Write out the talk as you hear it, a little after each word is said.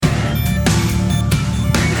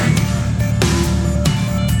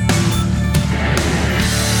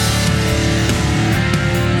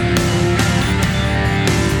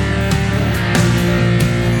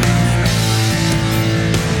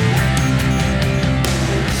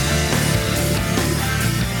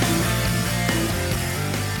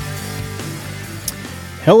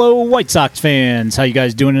Hello, White Sox fans. How you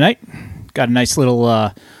guys doing tonight? Got a nice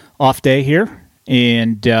little off day here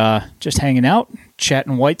and just hanging out,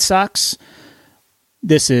 chatting White Sox.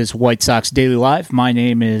 This is White Sox Daily Live. My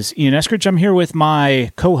name is Ian Eskridge. I'm here with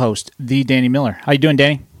my co-host, the Danny Miller. How you doing,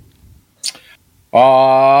 Danny?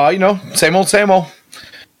 Same old.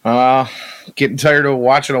 Getting tired of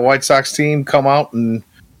watching a White Sox team come out and,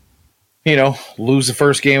 lose the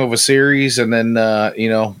first game of a series and then,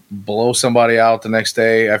 blow somebody out the next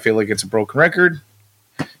day. I feel like it's a broken record.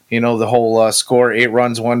 The whole score 8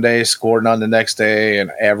 runs one day, score none the next day,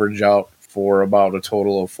 and average out for about a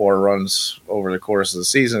total of 4 runs over the course of the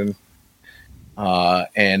season.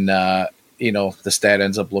 The stat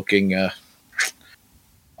ends up looking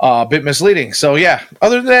a bit misleading. So, yeah,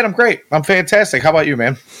 other than that, I'm great. I'm fantastic. How about you,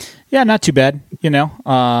 man? Yeah, not too bad.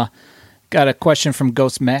 Got a question from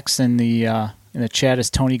Ghost Max in the chat. Is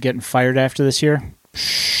Tony getting fired after this year?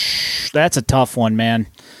 That's a tough one, man.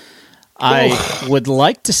 I would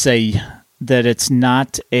like to say that it's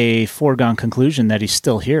not a foregone conclusion that he's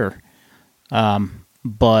still here.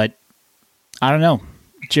 But I don't know.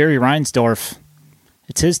 Jerry Reinsdorf,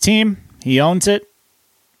 it's his team. He owns it.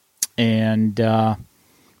 And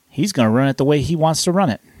he's going to run it the way he wants to run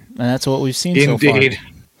it. And that's what we've seen so far. Indeed.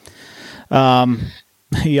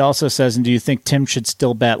 He also says, and do you think Tim should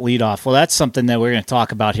still bat leadoff? Well, that's something that we're going to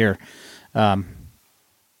talk about here.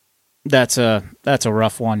 That's a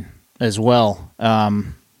rough one as well.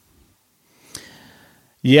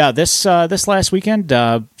 This last weekend,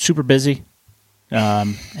 super busy.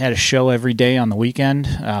 Had a show every day on the weekend,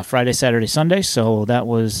 Friday, Saturday, Sunday. So that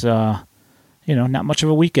was, not much of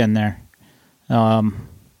a weekend there. No,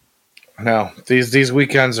 these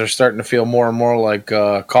weekends are starting to feel more and more like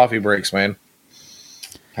coffee breaks, man.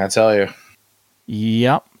 I tell you.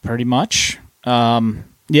 Yep, pretty much. And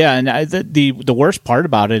the worst part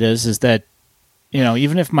about it is that,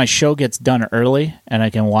 even if my show gets done early and I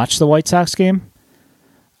can watch the White Sox game,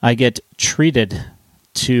 I get treated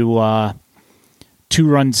to 2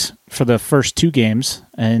 runs for the first 2 games,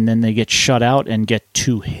 and then they get shut out and get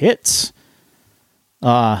 2 hits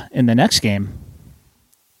in the next game.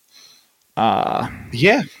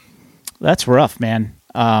 Yeah. That's rough, man.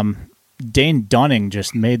 Dane Dunning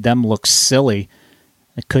just made them look silly.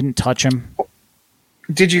 I couldn't touch him.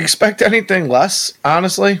 Did you expect anything less,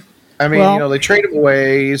 honestly? I mean, they trade him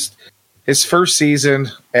away. His first season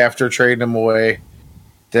after trading him away,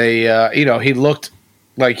 they, he looked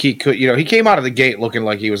like he could, he came out of the gate looking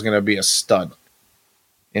like he was going to be a stud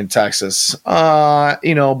in Texas. By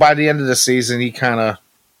the end of the season, he kind of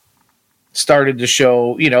started to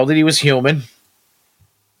show, that he was human.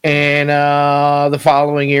 And the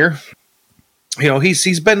following year,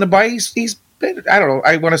 he's been he's been, I don't know,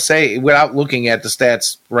 I want to say without looking at the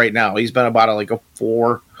stats right now, he's been about a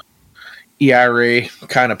 4 ERA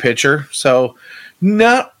kind of pitcher. So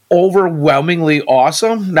not overwhelmingly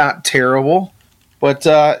awesome, not terrible, but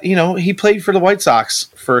he played for the White Sox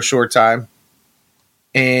for a short time.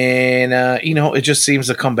 And, it just seems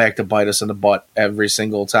to come back to bite us in the butt every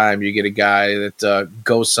single time you get a guy that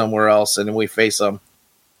goes somewhere else and then we face him.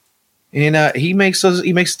 And he makes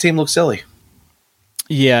the team look silly.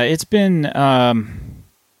 Yeah, it's been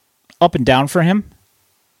up and down for him,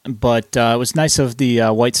 but it was nice of the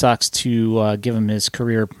White Sox to give him his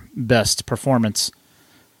career best performance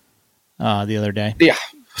the other day. Yeah.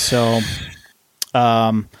 So,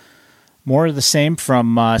 more of the same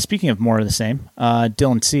from, speaking of more of the same,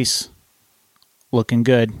 Dylan Cease looking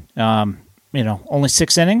good. Only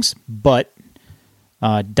 6 innings, but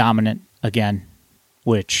dominant again,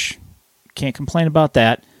 which can't complain about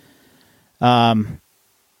that.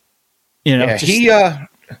 He's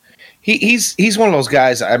one of those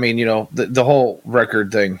guys. I mean, the whole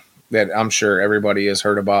record thing that I'm sure everybody has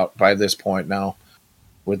heard about by this point now,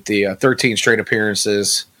 with the 13 straight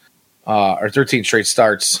appearances or 13 straight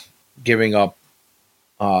starts, giving up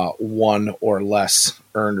 1 or less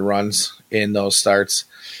earned runs in those starts,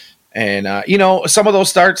 and some of those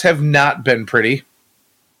starts have not been pretty.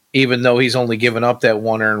 Even though he's only given up that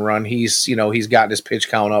 1 earned run, he's gotten his pitch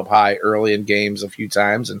count up high early in games a few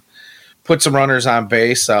times and put some runners on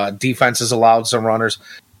base. Defense has allowed some runners.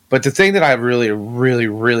 But the thing that I really, really,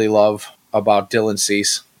 really love about Dylan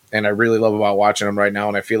Cease, and I really love about watching him right now,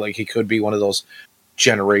 and I feel like he could be one of those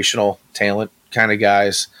generational talent kind of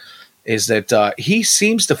guys, is that he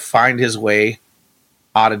seems to find his way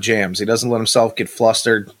out of jams. He doesn't let himself get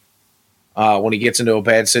flustered. When he gets into a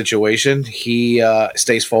bad situation, he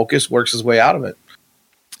stays focused, works his way out of it.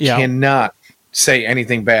 Yeah. Cannot say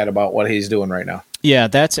anything bad about what he's doing right now. Yeah,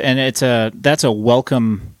 that's a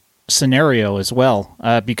welcome scenario as well,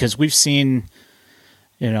 because we've seen,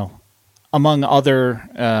 among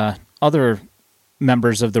other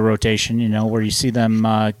members of the rotation, where you see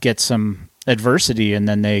them get some adversity and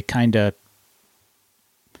then they kind of,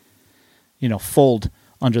 fold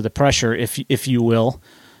under the pressure, if you will.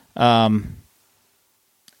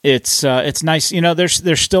 It's nice.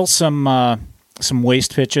 There's still some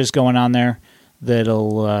waste pitches going on there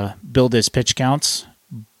that'll build his pitch counts,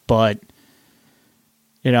 but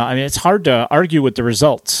it's hard to argue with the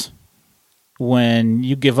results when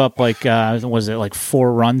you give up was it like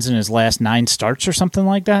 4 runs in his last 9 starts or something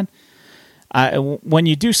like that? When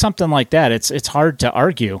you do something like that, it's hard to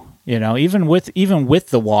argue. Even with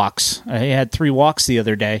the walks, he had 3 walks the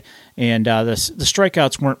other day, and the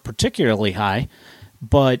strikeouts weren't particularly high,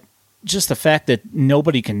 but just the fact that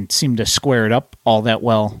nobody can seem to square it up all that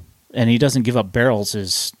well, and he doesn't give up barrels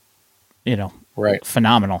is, right,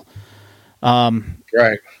 phenomenal.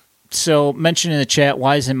 Right. So, mention in the chat,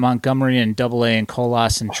 why isn't Montgomery in AA and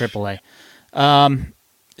Colas in AAA?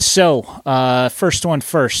 First one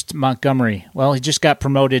first, Montgomery. Well, he just got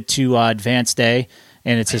promoted to Advanced A,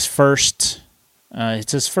 and it's his first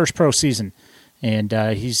pro season, and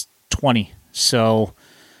he's 20. So,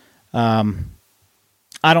 I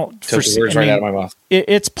don't foresee. Words right out of my mouth.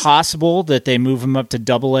 It's possible that they move him up to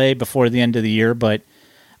AA before the end of the year, but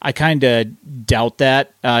I kind of doubt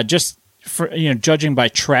that. Just for judging by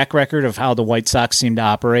track record of how the White Sox seem to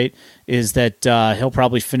operate, is that he'll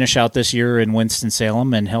probably finish out this year in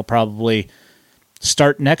Winston-Salem, and he'll probably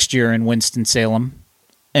start next year in Winston-Salem,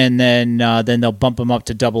 and then they'll bump him up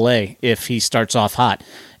to AA if he starts off hot.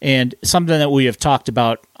 And something that we have talked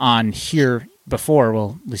about on here before,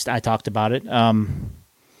 well, at least I talked about it,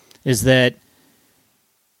 is that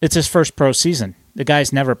it's his first pro season. The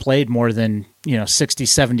guy's never played more than 60,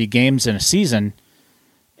 70 games in a season.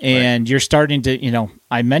 And You're starting to,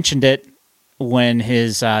 I mentioned it when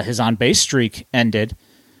his on base streak ended,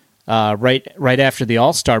 right after the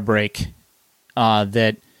All-Star break,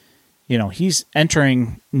 that he's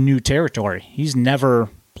entering new territory. He's never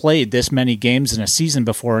played this many games in a season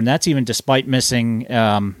before, and that's even despite missing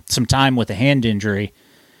some time with a hand injury.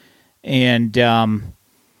 And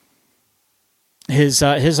his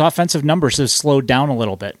offensive numbers have slowed down a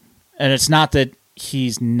little bit, and it's not that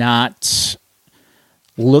he's not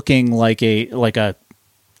looking like a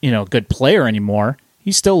good player anymore.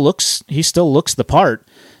 He still looks the part.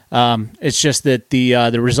 It's just that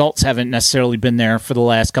the results haven't necessarily been there for the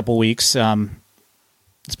last couple weeks.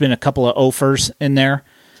 It's been a couple of offers in there,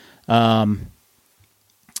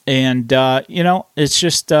 it's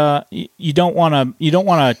just you don't want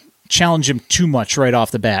to challenge him too much right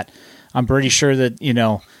off the bat. I'm pretty sure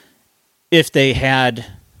that if they had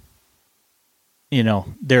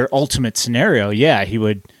their ultimate scenario, he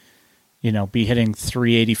would, be hitting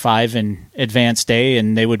 385 in Advanced A,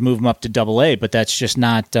 and they would move him up to AA, but that's just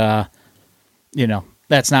not, that's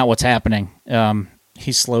not what's happening.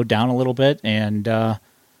 He's slowed down a little bit, and,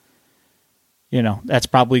 that's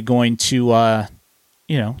probably going to,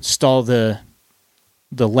 stall the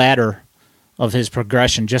ladder of his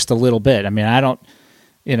progression just a little bit. I mean, I don't,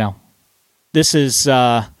 this is,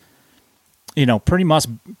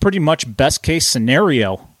 pretty much best case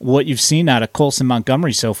scenario what you've seen out of Colson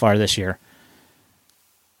Montgomery so far this year.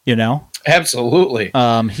 Absolutely.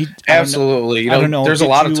 Absolutely. I don't know. There's a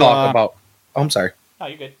lot of talk about. Oh, I'm sorry. Oh,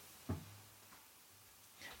 you're good.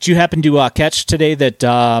 Did you happen to catch today that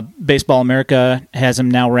Baseball America has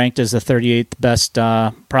him now ranked as the 38th best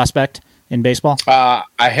prospect in baseball? I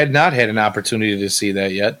had not had an opportunity to see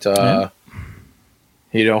that yet. I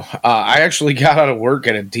actually got out of work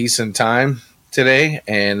at a decent time today,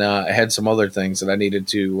 and I had some other things that I needed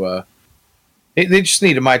to. They just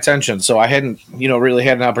needed my attention, so I hadn't, really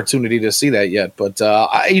had an opportunity to see that yet. But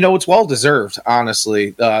it's well deserved,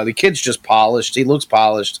 honestly. The kid's just polished. He looks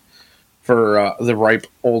polished for the ripe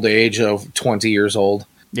old age of 20 years old.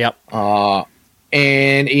 Yep. I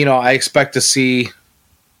expect to see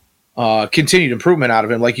continued improvement out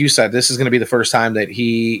of him. Like you said, this is going to be the first time that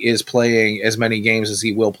he is playing as many games as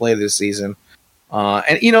he will play this season.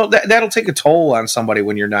 That'll take a toll on somebody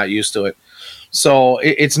when you're not used to it. So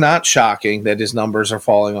it's not shocking that his numbers are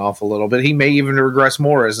falling off a little bit. He may even regress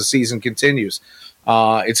more as the season continues.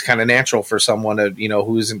 It's kind of natural for someone to,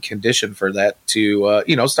 who isn't conditioned for that to,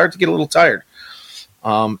 start to get a little tired.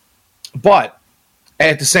 But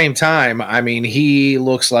at the same time, I mean, he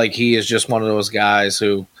looks like he is just one of those guys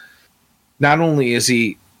who not only is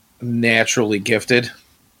he naturally gifted,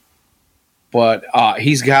 but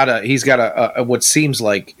he's got a what seems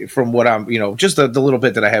like, from what I'm, just the little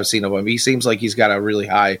bit that I have seen of him, he seems like he's got a really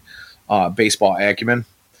high baseball acumen.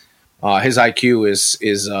 His IQ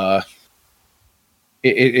is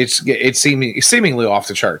it's seemingly off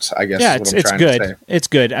the charts, I guess. Yeah, is what it's I'm good. To say. It's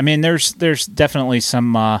good. I mean, there's definitely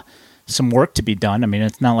some work to be done. I mean,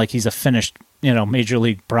 it's not like he's a finished, major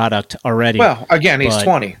league product already. Well, again, he's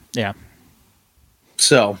 20. Yeah.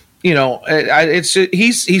 So,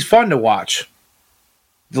 he's fun to watch.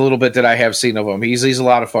 The little bit that I have seen of him, he's a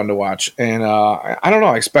lot of fun to watch, and I don't know.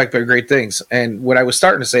 I expect great things. And what I was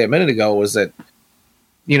starting to say a minute ago was that,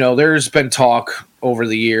 there's been talk over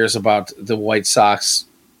the years about the White Sox,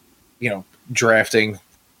 drafting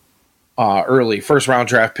early first round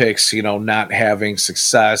draft picks, not having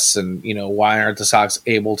success, and why aren't the Sox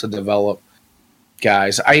able to develop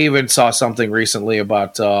guys? I even saw something recently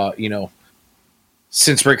about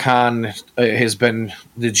since Rick Hahn has been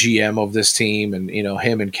the GM of this team, and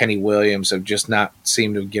him and Kenny Williams have just not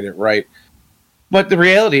seemed to get it right. But the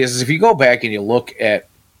reality is if you go back and you look at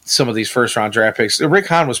some of these first round draft picks, Rick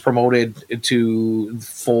Hahn was promoted to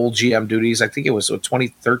full GM duties. I think it was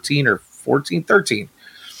 2013 or 13,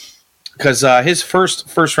 because his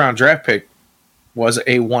first round draft pick was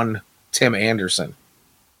A1 Tim Anderson.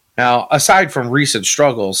 Now, aside from recent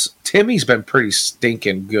struggles, Timmy's been pretty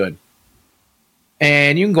stinking good.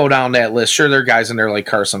 And you can go down that list. Sure, there are guys in there like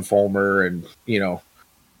Carson Fulmer, and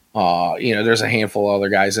there's a handful of other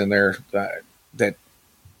guys in there that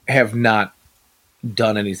have not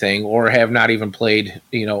done anything or have not even played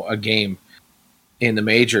a game in the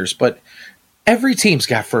majors. But every team's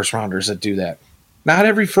got first rounders that do that. Not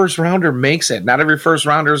every first rounder makes it. Not every first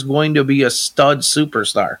rounder is going to be a stud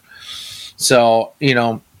superstar. So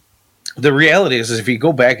the reality is if you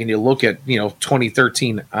go back and you look at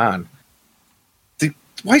 2013 on.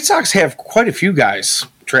 White Sox have quite a few guys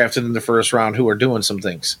drafted in the first round who are doing some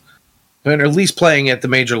things, and at least playing at the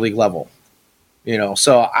major league level.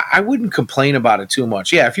 So I wouldn't complain about it too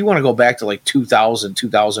much. Yeah, if you want to go back to like 2000,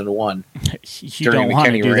 2001, you don't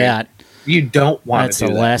want to do that. You don't want to do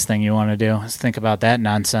that. That's the last thing you want to do is think about that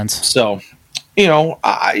nonsense. So,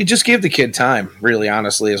 I just give the kid time, really,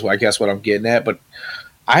 honestly, is I guess what I'm getting at. But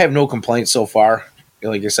I have no complaints so far.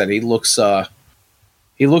 Like I said, he looks the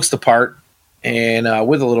part. And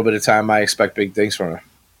with a little bit of time, I expect big things from him.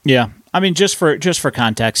 Yeah, I mean, just for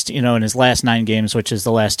context, in his last 9 games, which is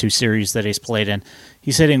the last 2 series that he's played in,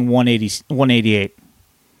 he's hitting 188.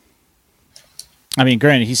 I mean,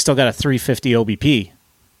 granted, he's still got a 350 OBP,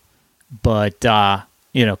 but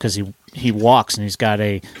because he walks and he's got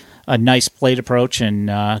a nice plate approach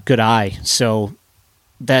and good eye. So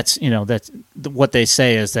that's what they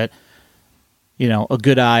say is that. A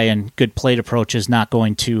good eye and good plate approach is not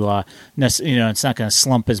going to, it's not going to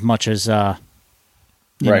slump as much as,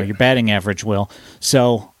 your batting average will.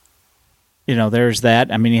 So, there's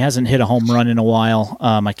that. I mean, he hasn't hit a home run in a while.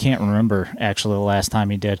 I can't remember actually the last time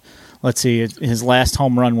he did. Let's see. His last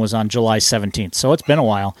home run was on July 17th. So it's been a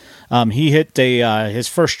while. He hit his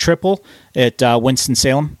first triple at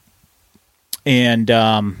Winston-Salem. And,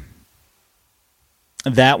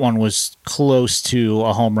 that one was close to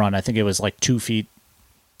a home run. I think it was like 2 feet,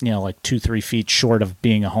 like 2-3 feet short of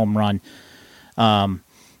being a home run.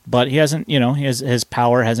 But he hasn't, his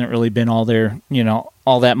power hasn't really been all there,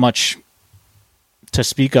 all that much to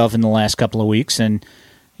speak of in the last couple of weeks. And,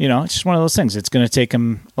 it's just one of those things. It's going to take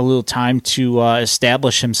him a little time to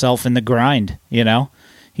establish himself in the grind.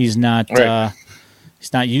 He's not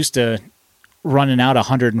he's not used to running out a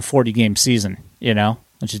 140 game season.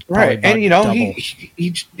 Which is right, and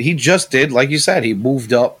he just did, like you said, he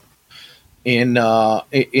moved up he moved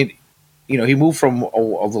from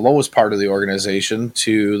the lowest part of the organization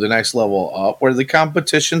to the next level up, where the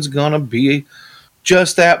competition's gonna be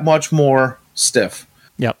just that much more stiff.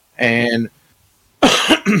 Yep, and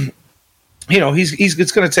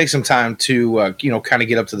it's gonna take some time to kind of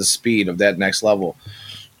get up to the speed of that next level.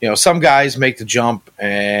 Some guys make the jump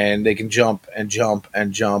and they can jump and jump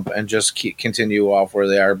and jump and just continue off where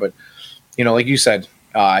they are. But, like you said,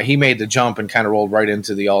 he made the jump and kind of rolled right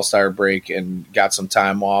into the All-Star break and got some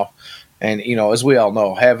time off. And, as we all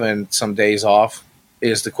know, having some days off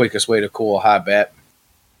is the quickest way to cool a hot bat.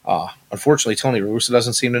 Unfortunately, Tony La Russa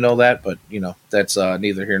doesn't seem to know that, but, that's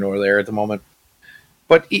neither here nor there at the moment.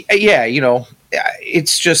 But, yeah,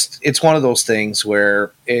 it's one of those things where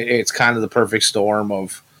it's kind of the perfect storm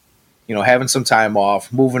of, having some time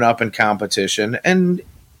off, moving up in competition, and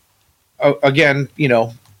again,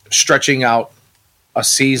 stretching out a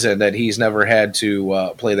season that he's never had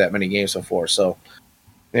to play that many games before. So,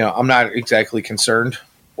 I'm not exactly concerned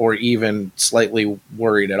or even slightly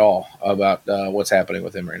worried at all about what's happening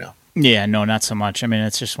with him right now. Yeah, no, not so much. I mean,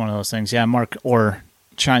 it's just one of those things. Yeah, Mark Orr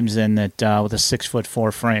chimes in that with a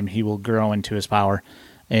 6'4" frame, he will grow into his power,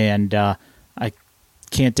 and I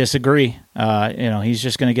can't disagree. He's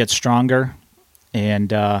just going to get stronger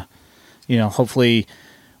And, hopefully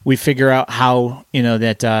we figure out how,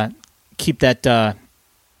 that keep that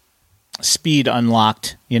speed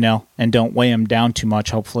unlocked, and don't weigh him down too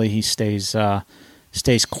much. Hopefully he stays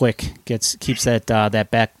quick, keeps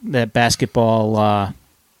that basketball,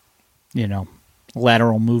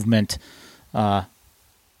 lateral movement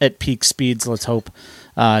at peak speeds. Let's hope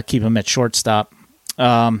keep him at shortstop.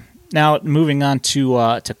 Now moving on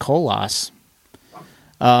to Colas.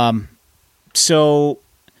 So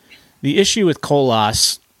the issue with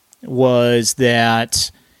Colas was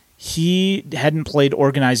that he hadn't played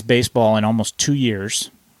organized baseball in almost 2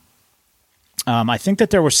 years. I think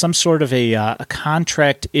that there was some sort of a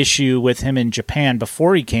contract issue with him in Japan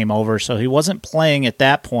before he came over, so he wasn't playing at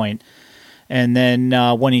that point. And then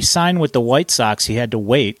when he signed with the White Sox, he had to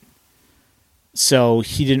wait. So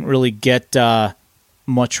he didn't really get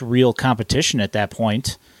much real competition at that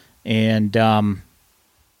point. And,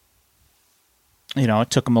 it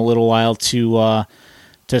took him a little while to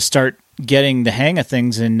start getting the hang of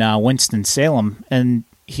things in Winston-Salem. And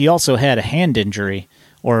he also had a hand injury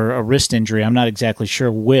or a wrist injury. I'm not exactly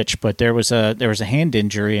sure which, but there was a hand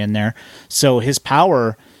injury in there. So his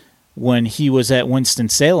power when he was at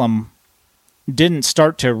Winston-Salem didn't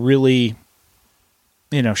start to really,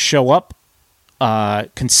 show up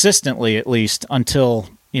consistently, at least until,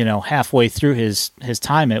 halfway through his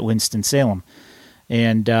time at Winston-Salem.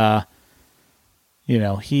 And,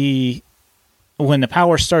 when the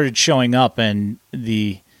power started showing up and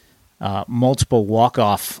the multiple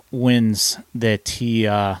walk-off wins that he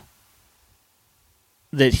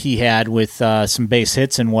had with some base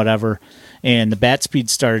hits and whatever, and the bat speed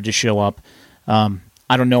started to show up.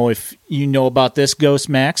 I don't know if you know about this, Ghost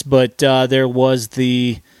Max, but there was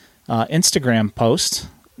the Instagram post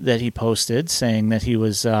that he posted saying that he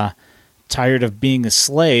was tired of being a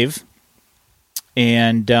slave,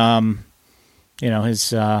 and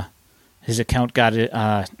his account got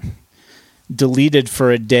deleted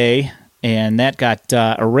for a day, and that got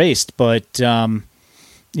erased. But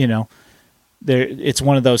it's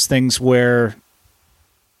one of those things where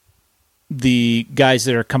the guys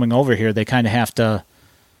that are coming over here, they kind of have to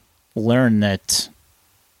learn that,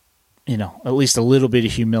 at least a little bit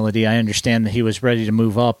of humility. I understand that he was ready to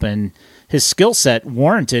move up, and his skill set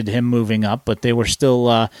warranted him moving up, but they were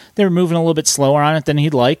still they were moving a little bit slower on it than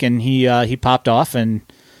he'd like, and he popped off, and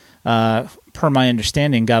per my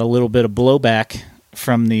understanding, got a little bit of blowback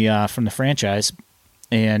from the franchise,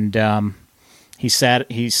 and he sat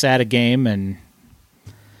a game, and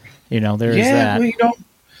there's that. Well,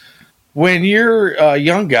 when you're a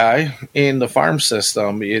young guy in the farm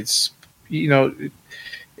system, it's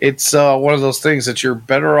it's one of those things that you're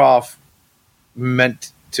better off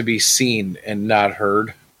meant to be seen and not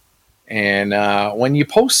heard. And when you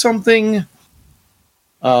post something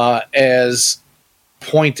as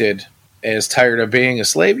pointed as tired of being a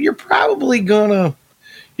slave, you're probably gonna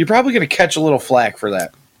catch a little flack for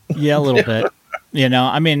that. Yeah, a little bit.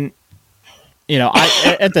 I mean,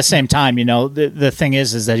 I at the same time, the thing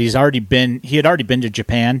is that he had already been to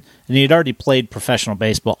Japan, and he had already played professional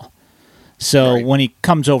baseball. So right. When he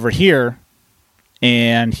comes over here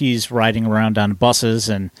and he's riding around on buses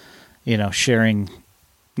and, sharing,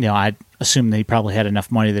 I assume that he probably had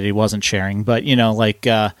enough money that he wasn't sharing, but,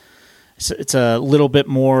 it's a little bit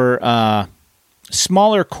more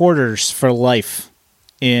smaller quarters for life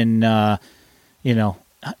in,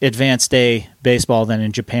 advanced A baseball than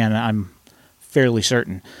in Japan, I'm fairly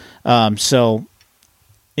certain. So,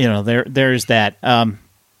 there's that.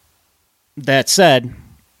 That said,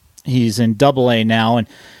 he's in Double-A now, and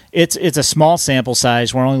it's a small sample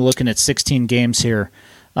size. We're only looking at 16 games here.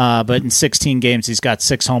 But in 16 games, he's got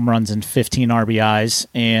 6 home runs and 15 RBIs,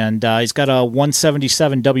 and he's got a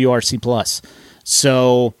 177 WRC plus.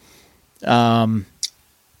 So, I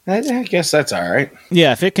guess that's all right.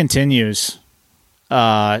 Yeah, if it continues,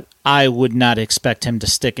 I would not expect him to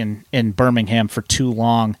stick in Birmingham for too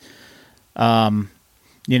long.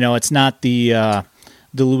 It's not the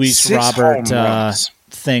Luis Robert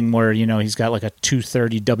thing where he's got like a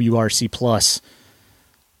 230 WRC plus,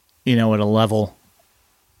 at a level.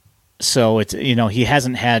 So it's he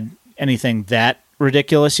hasn't had anything that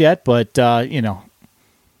ridiculous yet, but he'll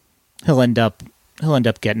end up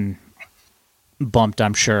getting bumped,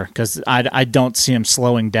 I'm sure, because I don't see him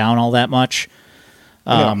slowing down all that much.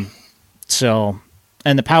 So,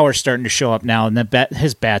 and the power's starting to show up now, and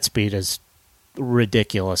his bat speed is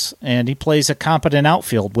ridiculous, and he plays a competent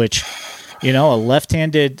outfield, which a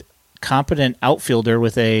left-handed competent outfielder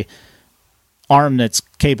with a arm that's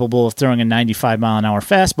capable of throwing a 95-mile-an-hour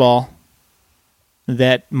fastball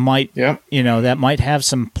that might, that might have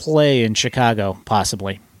some play in Chicago,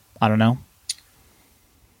 possibly. I don't know.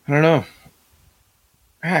 I don't know.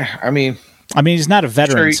 I mean, he's not a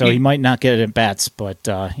veteran, so he might not get at bats. But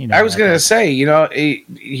you know, I was going to say, you know,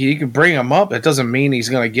 you can bring him up. It doesn't mean he's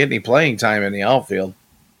going to get any playing time in the outfield.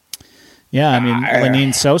 Yeah, I mean,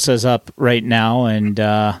 Lenyn Sosa's up right now, and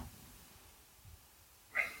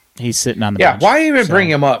he's sitting on the bench. Yeah, why even bring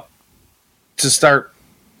him up to start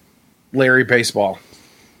Larry baseball?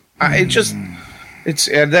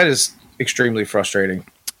 That is extremely frustrating.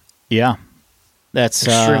 Yeah, that's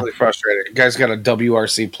extremely frustrating. The guy's got a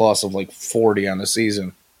WRC plus of like 40 on the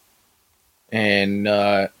season, and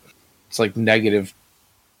it's like negative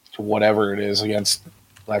whatever it is against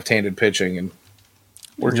left-handed pitching, and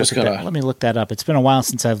we're just gonna let me look that up. It's been a while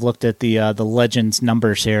since I've looked at the Legends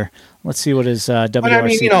numbers here. Let's see what his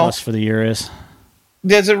WRC plus for the year is.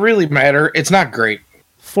 Does it really matter? It's not great.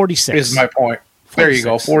 46 is my point. 46. There you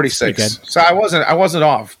go, 46. So I wasn't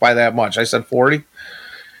off by that much. I said 40.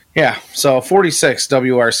 Yeah, so 46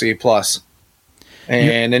 WRC plus,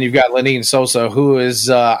 and then you've got Lenyn Sosa, who is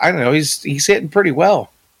I don't know, he's hitting pretty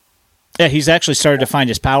well. Yeah, he's actually started to find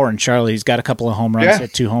his power in Charlie. He's got a couple of home runs,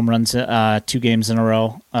 hit 2 home runs, 2 games in a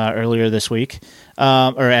row earlier this week,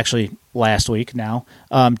 or actually last week now.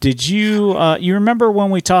 Did you remember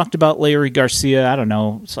when we talked about Larry Garcia? I don't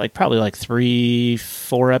know, it's probably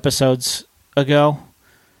 3-4 episodes ago,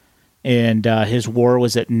 and his WAR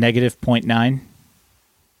was at negative 0.9.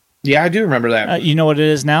 Yeah, I do remember that. You know what it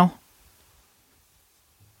is now?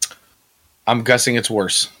 I'm guessing it's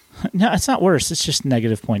worse. No, it's not worse. It's just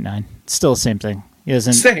negative 0.9. It's still the same thing. He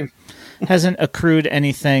hasn't accrued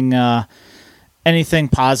anything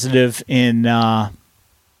positive in I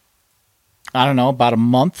don't know, about a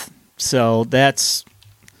month. So that's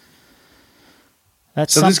so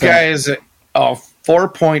something. This guy is a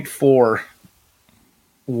 4.4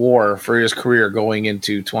 WAR for his career going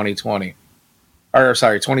into 2020. Or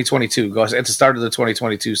sorry, 2022 goes at the start of the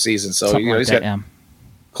 2022 season. So he's got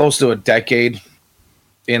close to a decade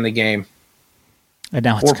in the game. And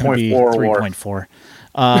now it's going to be 3.4.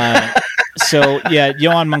 So yeah,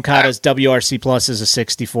 Yoan Moncada's WRC plus is a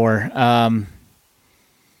 64.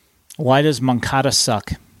 Why does Moncada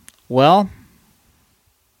suck? Well,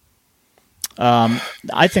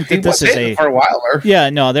 I think that this is for a while.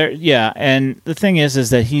 and the thing is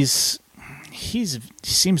that he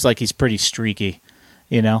seems like he's pretty streaky.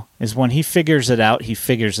 You know, is when he figures it out,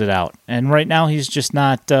 And right now he's just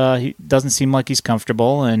not, he doesn't seem like he's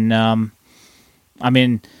comfortable. And, I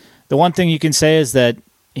mean, the one thing you can say is that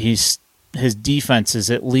his defense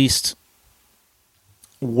is at least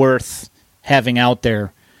worth having out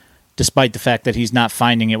there, despite the fact that he's not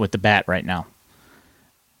finding it with the bat right now.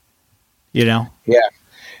 You know? Yeah.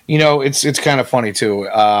 You know, it's kind of funny, too.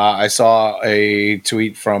 I saw a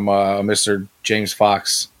tweet from Mr. James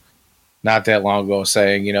Fox not that long ago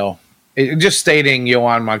saying, you know, just stating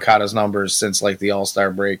Yoan Moncada's numbers since the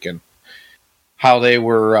All-Star break and how they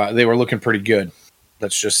were looking pretty good,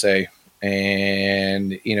 let's just say.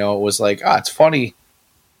 And, you know, it was it's funny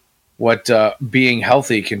what being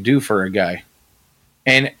healthy can do for a guy.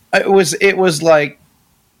 And it was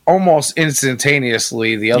almost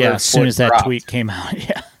instantaneously the other as soon as that tweet came out.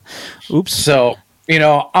 Yeah. Oops. So, you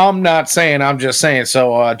know, I'm not saying, I'm just saying.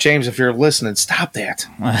 So, James, if you're listening, stop that.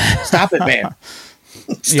 Stop it, man.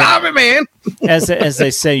 Stop it, man. as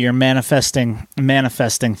they say, you're manifesting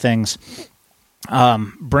things.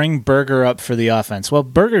 Bring Burger up for the offense. Well,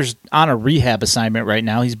 Burger's on a rehab assignment right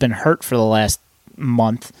now. He's been hurt for the last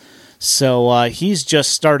month. So he's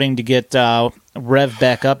just starting to get rev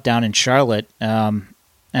back up down in Charlotte. And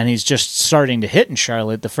he's just starting to hit in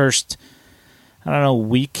Charlotte. The first,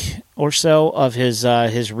 week or so of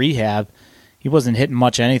his rehab, he wasn't hitting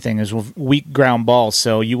much anything. It was weak ground balls,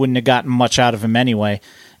 so you wouldn't have gotten much out of him anyway.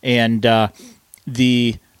 And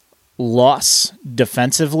the loss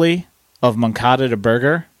defensively of Moncada to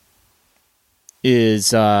Burger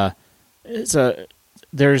is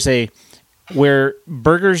where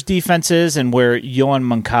Burger's defense is and where Yoan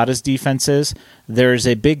Moncada's defense is, there's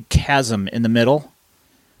a big chasm in the middle.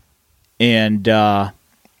 And the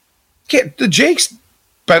Jake's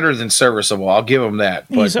better than serviceable. I'll give him that.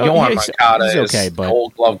 But Yoan Moncada is an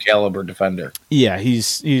Gold Glove caliber defender. Yeah,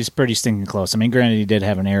 he's pretty stinking close. I mean, granted, he did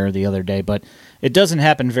have an error the other day, but it doesn't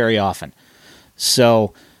happen very often.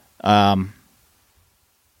 So, and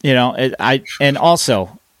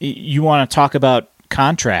also you want to talk about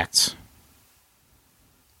contracts.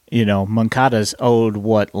 You know, Moncada's owed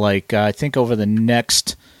I think over the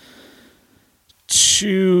next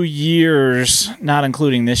 2 years, not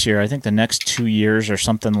including this year, I think the next 2 years or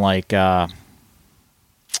something he's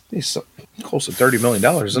close to $30 million,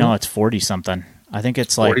 isn't No, it's 40 something. I think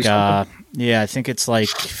it's I think it's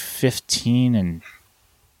 15 and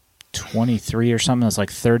 23 or something. That's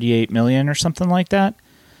like 38 million or something like that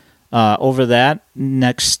over that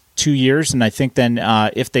next 2 years. And I think then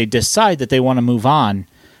if they decide that they want to move on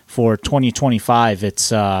for 2025,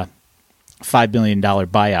 it's $5 million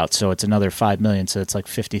buyout. So it's another $5 million. So it's like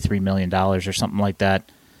 $53 million or something like that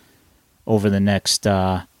over the next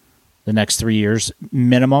 3 years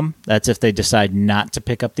minimum. That's if they decide not to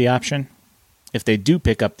pick up the option. If they do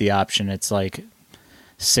pick up the option, it's like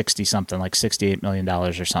 60 something, like $68 million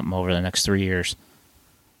or something over the next 3 years.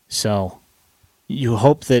 So you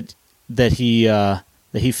hope that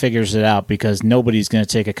he figures it out, because nobody's going to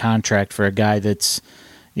take a contract for a guy that's,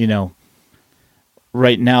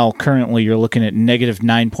 right now currently you're looking at negative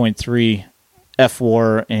 9.3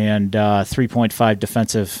 FWAR and 3.5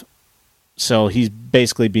 defensive. So he's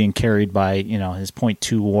basically being carried by, his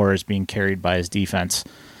 0.2 WAR is being carried by his defense.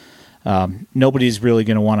 Nobody's really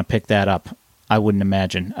going to want to pick that up, I wouldn't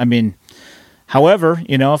imagine. I mean, however,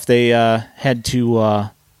 if they had to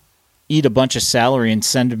eat a bunch of salary and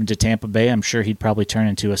send him to Tampa Bay, I'm sure he'd probably turn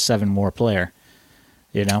into a 7 WAR player,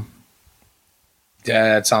 Yeah,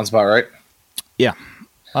 that sounds about right. Yeah.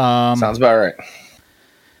 Sounds about right.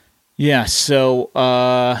 Yeah, so,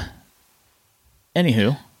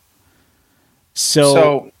 anywho.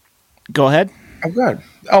 So go ahead. Oh, good.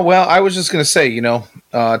 Oh, well, I was just going to say,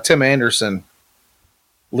 Tim Anderson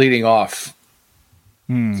leading off.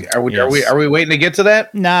 Are we waiting to get to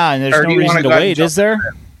that? Nah, and there's no reason to wait, is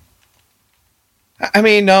there? I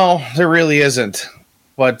mean, no, there really isn't.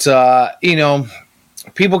 But,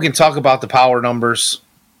 people can talk about the power numbers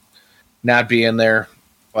not being there.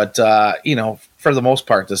 But, for the most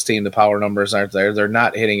part, this team, the power numbers aren't there. They're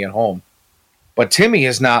not hitting it home. But Timmy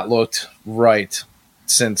has not looked right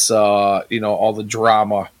since, all the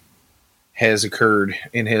drama has occurred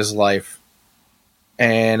in his life.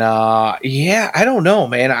 And, I don't know,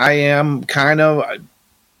 man. I am kind of,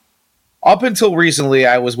 up until recently,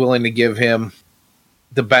 I was willing to give him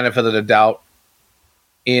the benefit of the doubt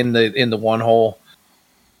in the one hole.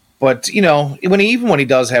 But, when he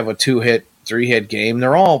does have a 2-hit, 3-hit game,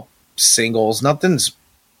 they're all singles. Nothing's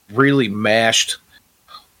really mashed.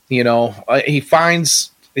 He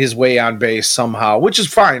finds his way on base somehow, which is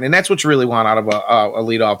fine, and that's what you really want out of a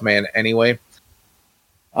leadoff man anyway.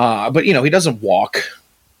 But he doesn't walk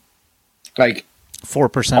like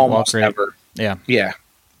 4% walk rate. Ever. Yeah.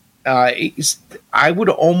 I would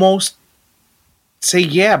almost say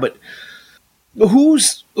yeah, but who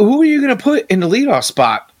are you going to put in the leadoff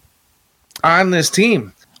spot on this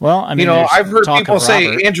team? Well, I mean, I've heard people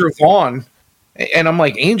say Andrew Vaughn. And I'm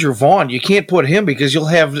like, Andrew Vaughn, you can't put him because you'll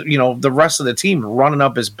have, the rest of the team running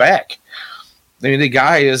up his back. I mean, the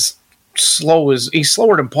guy is he's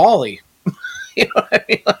slower than Paulie. You know what I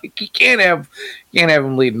mean? Like, you can't have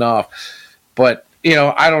him leading off. But,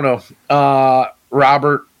 I don't know.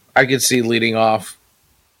 Robert, I could see leading off.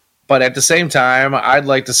 But at the same time, I'd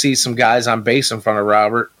like to see some guys on base in front of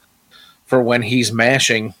Robert for when he's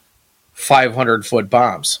mashing 500-foot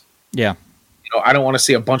bombs. Yeah. I don't want to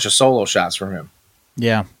see a bunch of solo shots from him.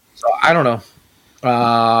 Yeah. So I don't know.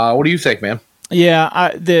 What do you think, man?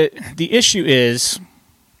 Yeah, the issue is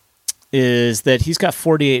that he's got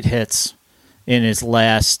 48 hits in his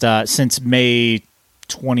last since May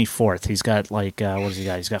 24th. He's got what has he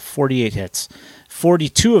got? He's got 48 hits.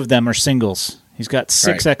 42 of them are singles. He's got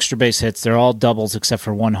 6 extra base hits. They're all doubles except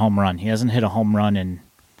for 1 home run. He hasn't hit a home run in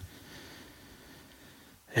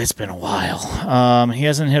it's been a while. He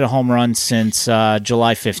hasn't hit a home run since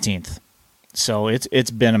July 15th. So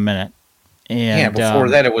it's been a minute. And before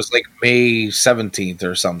that it was like May 17th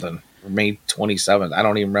or something. Or May 27th. I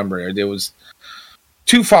don't even remember. It was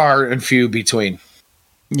too far and few between.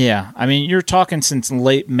 Yeah. I mean, you're talking since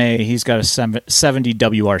late May, he's got a 70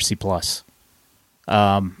 WRC plus.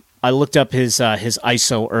 I looked up his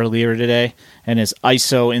ISO earlier today, and his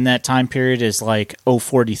ISO in that time period is like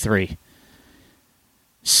 043.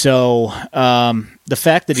 So the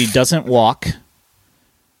fact that he doesn't walk,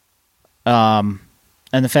 and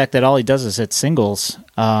the fact that all he does is hit singles,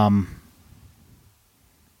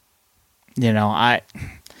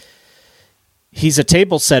 he's a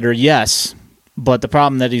table setter, yes, but the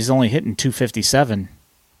problem that he's only hitting 257,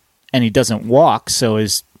 and he doesn't walk, so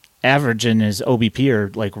his average and his OBP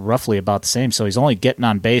are like roughly about the same. So he's only getting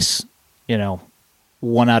on base,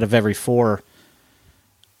 1 out of every 4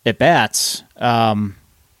 at bats.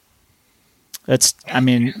 That's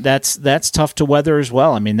tough to weather as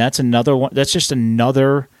well. I mean, that's another one. That's just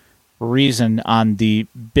another reason on the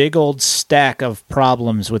big old stack of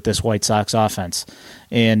problems with this White Sox offense.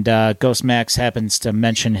 And Ghost Max happens to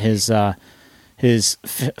mention his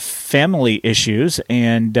family issues,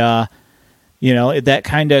 and that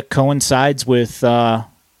kind of coincides with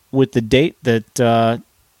with the date that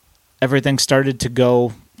everything started to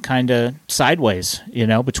go kind of sideways,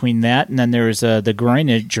 between that and then there was the groin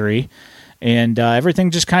injury, and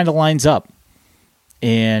everything just kind of lines up.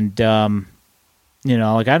 And,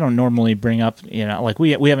 like I don't normally bring up, like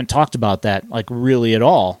we haven't talked about that like really at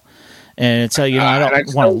all. And it's, I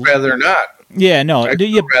don't want to. Rather not. Yeah, no,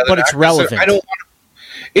 but it's relevant.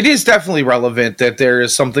 It is definitely relevant that there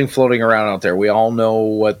is something floating around out there. We all know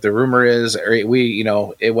what the rumor is.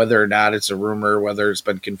 Whether or not it's a rumor, whether it's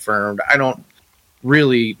been confirmed, I don't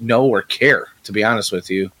really know or care, to be honest with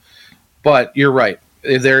you. But you're right.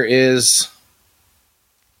 There is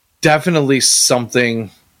definitely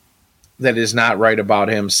something that is not right about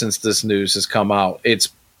him since this news has come out. It's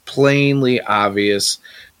plainly obvious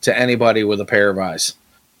to anybody with a pair of eyes.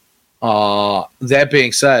 That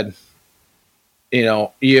being said,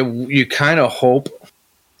 you kind of hope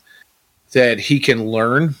that he can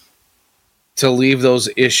learn to leave those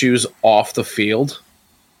issues off the field.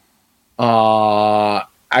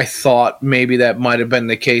 I thought maybe that might have been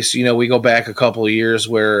the case. We go back a couple of years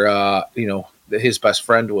where, his best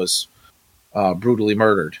friend was brutally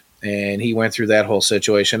murdered, and he went through that whole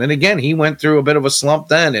situation. And again, he went through a bit of a slump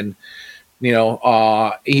then, and,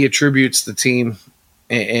 he attributes the team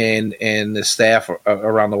and the staff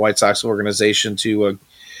around the White Sox organization to,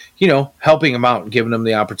 helping him out and giving him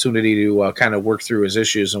the opportunity to kind of work through his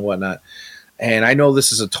issues and whatnot. And I know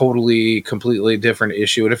this is a completely different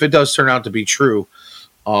issue. And if it does turn out to be true,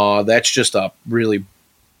 that's just a really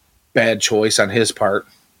bad choice on his part.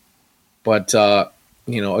 But,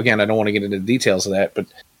 again, I don't want to get into the details of that, but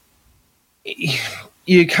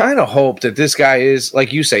you kind of hope that this guy is,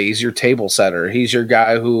 like you say, he's your table setter. He's your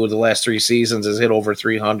guy who the last 3 seasons has hit over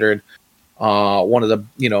 300. One of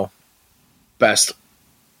the, best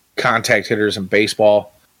contact hitters in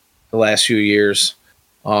baseball the last few years.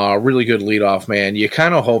 Really good leadoff man. You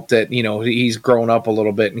kind of hope that, he's grown up a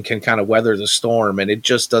little bit and can kind of weather the storm, and it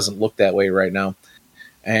just doesn't look that way right now.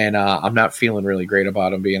 And I'm not feeling really great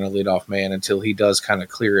about him being a leadoff man until he does kind of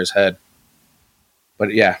clear his head.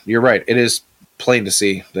 But yeah, you're right. It is plain to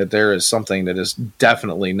see that there is something that is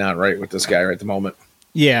definitely not right with this guy right at the moment.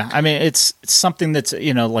 Yeah, I mean, it's something that's,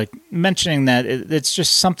 like mentioning that it's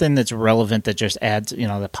just something that's relevant that just adds,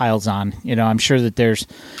 that piles on. I'm sure that there's,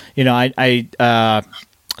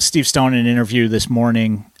 Steve Stone in an interview this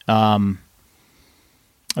morning,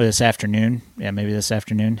 this afternoon,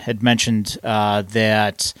 had mentioned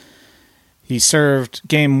that he served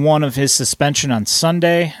game 1 of his suspension on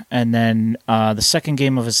Sunday, and then the second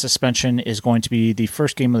game of his suspension is going to be the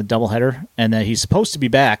first game of the doubleheader, and that he's supposed to be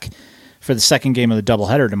back for the second game of the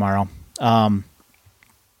doubleheader tomorrow.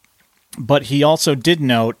 But he also did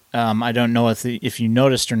note, I don't know if you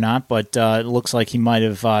noticed or not, but it looks like he might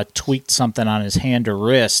have tweaked something on his hand or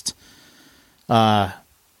wrist on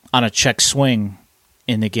a check swing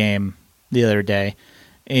in the game the other day.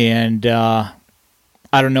 And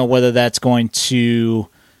I don't know whether that's going to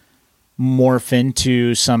morph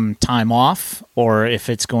into some time off or if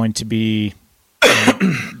it's going to be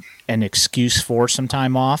an excuse for some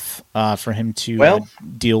time off for him to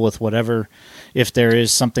deal with whatever, if there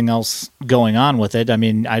is something else going on with it. I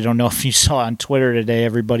mean, I don't know if you saw on Twitter today,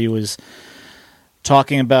 everybody was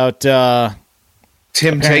talking about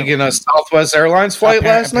Tim taking a Southwest Airlines flight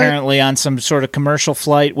last night? Apparently on some sort of commercial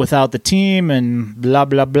flight without the team and blah,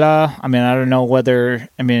 blah, blah. I mean, I don't know whether,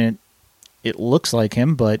 it looks like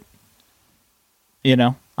him, but,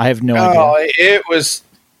 I have no idea.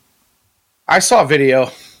 I saw a video.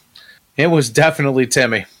 It was definitely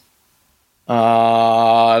Timmy.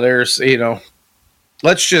 There's,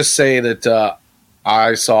 let's just say that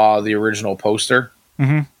I saw the original poster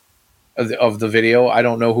of the video. I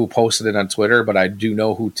don't know who posted it on Twitter, but I do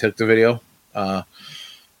know who took the video. I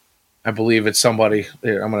believe it's somebody,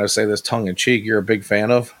 I'm going to say this tongue in cheek, you're a big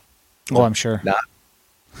fan of. Oh, I'm sure. Not.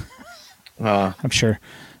 I'm sure.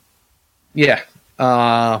 Yeah.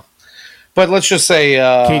 But let's just say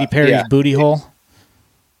Katy Perry's booty hole.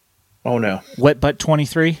 Oh no. Wet Butt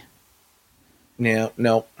 23? No.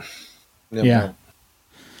 Yeah.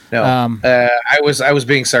 No. I was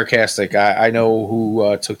being sarcastic. I know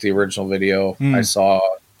who took the original video. I saw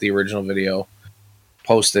the original video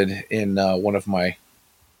posted in one of my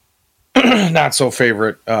not so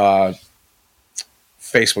favorite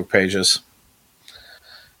Facebook pages.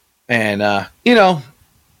 And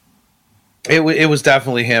it was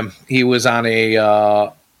definitely him. He was on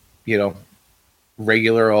a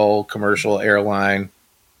regular old commercial airline,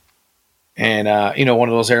 and one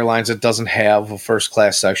of those airlines that doesn't have a first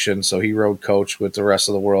class section, so he rode coach with the rest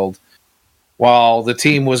of the world. While the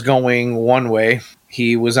team was going one way,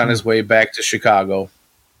 he was on his way back to Chicago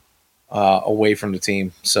away from the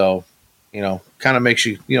team. So, kind of makes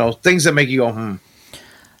you, things that make you go,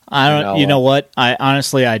 I don't. You know what? I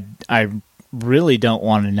honestly, I really don't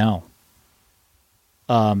want to know.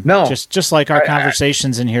 No, just like our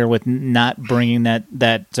conversations in here with not bringing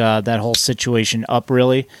that whole situation up.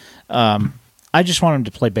 Really, I just want him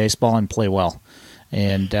to play baseball and play well.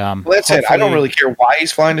 And that's it. I don't really care why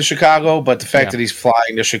he's flying to Chicago, but the fact that he's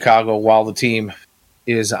flying to Chicago while the team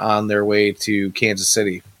is on their way to Kansas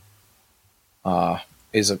City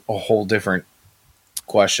is a whole different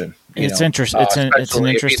question. It's interesting. It's an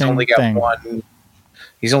interesting thing.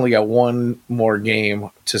 He's only got one more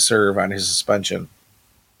game to serve on his suspension,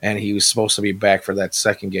 and he was supposed to be back for that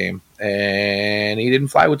second game, and he didn't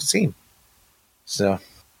fly with the team. So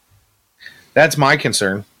that's my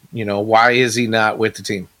concern. Why is he not with the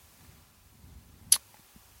team?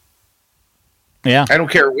 Yeah. I don't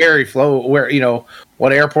care where he flew,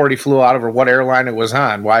 what airport he flew out of or what airline it was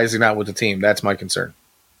on. Why is he not with the team? That's my concern.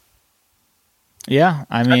 Yeah.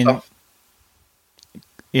 I mean,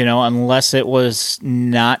 unless it was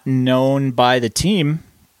not known by the team,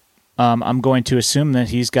 I'm going to assume that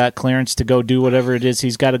he's got clearance to go do whatever it is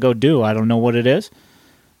he's got to go do. I don't know what it is,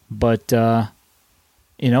 but,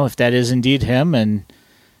 if that is indeed him and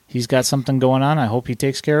he's got something going on, I hope he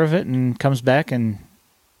takes care of it and comes back and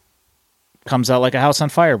comes out like a house on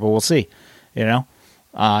fire, but we'll see.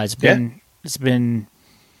 It's been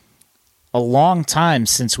a long time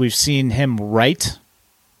since we've seen him right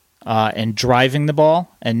and driving the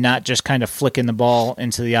ball and not just kind of flicking the ball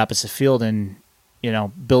into the opposite field and,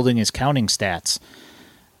 building his counting stats,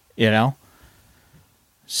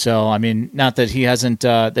 So, I mean, not that he hasn't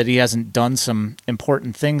done some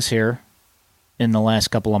important things here in the last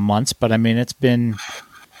couple of months, but I mean, it's been,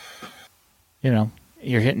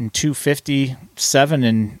 you're hitting 257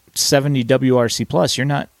 and 70 WRC plus. You're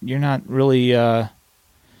not really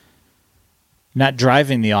not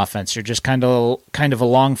driving the offense. You're just kind of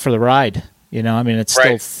along for the ride. I mean, it's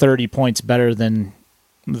still 30 points better than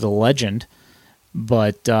the legend,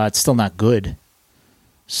 but it's still not good.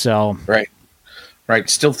 So right,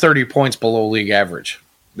 still 30 points below league average.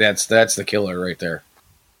 That's the killer right there.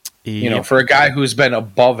 Yep. For a guy who's been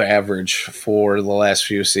above average for the last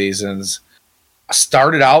few seasons,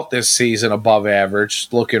 started out this season above average,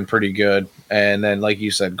 looking pretty good, and then, like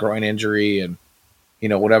you said, groin injury and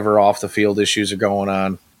whatever off the field issues are going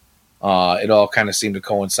on, it all kind of seemed to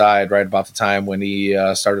coincide right about the time when he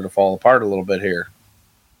started to fall apart a little bit here.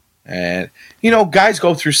 And guys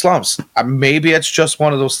go through slumps. Maybe it's just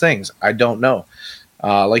one of those things. I don't know.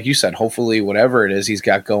 Like you said, hopefully whatever it is he's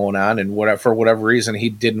got going on and for whatever reason he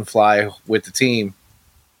didn't fly with the team,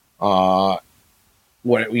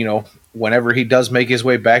 whenever he does make his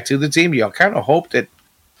way back to the team, you'll kind of hope that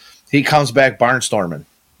he comes back barnstorming,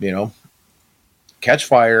 catch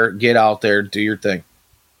fire, get out there, do your thing.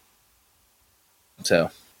 So,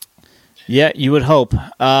 yeah, you would hope.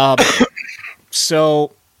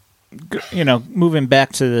 So, moving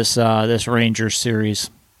back to this Rangers series,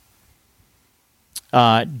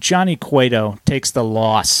 Johnny Cueto takes the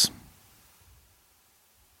loss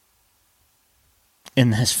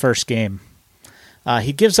in his first game.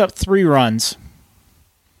 He gives up 3 runs,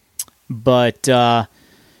 but, the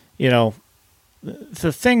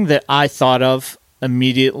thing that I thought of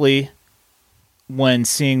immediately when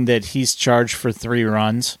seeing that he's charged for 3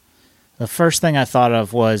 runs, the first thing I thought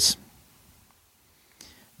of was,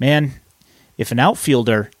 man, if an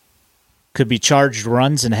outfielder could be charged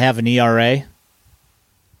runs and have an ERA,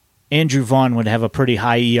 Andrew Vaughn would have a pretty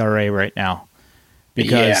high ERA right now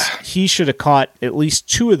because he should have caught at least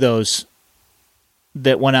 2 of those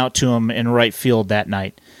that went out to him in right field that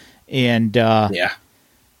night. And,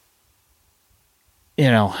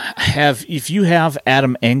 if you have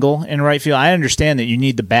Adam Engel in right field, I understand that you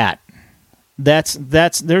need the bat.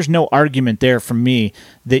 There's no argument there from me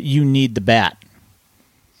that you need the bat.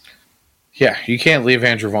 Yeah, you can't leave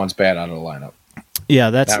Andrew Vaughn's bat out of the lineup. Yeah,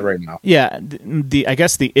 that's not right now. Yeah, I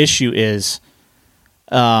guess the issue is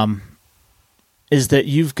that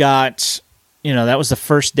you've got, that was the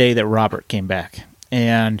first day that Robert came back,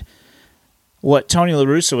 and what Tony La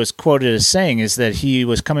Russa was quoted as saying is that he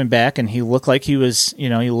was coming back and he looked like he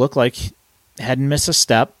hadn't missed a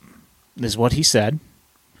step, is what he said.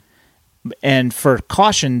 And for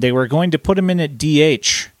caution, they were going to put him in at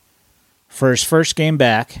DH for his first game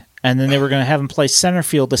back, and then they were going to have him play center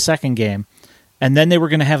field the second game, and then they were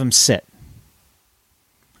going to have him sit.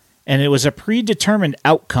 And it was a predetermined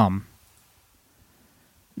outcome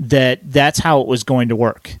that's how it was going to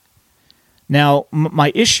work. Now,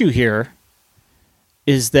 my issue here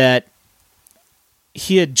is that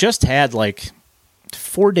he had just had like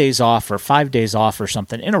 4 days off or 5 days off or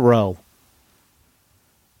something in a row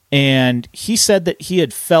And he said that he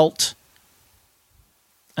had felt,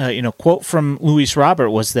 quote from Luis Robert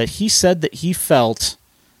was that he said that he felt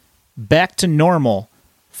back to normal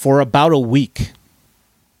for about a week.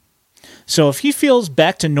 So if he feels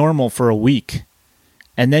back to normal for a week,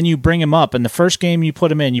 and then you bring him up, and the first game you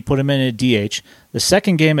put him in at DH, the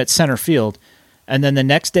second game at center field, and then the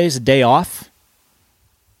next day is a day off,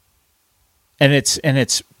 and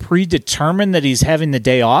it's predetermined that he's having the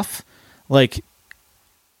day off, like,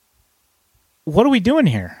 what are we doing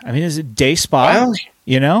here? I mean, is it day spa? Well,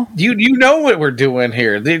 you know what we're doing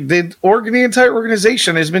here. The entire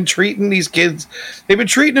organization has been treating these kids. They've been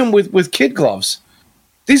treating them with kid gloves.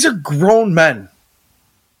 These are grown men.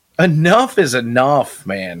 Enough is enough,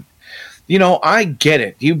 man. I get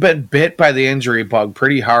it. You've been bit by the injury bug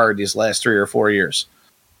pretty hard these last 3 or 4 years.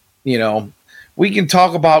 We can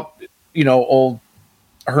talk about, old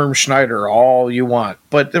Herm Schneider all you want.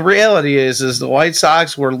 But the reality is the White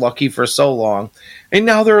Sox were lucky for so long, and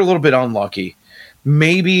now they're a little bit unlucky.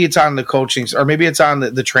 Maybe it's on the coaching, or maybe it's on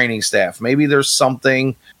the training staff. Maybe there's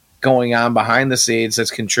something going on behind the scenes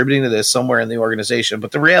that's contributing to this somewhere in the organization.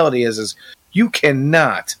 But the reality is you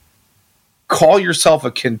cannot call yourself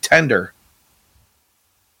a contender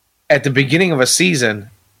at the beginning of a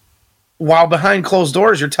season while behind closed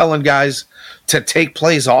doors you're telling guys to take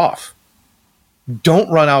plays off.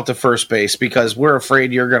 Don't run out to first base because we're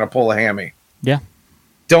afraid you're going to pull a hammy. Yeah.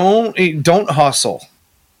 Don't hustle.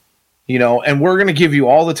 And we're going to give you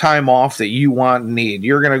all the time off that you want and need.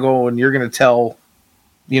 You're going to go and you're going to tell,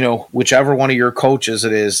 whichever one of your coaches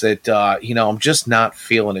it is that, I'm just not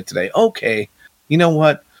feeling it today. Okay, you know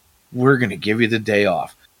what? We're going to give you the day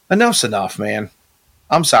off. Enough's enough, man.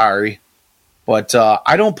 I'm sorry. But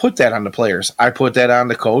I don't put that on the players. I put that on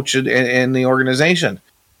the coach and the organization.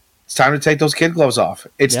 It's time to take those kid gloves off.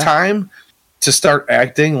 It's time to start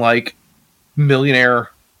acting like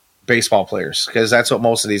millionaire baseball players, because that's what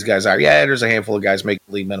most of these guys are. Yeah, there's a handful of guys making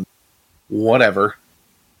league minimum. Whatever.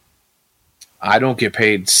 I don't get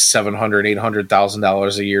paid $700,000,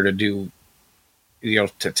 $800,000 a year to do,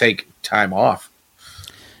 to take time off.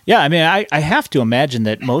 Yeah, I mean, I have to imagine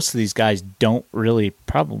that most of these guys don't really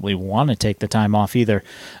probably want to take the time off either.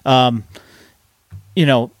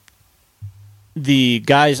 The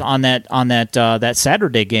guys on that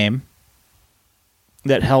Saturday game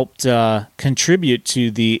that helped contribute to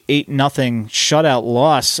the 8-0 shutout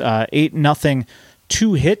loss, 8-0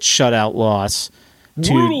 2-hit shutout loss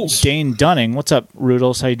to Rudels. Dane Dunning. What's up,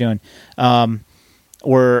 Rudels? How you doing?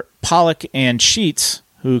 Were Pollock and Sheets,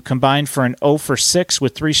 who combined for an 0-for-6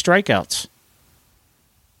 with 3 strikeouts.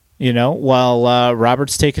 While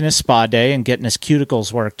Robert's taking his spa day and getting his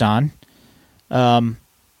cuticles worked on.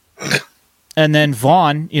 And then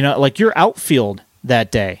Vaughn, your outfield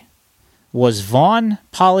that day was Vaughn,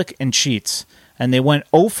 Pollock, and Sheets. And they went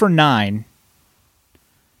 0-for-9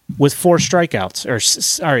 with 4 strikeouts.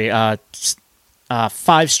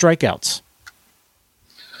 5 strikeouts.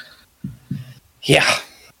 Yeah.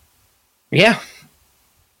 Yeah.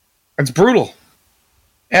 It's brutal.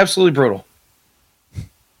 Absolutely brutal.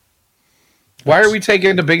 Why are we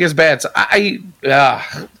taking the biggest bats? I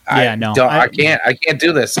can't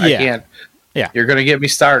do this. I can't. Yeah, you're going to get me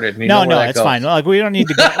started. No, it's fine. Like, we don't need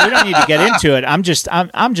to get into it. I'm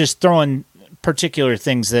just throwing particular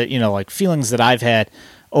things that like feelings that I've had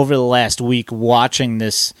over the last week watching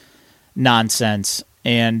this nonsense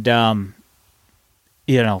and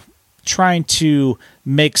trying to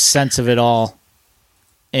make sense of it all.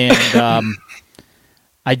 And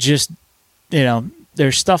I just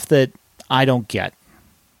there's stuff that I don't get,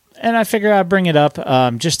 and I figure I'd bring it up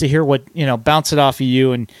just to hear what bounce it off of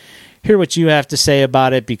you and hear what you have to say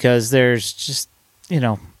about it, because there's just,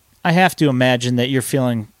 I have to imagine that you're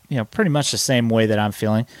feeling, pretty much the same way that I'm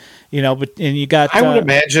feeling, and you got... I would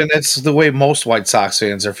imagine it's the way most White Sox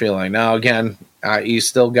fans are feeling. Now, again, you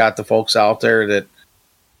still got the folks out there that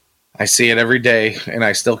I see it every day, and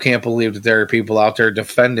I still can't believe that there are people out there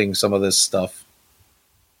defending some of this stuff.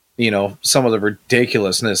 Some of the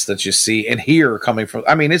ridiculousness that you see and hear coming from...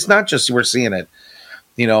 I mean, it's not just we're seeing it.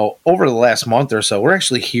 Over the last month or so, we're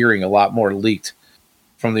actually hearing a lot more leaked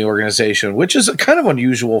from the organization, which is kind of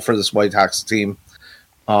unusual for this White Sox team.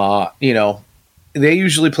 They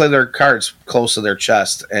usually play their cards close to their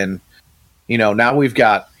chest. And, now we've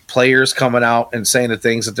got players coming out and saying the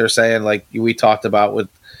things that they're saying, like we talked about with,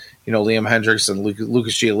 Liam Hendricks and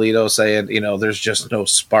Lucas Giolito saying, there's just no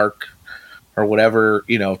spark or whatever,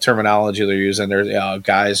 terminology they're using. There's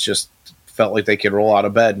guys just felt like they could roll out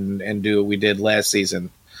of bed and do what we did last season,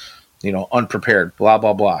 unprepared, blah,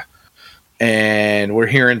 blah, blah. And we're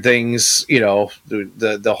hearing things,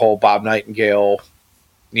 the whole Bob Nightingale,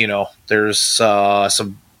 there's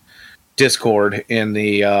some discord in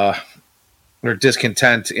the or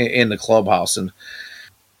discontent in the clubhouse, and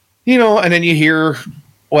and then you hear,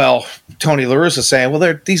 well, Tony La Russa is saying,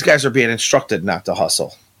 well, these guys are being instructed not to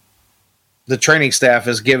hustle. The training staff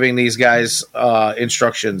is giving these guys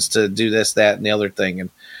instructions to do this, that, and the other thing,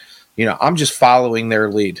 and I'm just following their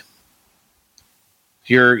lead.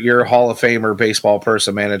 Your Hall of Famer baseball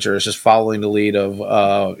person manager is just following the lead of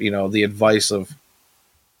the advice of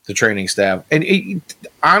the training staff. And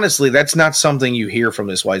honestly, that's not something you hear from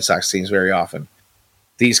this White Sox teams very often.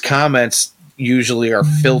 These comments usually are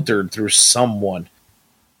filtered through someone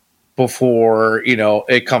before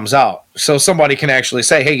it comes out, so somebody can actually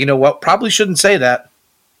say, hey, you know what, probably shouldn't say that.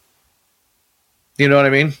 You know what I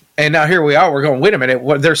mean? And now here we are, we're going, wait a minute,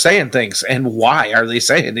 what, they're saying things, and why are they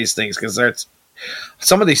saying these things? Because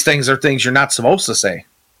some of these things are things you're not supposed to say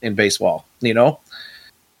in baseball.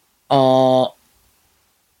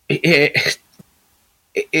 It's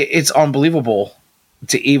unbelievable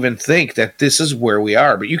to even think that this is where we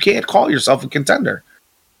are, but you can't call yourself a contender.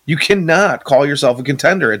 You cannot call yourself a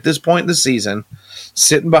contender at this point in the season,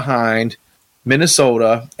 sitting behind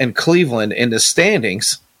Minnesota and Cleveland in the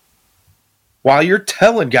standings, while you're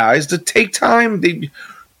telling guys to take time.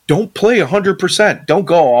 Don't play 100%. Don't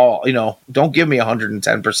go all, don't give me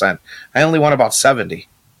 110%. I only want about 70.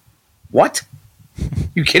 What?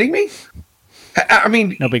 You kidding me? I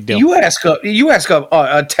mean, no big deal. You ask a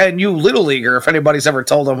 10U little leaguer if anybody's ever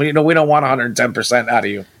told them, we don't want 110% out of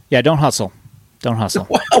you. Yeah, don't hustle. Don't hustle.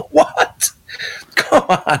 Well, what? Come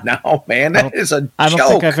on now, man. That is a joke. I don't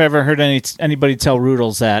think I've ever heard anybody tell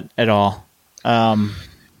Rudels that at all.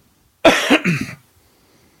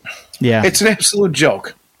 Yeah. It's an absolute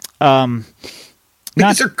joke.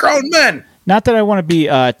 These are grown men. Not that I want to be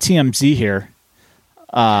TMZ here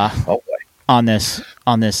on this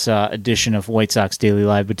edition of White Sox Daily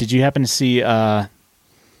Live, but did you happen to see Dallas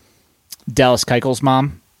Keuchel's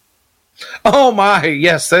mom? Oh my,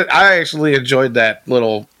 yes. I actually enjoyed that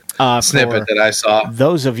little snippet that I saw.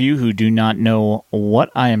 Those of you who do not know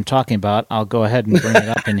what I am talking about, I'll go ahead and bring it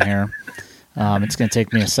up in here. It's going to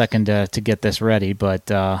take me a second to get this ready,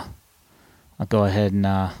 but I'll go ahead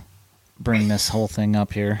and bring this whole thing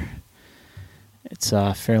up here. It's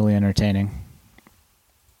fairly entertaining.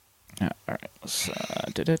 All right. Let's,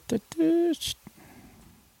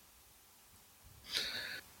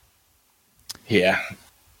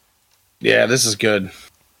 Yeah, this is good.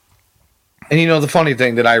 And the funny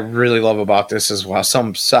thing that I really love about this is while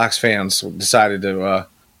some Sox fans decided to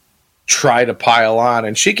try to pile on,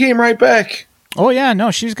 and she came right back. Oh yeah,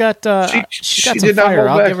 no, she's got she got some fire.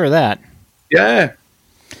 I'll give her that. Yeah.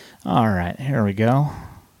 All right, here we go.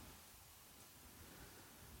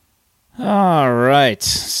 All right,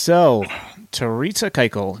 so Teresa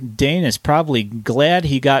Keuchel, Dane is probably glad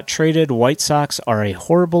he got traded. White Sox are a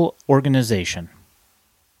horrible organization.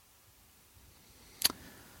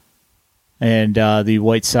 And the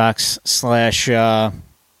White Sox / I'll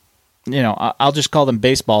just call them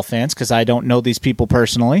baseball fans because I don't know these people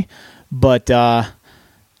personally. But,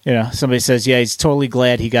 somebody says, yeah, he's totally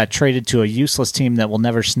glad he got traded to a useless team that will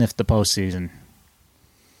never sniff the postseason.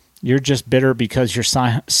 You're just bitter because your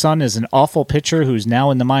son is an awful pitcher who's now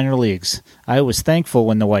in the minor leagues. I was thankful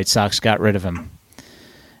when the White Sox got rid of him.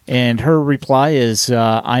 And her reply is,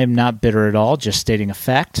 I am not bitter at all, just stating a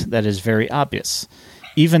fact that is very obvious.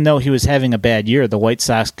 Even though he was having a bad year, the White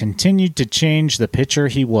Sox continued to change the pitcher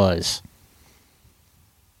he was.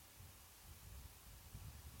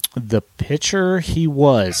 The pitcher he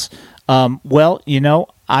was. Well,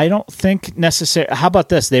 I don't think necessarily. How about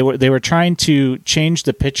this? They were trying to change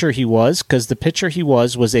the pitcher he was because the pitcher he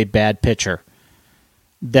was a bad pitcher.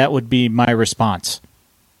 That would be my response.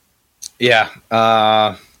 Yeah.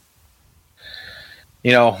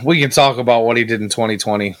 We can talk about what he did in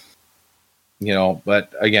 2020.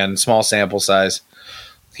 But again, small sample size.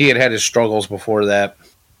 He had his struggles before that.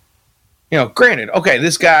 Granted, okay,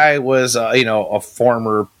 this guy was, a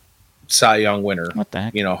former Cy Young winner. What the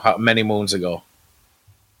heck? How many moons ago.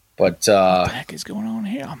 But what the heck is going on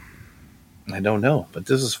here? I don't know, but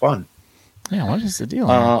this is fun. Yeah, what is the deal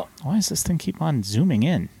here? Why does this thing keep on zooming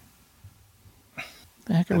in? What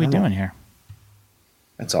the heck are we doing here?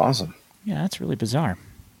 That's awesome. Yeah, that's really bizarre.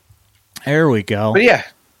 There we go. But yeah.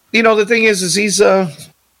 The thing is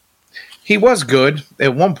he was good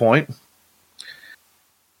at one point.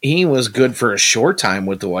 He was good for a short time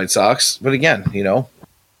with the White Sox. But again, the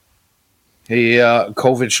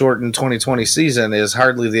COVID shortened 2020 season is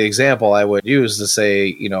hardly the example I would use to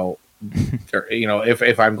say,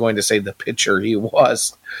 if I'm going to say the pitcher he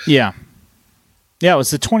was. Yeah. Yeah, it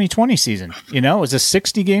was the 2020 season. It was a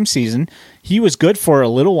 60-game season. He was good for a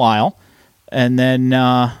little while. And then...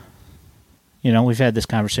 We've had this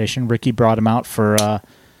conversation. Ricky brought him out for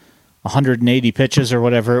 180 pitches or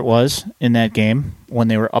whatever it was in that game when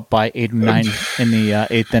they were up by 8 or 9 in the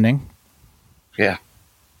 8th inning. Yeah.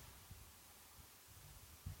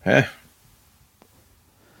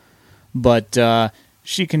 But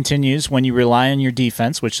she continues, when you rely on your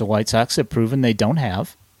defense, which the White Sox have proven they don't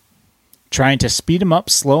have, trying to speed them up,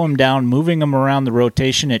 slow them down, moving them around the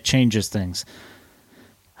rotation, it changes things.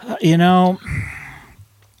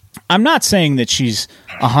 I'm not saying that she's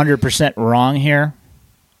 100% wrong here.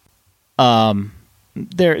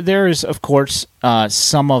 There is, of course,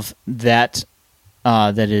 some of that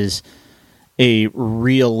that is a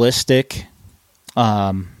realistic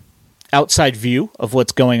outside view of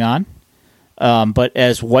what's going on. But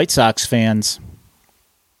as White Sox fans,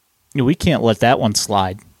 we can't let that one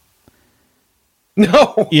slide.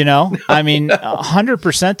 No.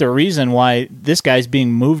 100% the reason why this guy's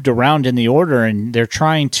being moved around in the order and they're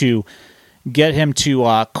trying to get him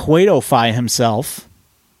to Cueto-fy himself,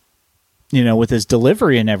 with his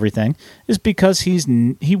delivery and everything, is because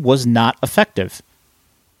he was not effective.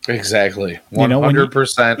 Exactly.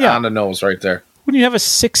 100% on the nose right there. When you have a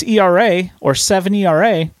 6 ERA or 7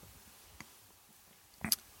 ERA,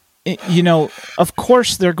 of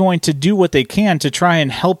course they're going to do what they can to try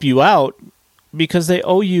and help you out because they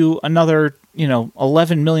owe you another,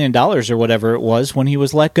 $11 million or whatever it was when he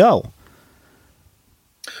was let go.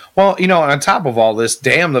 Well, on top of all this,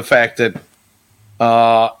 damn the fact that,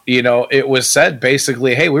 it was said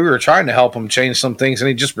basically, hey, we were trying to help him change some things and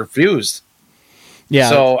he just refused. Yeah.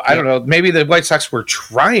 So I don't know. Maybe the White Sox were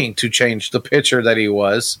trying to change the pitcher that he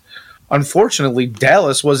was. Unfortunately,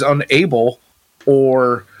 Dallas was unable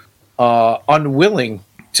or unwilling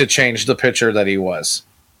to change the pitcher that he was.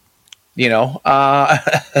 There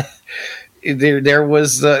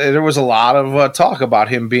was a lot of talk about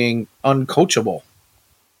him being uncoachable.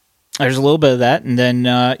 There's a little bit of that, and then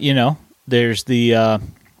there's the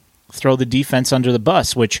throw the defense under the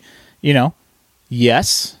bus, which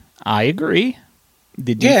yes, I agree.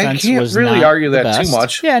 The defense you can't was really not argue the that best. too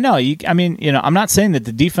much. Yeah, no, I'm not saying that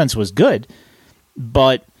the defense was good,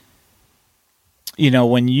 but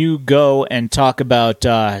when you go and talk about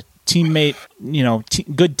teammate,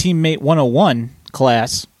 good teammate 101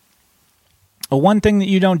 class, one thing that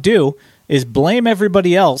you don't do is blame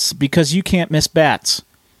everybody else because you can't miss bats.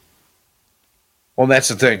 Well, that's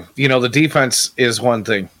the thing. The defense is one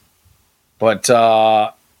thing, but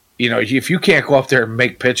if you can't go up there and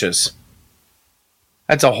make pitches,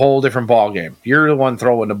 that's a whole different ball game. You're the one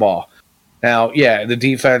throwing the ball. Now, yeah, the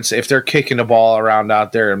defense, if they're kicking the ball around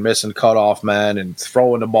out there and missing cutoff men and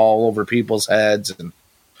throwing the ball over people's heads, and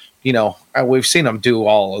we've seen them do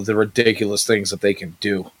all of the ridiculous things that they can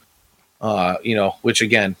do. Which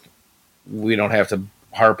again, we don't have to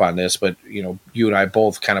harp on this, but you and I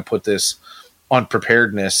both kind of put this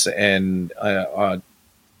unpreparedness and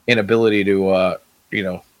inability to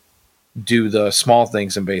do the small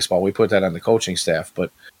things in baseball. We put that on the coaching staff,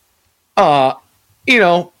 but Dallas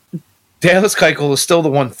Keuchel is still the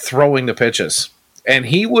one throwing the pitches, and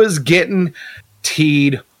he was getting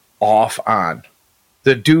teed off on.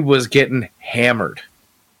 The dude was getting hammered.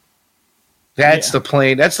 That's the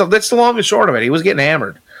plain. That's the long and short of it. He was getting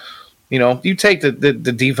hammered. You take the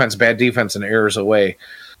defense, bad defense, and errors away.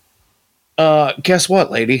 Guess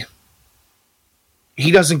what, lady?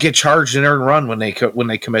 He doesn't get charged an earned run when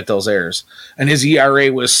they commit those errors, and his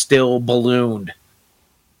ERA was still ballooned.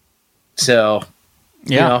 So,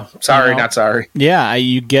 not sorry. Yeah,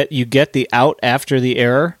 you get the out after the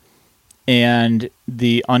error, and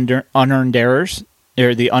the unearned errors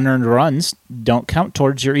or the unearned runs don't count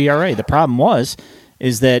towards your ERA. The problem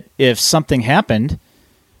is that if something happened,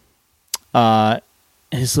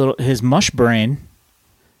 his mush brain,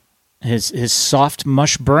 his soft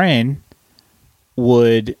mush brain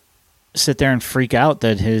would sit there and freak out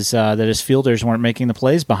that his fielders weren't making the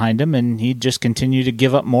plays behind him, and he'd just continue to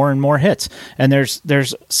give up more and more hits. And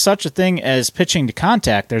there's such a thing as pitching to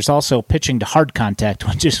contact. There's also pitching to hard contact,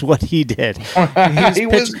 which is what he did.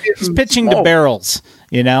 He's pitching to barrels.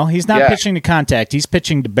 He's not pitching to contact. He's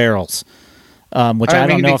pitching to barrels, which I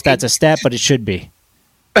don't know if that's a stat, but it should be.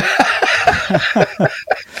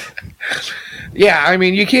 Yeah,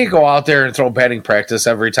 you can't go out there and throw batting practice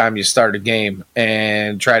every time you start a game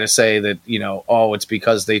and try to say that, it's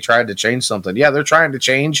because they tried to change something. Yeah, they're trying to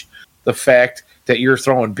change the fact that you're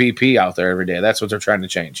throwing BP out there every day. That's what they're trying to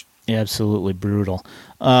change. Yeah, absolutely brutal.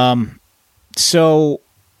 So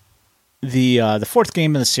the fourth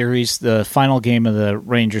game of the series, the final game of the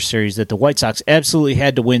Rangers series that the White Sox absolutely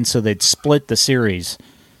had to win so they'd split the series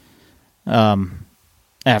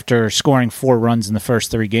after scoring 4 runs in the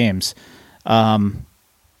first 3 games.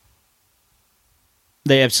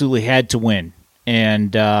 they absolutely had to win,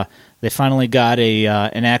 and they finally got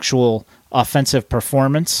an actual offensive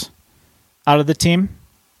performance out of the team,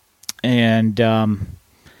 and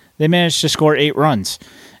they managed to score 8 runs.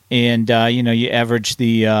 And, you average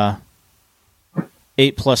the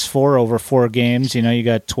 8 plus 4 over 4 games. You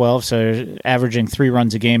got 12, so averaging 3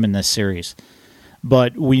 runs a game in this series.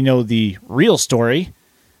 But we know the real story,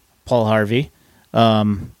 Paul Harvey,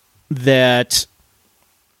 that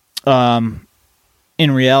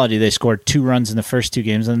in reality they scored 2 runs in the first 2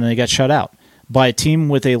 games, and then they got shut out by a team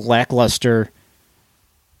with a lackluster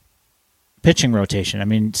pitching rotation. I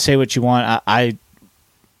mean, say what you want.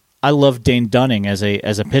 I love Dane Dunning as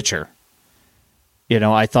a pitcher.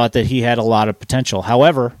 I thought that he had a lot of potential.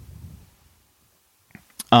 However,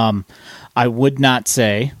 I would not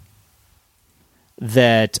say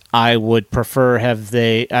that I would prefer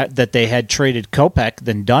that they had traded Kopech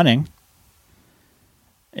than Dunning.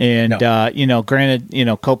 And No. Granted,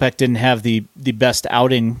 Kopech didn't have the best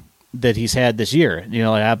outing that he's had this year.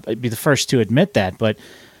 I'd be the first to admit that, but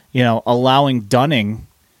allowing Dunning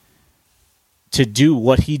to do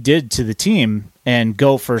what he did to the team and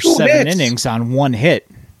go for 7 innings on 1 hit.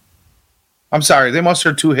 I'm sorry, they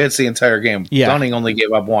mustered 2 hits the entire game. Yeah. Dunning only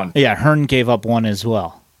gave up 1. Yeah, Hearn gave up 1 as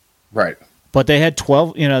well. Right. But they had 10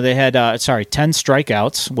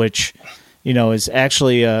 strikeouts, which, is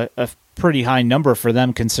actually a pretty high number for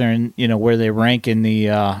them considering, where they rank in the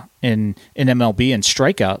in MLB in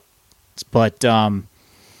strikeouts. But the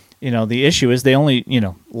issue is they only,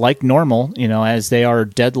 like normal, as they are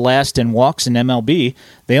dead last in walks in MLB,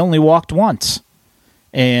 they only walked once.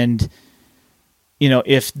 And,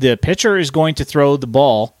 if the pitcher is going to throw the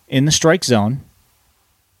ball in the strike zone,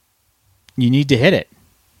 you need to hit it.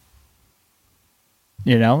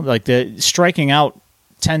 Like the striking out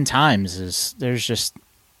 10 times there's just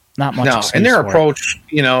not much. No, and their approach,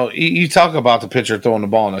 you talk about the pitcher throwing the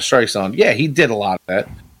ball in the strike zone. Yeah, he did a lot of that,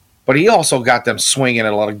 but he also got them swinging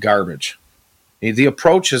at a lot of garbage. The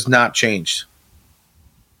approach has not changed.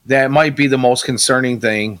 That might be the most concerning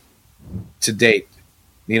thing to date.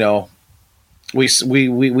 We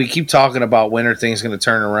keep talking about when are things going to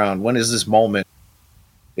turn around? When is this moment?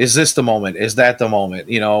 Is this the moment? Is that the moment?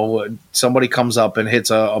 Somebody comes up and hits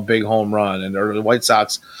a big home run, or the White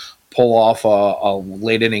Sox pull off a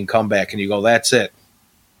late inning comeback, and you go, "That's it.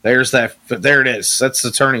 There it is. That's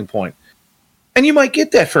the turning point." And you might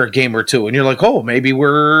get that for a game or two, and you're like, "Oh, maybe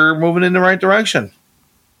we're moving in the right direction."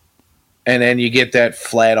 And then you get that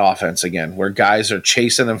flat offense again, where guys are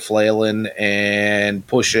chasing and flailing and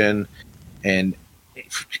pushing, and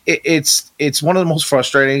it's one of the most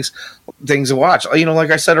frustrating things to watch.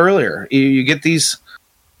 Like I said earlier, you get these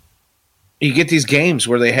games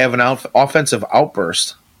where they have an offensive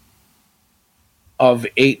outburst of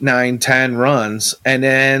 8, 9, 10 runs, and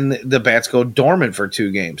then the bats go dormant for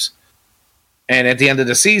 2 games. And at the end of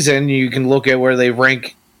the season, you can look at where they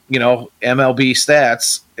rank, MLB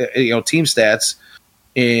stats, team stats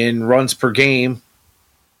in runs per game,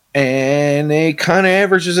 and it kind of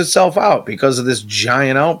averages itself out because of this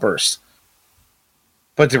giant outburst.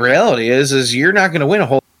 But the reality is you're not going to win a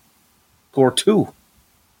whole score 2.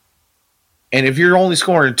 And if you're only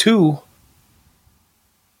scoring 2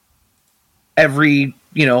 every,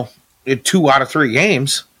 2 out of 3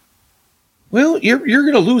 games, well, you're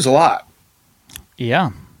going to lose a lot.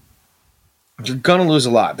 Yeah. You're going to lose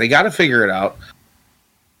a lot. They got to figure it out.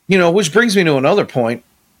 Which brings me to another point.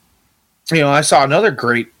 I saw another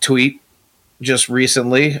great tweet just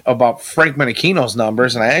recently about Frank Menechino's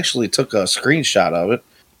numbers, and I actually took a screenshot of it.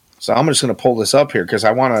 So I'm just going to pull this up here because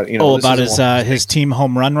I want to, about his team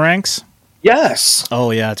home run ranks? Yes.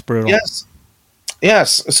 Oh, yeah, it's brutal.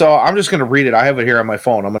 Yes. So I'm just going to read it. I have it here on my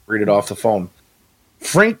phone. I'm going to read it off the phone.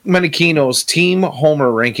 Frank Menechino's team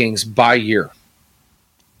homer rankings by year.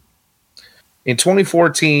 In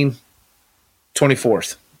 2014,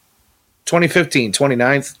 24th. 2015,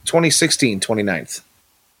 29th. 2016, 29th.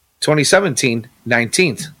 2017,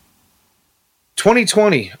 19th.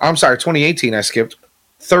 2018, I skipped.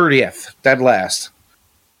 30th, dead last.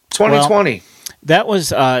 2020. Well, that was,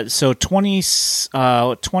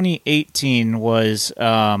 2018 was,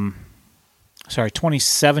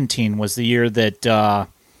 2017 was the year that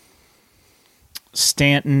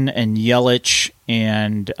Stanton and Yelich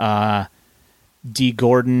and D.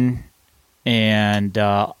 Gordon and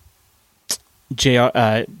JT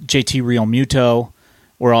Realmuto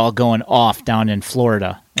were all going off down in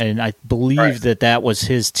Florida. And I believe that was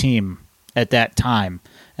his team at that time.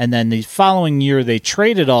 And then the following year, they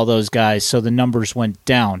traded all those guys, so the numbers went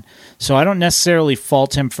down. So I don't necessarily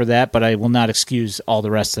fault him for that, but I will not excuse all the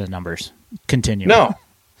rest of the numbers. Continue. No.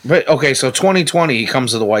 But, okay, so 2020, he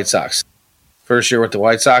comes to the White Sox first year with the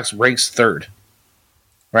White Sox, ranks third,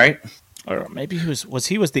 right? Or maybe he was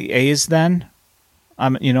the A's then?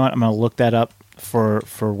 You know what? I'm going to look that up for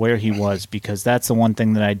where he was, because that's the one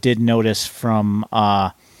thing that I did notice from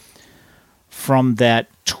that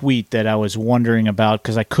tweet that I was wondering about,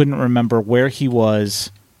 because I couldn't remember where he was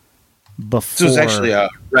before. This was actually a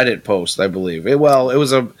Reddit post, I believe. It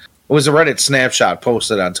was a Reddit snapshot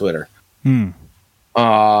posted on Twitter.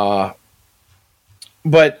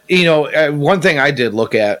 But one thing I did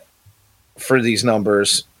look at for these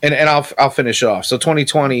numbers, and I'll finish off. So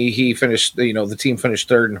 2020, he finished. The team finished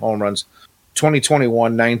third in home runs.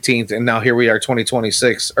 2021, 19th, and now here we are,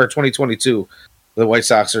 2026 or 2022. The White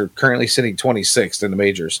Sox are currently sitting 26th in the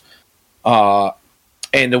majors.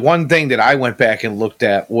 And the one thing that I went back and looked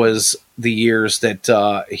at was the years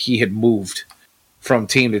that he had moved from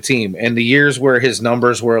team to team. And the years where his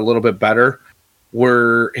numbers were a little bit better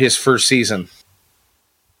were his first season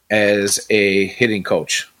as a hitting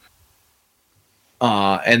coach.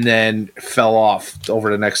 And then fell off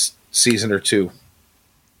over the next season or two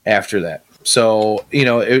after that. So,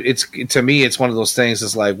 it's to me, it's one of those things.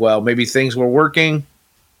 It's like, well, maybe things were working.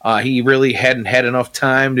 He really hadn't had enough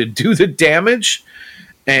time to do the damage.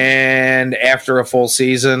 And after a full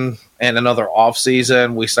season and another off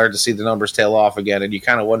season, we started to see the numbers tail off again. And you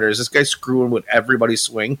kind of wonder, is this guy screwing with everybody's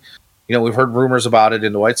swing? We've heard rumors about it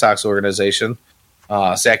in the White Sox organization.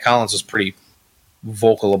 Zach Collins was pretty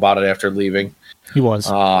vocal about it after leaving. He was.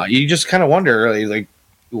 You just kind of wonder, like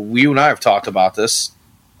you and I have talked about this.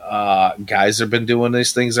 Guys have been doing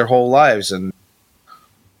these things their whole lives, and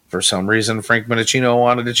for some reason, Frank Maraschino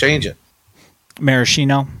wanted to change it.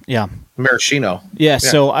 Maraschino. Yeah.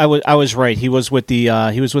 So I was right. He was with the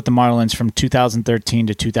Marlins from 2013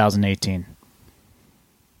 to 2018.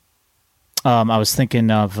 I was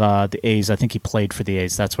thinking of the A's. I think he played for the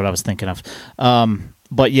A's. That's what I was thinking of.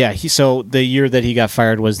 But yeah, so the year that he got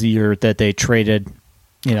fired was the year that they traded.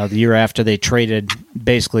 The year after they traded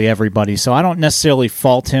basically everybody. So I don't necessarily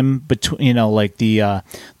fault him between, like the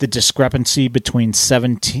discrepancy between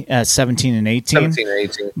 17 and 18. 17 and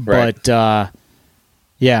 18, right. But,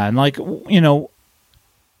 yeah, and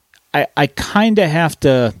I kind of have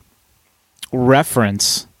to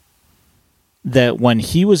reference that when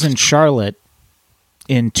he was in Charlotte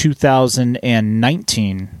in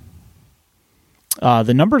 2019,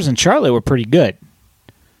 the numbers in Charlotte were pretty good.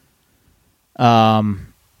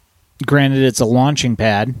 Granted, it's a launching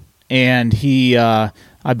pad, and he, I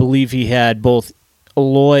believe he had both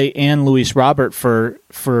Eloy and Luis Robert for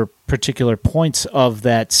particular points of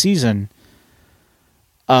that season,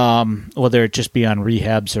 whether it just be on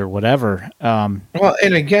rehabs or whatever. Well,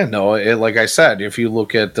 and again, though, like I said, if you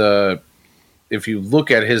look at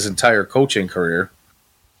his entire coaching career,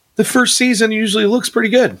 the first season usually looks pretty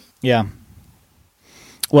good. Yeah.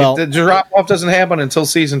 Well, the drop off doesn't happen until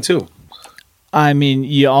season 2. I mean,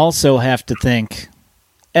 you also have to think,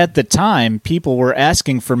 at the time, people were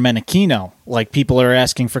asking for Menachino, like people are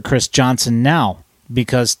asking for Chris Johnson now,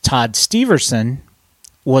 because Todd Steverson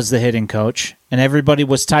was the hitting coach, and everybody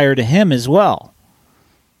was tired of him as well.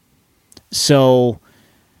 So,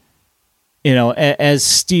 as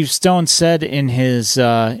Steve Stone said in his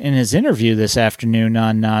interview this afternoon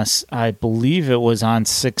on, I believe it was on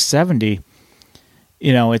 670,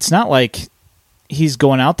 it's not like he's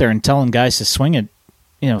going out there and telling guys to swing at,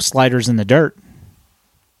 sliders in the dirt.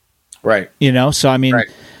 Right. So I mean, right.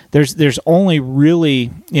 there's only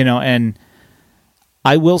really, and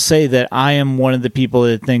I will say that I am one of the people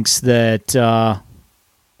that thinks that,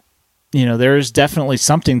 there is definitely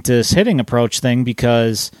something to this hitting approach thing,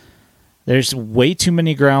 because there's way too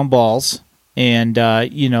many ground balls. And,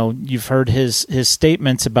 you've heard his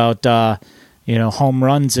statements about, home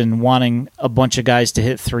runs and wanting a bunch of guys to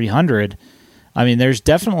hit 300. I mean, there's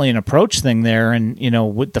definitely an approach thing there, and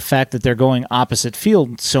with the fact that they're going opposite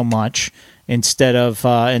field so much instead of,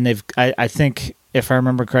 and I think if I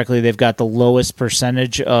remember correctly, they've got the lowest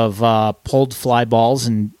percentage of pulled fly balls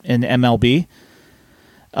in MLB.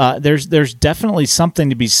 There's definitely something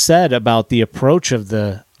to be said about the approach of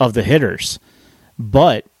the hitters,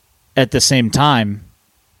 but at the same time,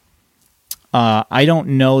 I don't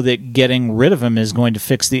know that getting rid of him is going to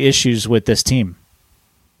fix the issues with this team.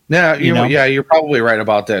 Yeah, yeah, you're probably right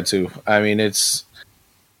about that too. I mean, it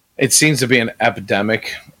seems to be an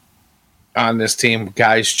epidemic on this team.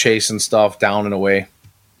 Guys chasing stuff down and away.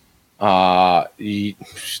 I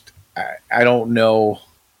don't know.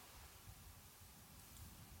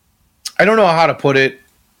 I don't know how to put it,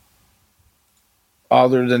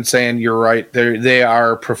 other than saying you're right. They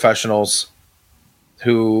are professionals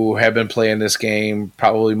who have been playing this game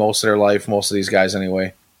probably most of their life. Most of these guys,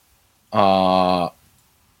 anyway.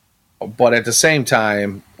 But at the same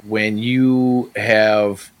time, when you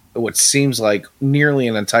have what seems like nearly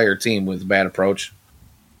an entire team with bad approach,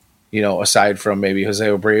 aside from maybe Jose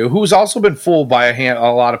Abreu, who's also been fooled by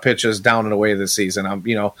a lot of pitches down and away this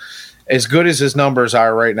season. As good as his numbers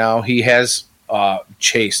are right now, he has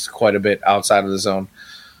chased quite a bit outside of the zone.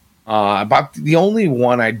 About the only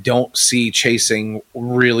one I don't see chasing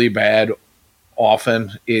really bad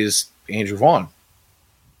often is Andrew Vaughn.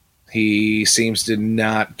 He seems to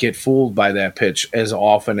not get fooled by that pitch as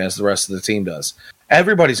often as the rest of the team does.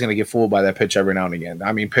 Everybody's going to get fooled by that pitch every now and again.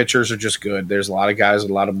 I mean, pitchers are just good. There's a lot of guys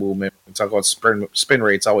with a lot of movement. We talk about spin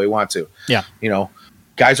rates all we want to. Yeah.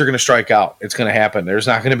 Guys are going to strike out. It's going to happen. There's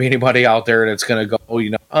not going to be anybody out there that's going to go,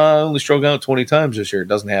 I only struck out 20 times this year. It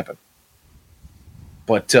doesn't happen.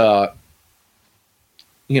 But, the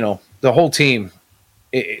whole team,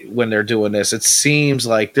 when they're doing this, it seems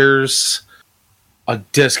like there's a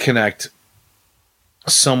disconnect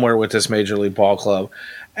somewhere with this Major League Ball club.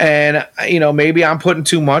 And, maybe I'm putting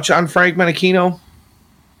too much on Frank Menechino,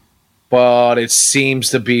 but it seems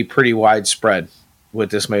to be pretty widespread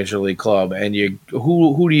with this Major League club. And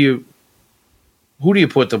who do you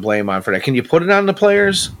put the blame on for that? Can you put it on the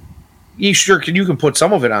players? You can put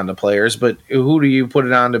some of it on the players, but who do you put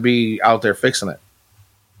it on to be out there fixing it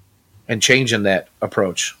and changing that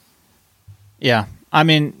approach? Yeah. I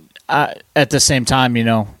mean, at the same time,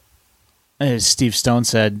 as Steve Stone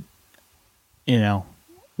said,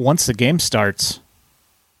 once the game starts,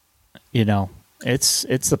 it's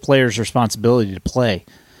the player's responsibility to play,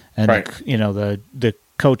 and right. the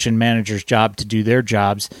coach and manager's job to do their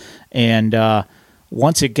jobs. And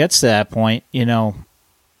once it gets to that point,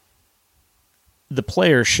 the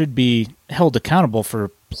player should be held accountable for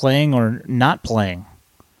playing or not playing.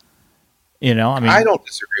 I don't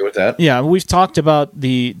disagree with that. Yeah, we've talked about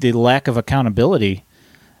the lack of accountability,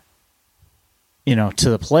 to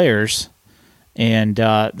the players, and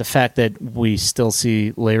the fact that we still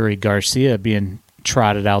see Larry Garcia being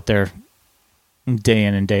trotted out there day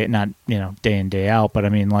in and day, not day in, day out, but I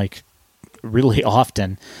mean, like, really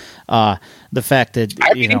often. The fact that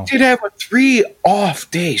he did have a 3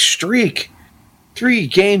 off-day streak, 3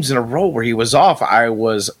 games in a row where he was off. I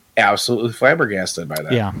was absolutely flabbergasted by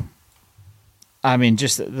that. Yeah. I mean,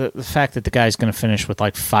 just the fact that the guy's going to finish with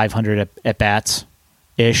like 500 at bats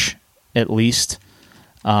ish, at least.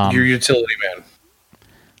 Your utility man,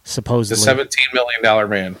 supposedly the $17 million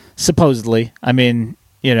man. Supposedly, I mean,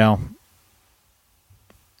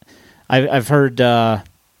 I've heard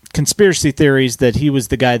conspiracy theories that he was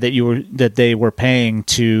the guy that they were paying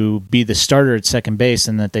to be the starter at second base,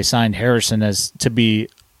 and that they signed Harrison as to be,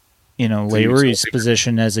 Larry's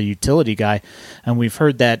position as a utility guy, and we've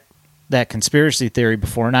heard that conspiracy theory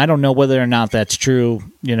before, and I don't know whether or not that's true.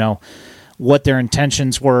 What their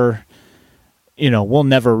intentions were. We'll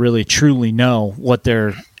never really truly know what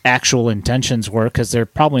their actual intentions were, because they're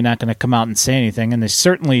probably not going to come out and say anything, and they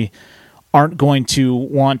certainly aren't going to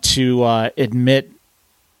want to admit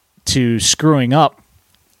to screwing up,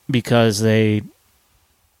 because they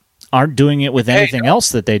aren't doing it with anything else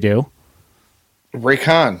that they do. Ray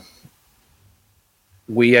Khan,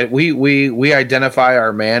 we identify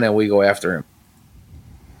our man and we go after him.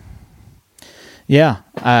 Yeah,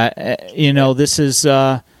 this is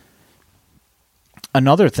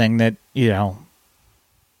another thing that you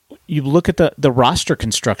look at the roster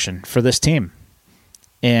construction for this team,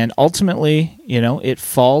 and ultimately, it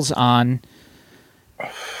falls on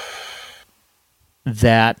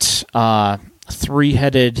that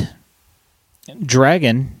 3-headed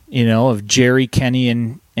dragon, of Jerry, Kenny,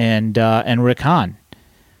 and Rick Hahn.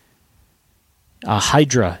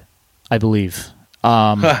 Hydra, I believe.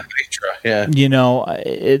 Hydra, yeah.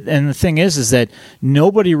 And the thing is that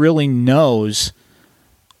nobody really knows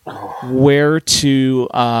where to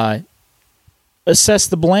assess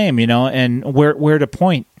the blame, and where to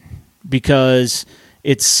point, because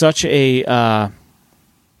it's such a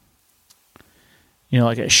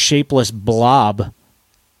like a shapeless blob.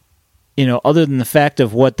 Other than the fact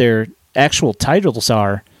of what their actual titles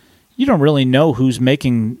are, you don't really know who's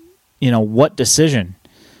making what decision.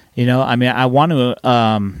 I mean, I want to.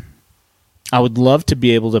 I would love to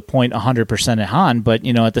be able to point 100% at Hahn, but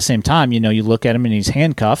at the same time, you look at him and he's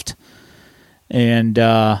handcuffed, and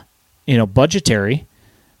budgetarily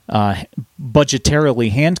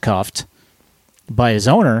handcuffed by his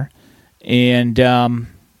owner, and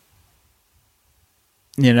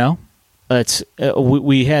it's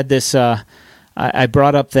we had this. I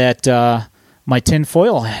brought up that my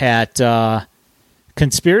tinfoil hat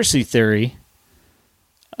conspiracy theory.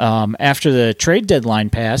 After the trade deadline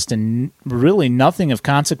passed and really nothing of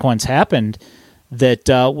consequence happened, that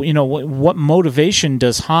what motivation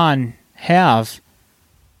does Hahn have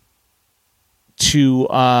to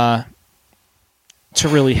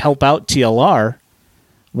really help out TLR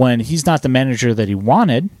when he's not the manager that he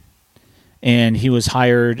wanted, and he was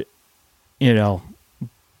hired,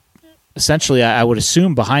 essentially, I would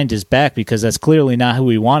assume behind his back, because that's clearly not who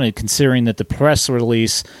he wanted, considering that the press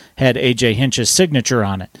release had AJ Hinch's signature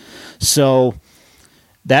on it. So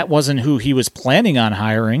that wasn't who he was planning on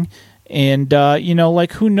hiring. And,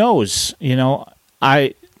 who knows?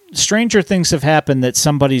 Stranger things have happened that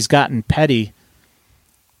somebody's gotten petty,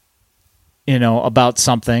 about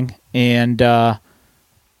something, and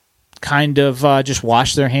kind of just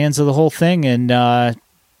washed their hands of the whole thing and,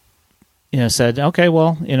 said, okay,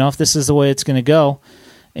 well, if this is the way it's going to go,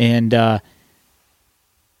 and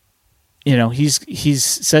he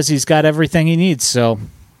says he's got everything he needs, so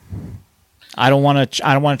I don't want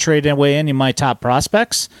to trade away any of my top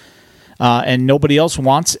prospects, and nobody else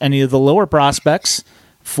wants any of the lower prospects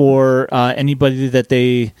for anybody that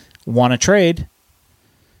they want to trade.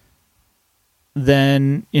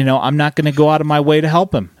 Then I'm not going to go out of my way to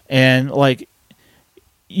help him. And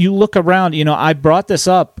you look around, I brought this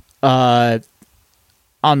up on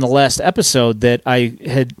the last episode, that I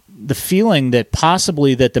had the feeling that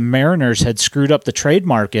possibly that the Mariners had screwed up the trade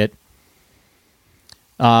market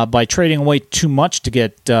by trading away too much to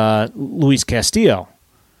get Luis Castillo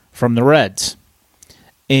from the Reds.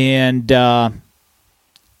 And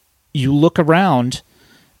you look around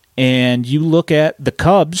and you look at the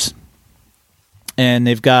Cubs, and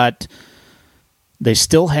they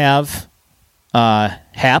still have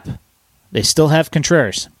Happ. They still have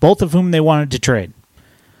Contreras, both of whom they wanted to trade.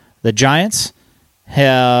 The Giants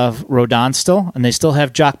have Rodon still, and they still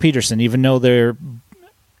have Jock Peterson, even though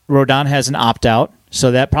Rodon has an opt-out.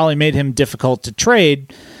 So that probably made him difficult to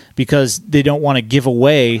trade, because they don't want to give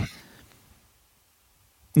away,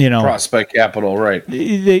 prospect capital, right?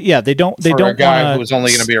 They don't. For a guy who's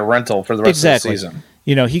only going to be a rental for the rest of the season.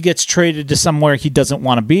 He gets traded to somewhere he doesn't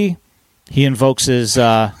want to be. He invokes his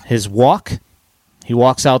walk. He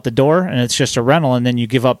walks out the door, and it's just a rental, and then you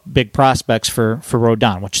give up big prospects for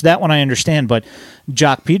Rodon, which that one I understand, but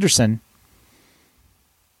Jock Peterson...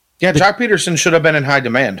 Yeah, Jock Peterson should have been in high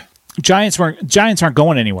demand. Giants aren't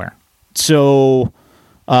going anywhere. So,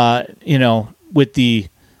 with the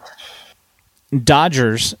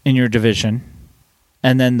Dodgers in your division,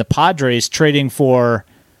 and then the Padres trading for...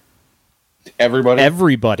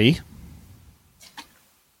 Everybody.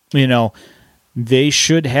 They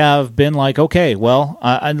should have been like, okay, well,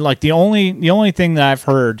 the only thing that I've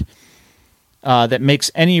heard that makes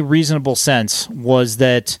any reasonable sense was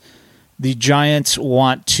that the Giants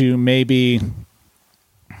want to maybe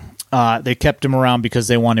they kept him around because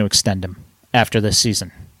they want to extend him after this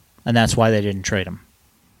season, and that's why they didn't trade him.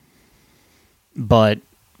 But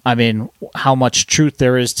I mean, how much truth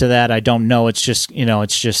there is to that, I don't know. It's just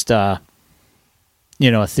a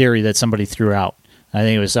theory that somebody threw out. I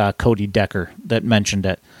think it was Cody Decker that mentioned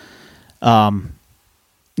it.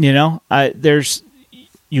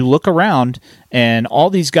 You look around, and all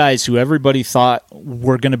these guys who everybody thought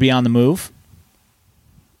were going to be on the move,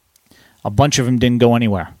 a bunch of them didn't go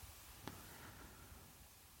anywhere.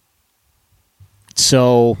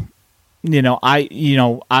 So,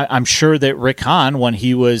 I'm sure that Rick Hahn, when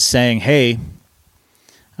he was saying, "Hey,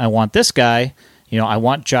 I want this guy," I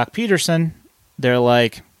want Jock Peterson, they're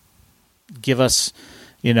like, give us,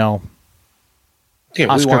 Oscar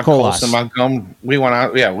Colas. We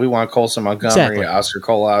want Colson Montgomery, exactly. Oscar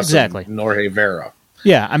Colas, exactly. And Norge Vera.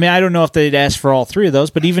 Yeah, I mean, I don't know if they'd ask for all three of those,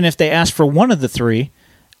 but even if they asked for one of the three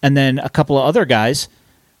and then a couple of other guys,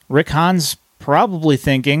 Rick Hahn's probably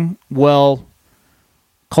thinking, well,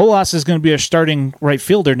 Colas is going to be our starting right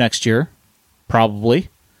fielder next year, probably,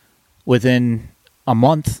 within a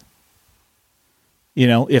month,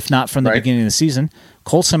 if not from the beginning of the season.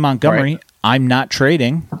 Colson Montgomery, I'm not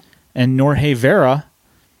trading. And Norge Vera,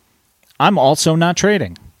 I'm also not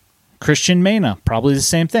trading. Christian Mena, probably the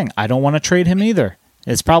same thing. I don't want to trade him either.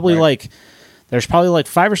 It's probably there's probably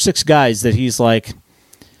 5 or 6 guys that he's like,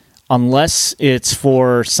 unless it's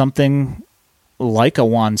for something like a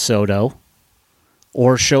Juan Soto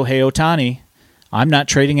or Shohei Ohtani, I'm not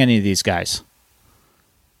trading any of these guys.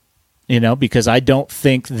 Because I don't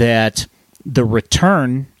think that the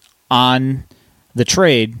return on the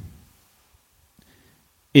trade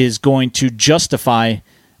is going to justify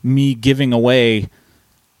me giving away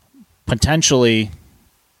potentially,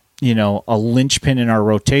 a linchpin in our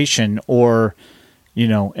rotation or,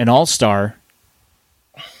 an all-star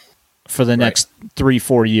for the next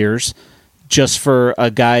 3-4 years just for a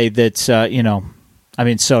guy that's, Soto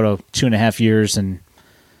 2.5 years and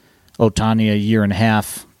Ohtani a year and a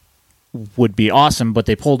half. would be awesome, but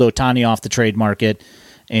they pulled Ohtani off the trade market,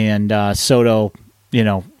 and Soto,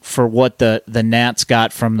 for what the Nats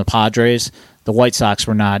got from the Padres, the White Sox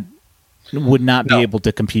would not be able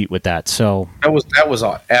to compete with that. So that was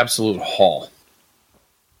an absolute haul.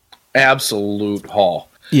 Absolute haul.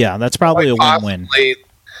 Yeah, that's probably a win-win.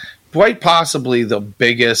 Quite possibly the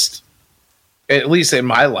biggest, at least in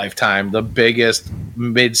my lifetime, the biggest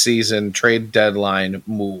mid-season trade deadline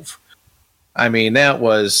move. I mean, that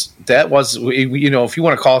was if you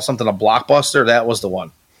want to call something a blockbuster, that was the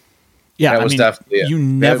one. Yeah, that was definitely it. You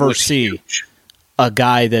never see huge. A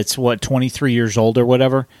guy that's 23 years old or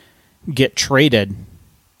whatever get traded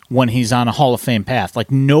when he's on a Hall of Fame path.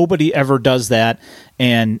 Like, nobody ever does that,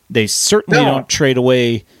 and they certainly don't trade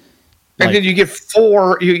away. And then you get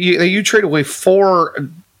four. You trade away four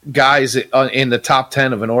guys in the top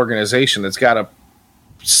 10 of an organization that's got a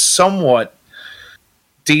somewhat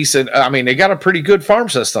decent. I mean, they got a pretty good farm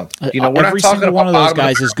system. We're every not single one of those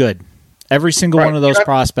guys is good. Every single one of those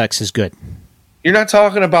prospects is good. You're not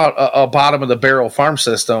talking about a bottom of the barrel farm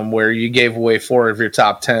system where you gave away 4 of your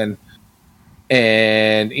top 10.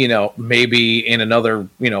 And, maybe in another,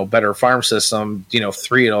 better farm system,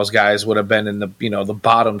 3 of those guys would have been in the, the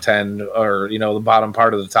bottom 10 or, the bottom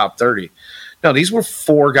part of the top 30. No, these were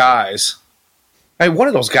 4 guys. I mean, one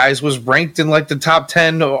of those guys was ranked in like the top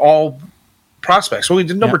 10 of all prospects. Well, we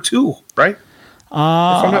did number 2, right? If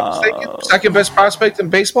I'm not mistaken, second best prospect in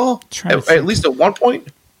baseball, at least at one point.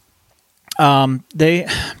 I'm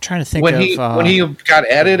trying to think when he got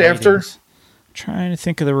added after. Trying to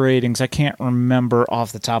think of the ratings. I can't remember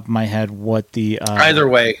off the top of my head what the. Either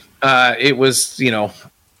way, it was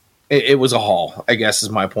it was a haul, I guess is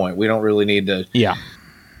my point. We don't really need to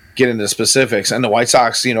get into specifics. And the White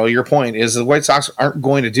Sox, your point is the White Sox aren't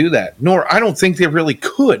going to do that. Nor I don't think they really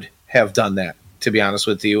could have done that, to be honest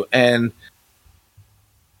with you, and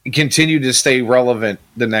continue to stay relevant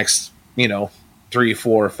the next 3,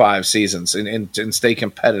 4, 5 seasons and stay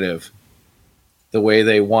competitive the way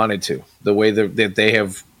they wanted to, the way that they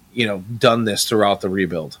have, done this throughout the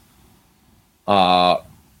rebuild.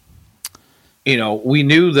 We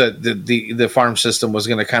knew that the farm system was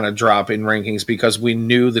going to kind of drop in rankings because we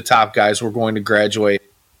knew the top guys were going to graduate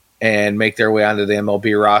and make their way onto the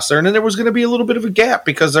MLB roster. And then there was going to be a little bit of a gap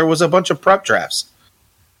because there was a bunch of prep drafts.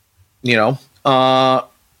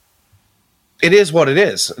 It is what it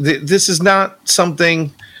is. This is not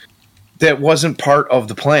something that wasn't part of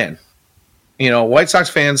the plan. White Sox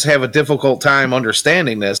fans have a difficult time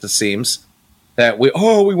understanding this, it seems, that we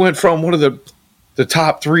went from one of the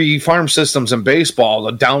top 3 farm systems in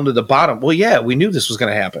baseball down to the bottom. Well, yeah, we knew this was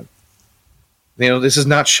going to happen. This is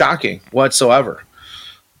not shocking whatsoever.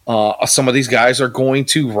 Some of these guys are going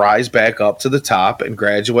to rise back up to the top and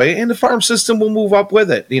graduate, and the farm system will move up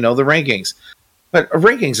with it, the rankings. But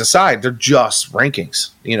rankings aside, they're just rankings,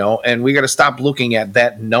 and we got to stop looking at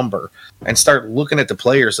that number and start looking at the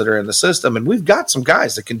players that are in the system. And we've got some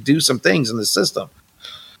guys that can do some things in the system.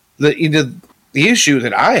 The issue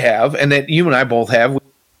that I have, and that you and I both have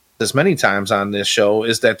this many times on this show,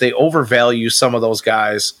 is that they overvalue some of those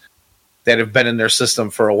guys that have been in their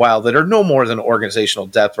system for a while that are no more than organizational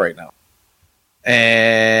depth right now.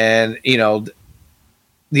 And,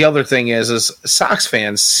 the other thing is Sox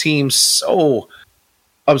fans seem so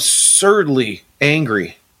absurdly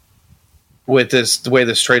angry with the way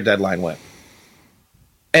this trade deadline went.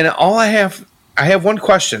 And I have one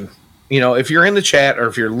question. If you're in the chat or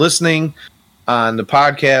if you're listening on the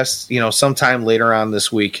podcast, sometime later on this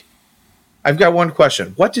week, I've got one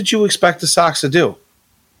question. What did you expect the Sox to do?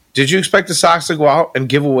 Did you expect the Sox to go out and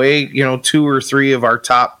give away, 2 or 3 of our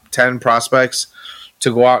top 10 prospects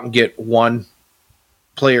to go out and get one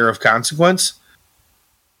player of consequence?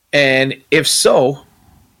 And if so,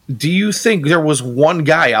 do you think there was one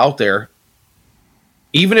guy out there,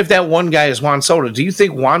 even if that one guy is Juan Soto, do you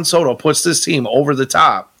think Juan Soto puts this team over the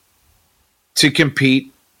top to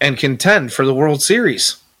compete and contend for the World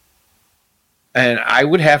Series? And I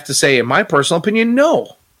would have to say, in my personal opinion,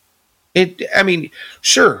 no.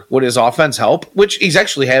 Sure, would his offense help? Which he's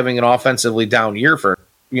actually having an offensively down year for,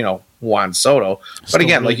 Juan Soto. But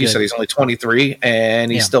again, like you said, he's only 23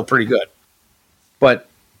 and he's still pretty good. But,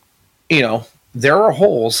 there are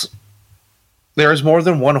holes. There is more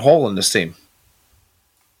than one hole in this team.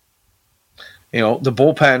 The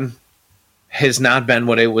bullpen has not been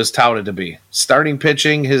what it was touted to be. Starting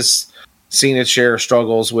pitching has seen its share of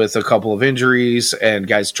struggles with a couple of injuries and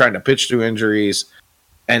guys trying to pitch through injuries.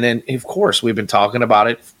 And then, of course, we've been talking about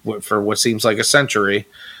it for what seems like a century.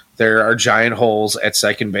 There are giant holes at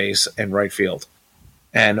second base and right field.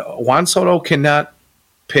 And Juan Soto cannot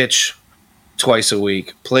pitch twice a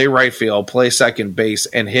week, play right field, play second base,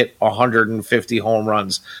 and hit 150 home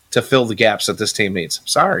runs to fill the gaps that this team needs.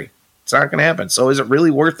 Sorry, it's not going to happen. So is it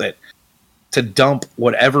really worth it to dump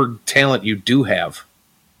whatever talent you do have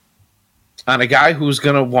on a guy who's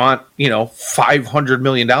going to want, $500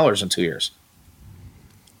 million in 2 years?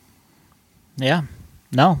 Yeah.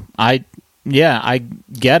 No, I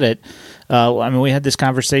get it. We had this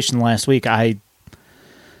conversation last week. I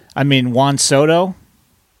mean, Juan Soto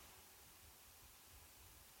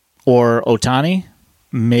or Ohtani,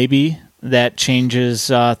 maybe that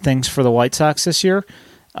changes things for the White Sox this year.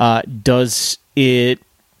 Does it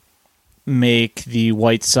make the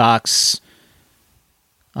White Sox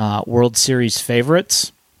World Series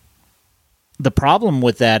favorites? The problem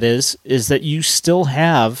with that is that you still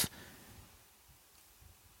have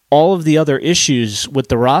all of the other issues with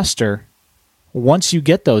the roster once you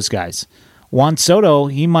get those guys. Juan Soto,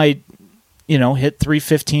 he might hit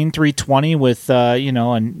 315, 320 with a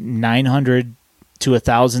 900 to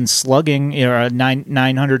 1,000 slugging, or a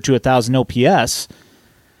 900 to 1,000 OPS.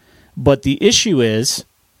 But the issue is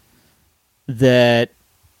that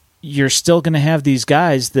you're still going to have these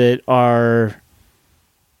guys that are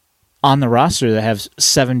on the roster that have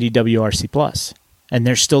 70 WRC plus, and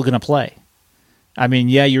they're still going to play. I mean,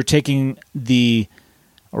 yeah, you're taking the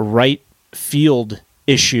right field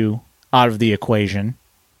issue out of the equation.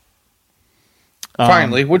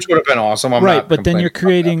 Finally, which would have been awesome. Right, but then you're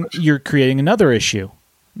creating another issue.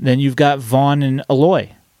 Then you've got Vaughn and Eloy,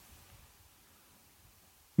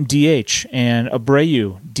 DH, and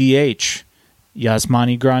Abreu, DH,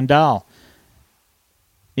 Yasmani Grandal,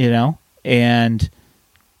 and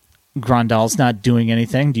Grandal's not doing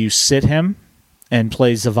anything. Do you sit him and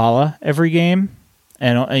play Zavala every game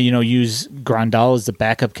and, use Grandal as the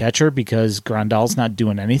backup catcher because Grandal's not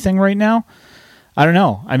doing anything right now? I don't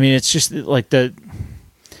know. I mean, it's just like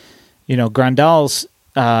Grandal's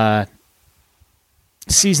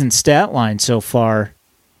season stat line so far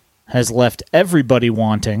has left everybody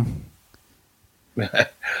wanting. I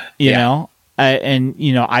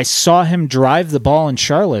saw him drive the ball in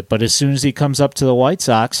Charlotte, but as soon as he comes up to the White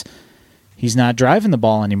Sox, he's not driving the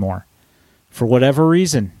ball anymore. For whatever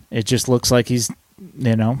reason, it just looks like he's,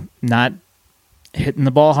 not hitting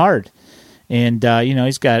the ball hard. And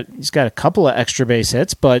he's got a couple of extra base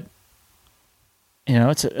hits, but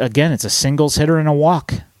it's a singles hitter and a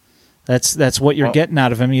walk. That's what you're getting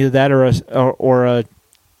out of him, either that or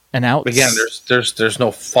an out. Again, there's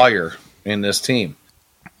no fire in this team,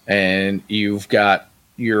 and you've got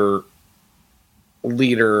your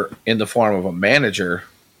leader in the form of a manager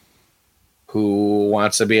who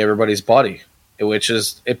wants to be everybody's buddy, which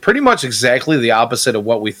is pretty much exactly the opposite of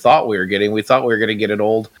what we thought we were getting. We thought we were going to get an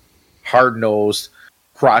old, hard-nosed,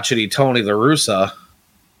 crotchety Tony La Russa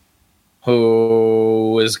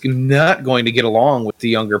who is not going to get along with the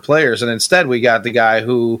younger players. And instead, we got the guy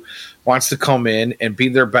who wants to come in and be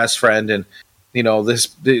their best friend. And,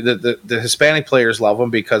 the Hispanic players love him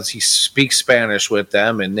because he speaks Spanish with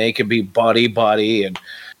them and they can be buddy. And,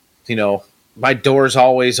 my door's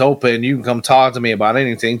always open. You can come talk to me about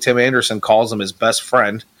anything. Tim Anderson calls him his best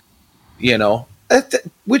friend,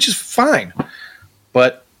 which is fine.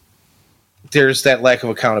 But there's that lack of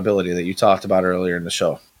accountability that you talked about earlier in the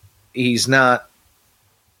show. He's not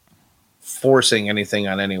forcing anything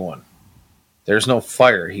on anyone. There's no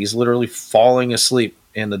fire. He's literally falling asleep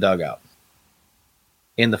in the dugout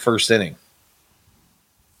in the first inning.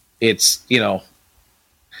 It's, Then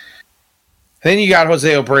you got Jose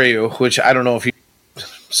Abreu, which I don't know if you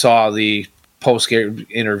saw the post-game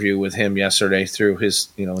interview with him yesterday through his,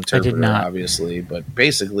 interpreter, obviously. But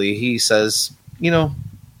basically he says,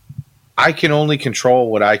 I can only control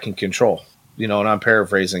what I can control, and I'm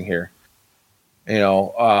paraphrasing here.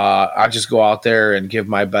 I just go out there and give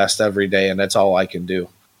my best every day, and that's all I can do.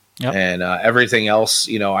 Yep. And everything else,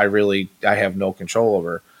 I have no control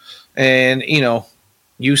over. And,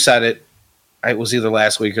 you said it. It was either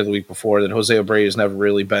last week or the week before that Jose Abreu has never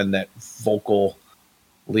really been that vocal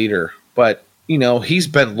leader. But, he's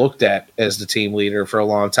been looked at as the team leader for a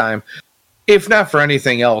long time. If not for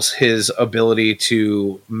anything else, his ability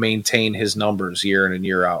to maintain his numbers year in and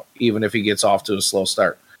year out, even if he gets off to a slow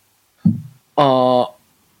start. That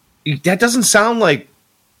doesn't sound like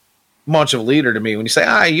much of a leader to me when you say,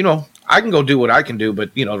 I can go do what I can do,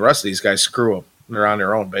 but, the rest of these guys screw up. They're on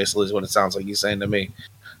their own, basically, is what it sounds like he's saying to me.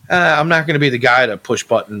 I'm not going to be the guy to push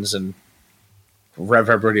buttons and rev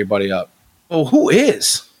everybody up. Well, who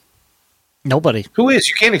is? Nobody. Who is?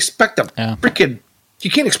 You can't expect you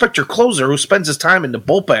can't expect your closer who spends his time in the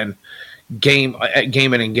bullpen game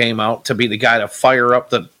in and game out to be the guy to fire up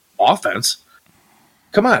the offense.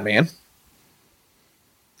 Come on, man.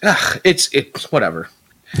 it's whatever.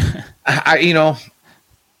 I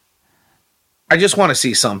just want to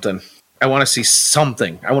see something. I want to see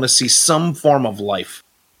something. I want to see some form of life.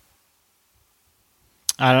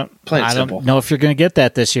 I don't know if you're going to get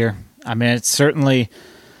that this year. I mean, it's certainly,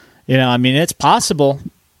 it's possible,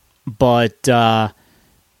 but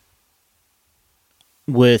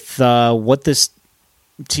with what this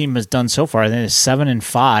team has done so far, I think it's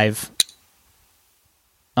 7-5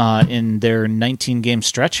 in their 19-game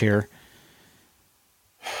stretch here.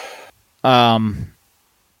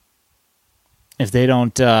 If they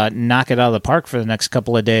don't knock it out of the park for the next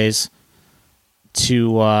couple of days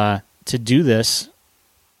to do this,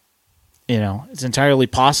 it's entirely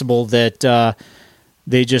possible that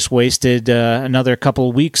they just wasted another couple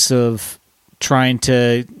of weeks of trying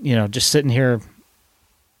to, just sitting here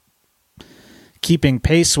keeping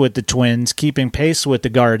pace with the Twins, keeping pace with the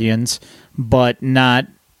Guardians, but not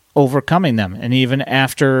overcoming them. And even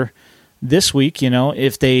after this week,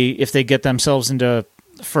 if they get themselves into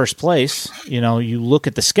first place, you look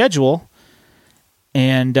at the schedule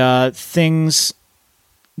and things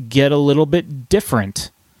get a little bit different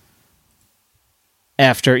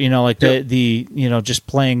after, the just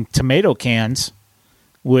playing tomato cans,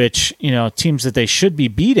 which, teams that they should be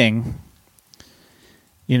beating,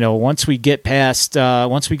 once we get past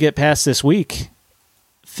this week,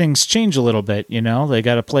 things change a little bit. They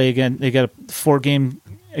got to play again. They got a 4-game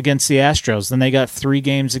against the Astros. Then they got 3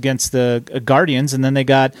 games against the Guardians, and then they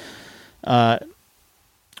got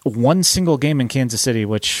one single game in Kansas City,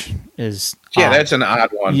 which is odd. That's an odd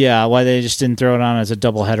one. Yeah, why they just didn't throw it on as a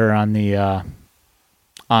doubleheader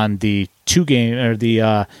on the 2-game or the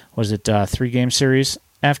 3-game series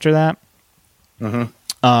after that.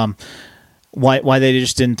 Mm-hmm. Why they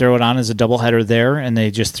just didn't throw it on as a doubleheader there, and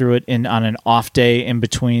they just threw it in on an off day in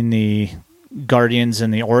between the Guardians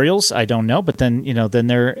and the Orioles, I don't know. But then then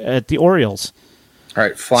they're at the Orioles. All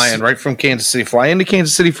right, flying right from Kansas City, fly into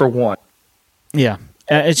Kansas City for one. Yeah,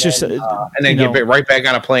 it's just and then get right back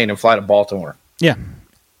on a plane and fly to Baltimore. Yeah,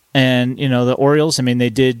 and the Orioles. I mean, they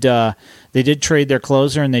did trade their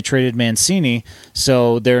closer and they traded Mancini,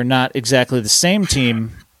 so they're not exactly the same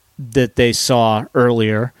team that they saw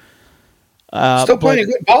earlier. Still playing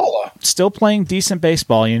good ball. Still playing decent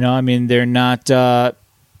baseball. I mean, they're not.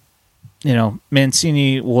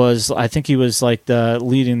 Mancini was. I think he was like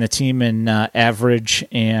leading the team in average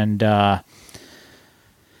and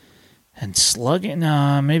slugging.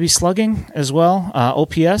 Maybe slugging as well.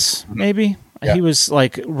 OPS maybe. Yeah. He was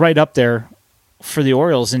like right up there for the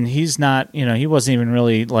Orioles, and he's not. He wasn't even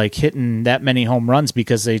really like hitting that many home runs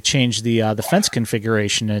because they changed the fence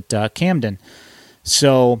configuration at Camden.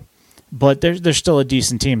 So. But they're still a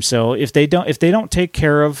decent team. So if they don't take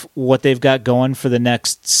care of what they've got going for the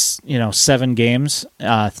next 7 games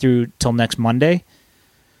through till next Monday,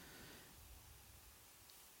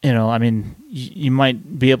 I mean, you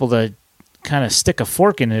might be able to kind of stick a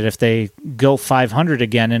fork in it if they go 500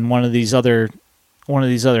 again and one of these other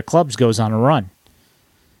clubs goes on a run.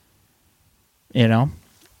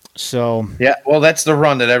 So yeah, well, that's the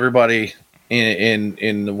run that everybody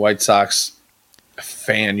in the White Sox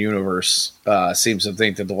fan universe seems to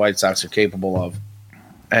think that the White Sox are capable of.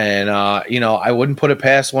 And, I wouldn't put it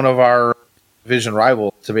past one of our division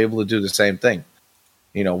rivals to be able to do the same thing.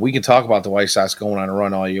 We can talk about the White Sox going on a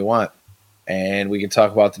run all you want. And we can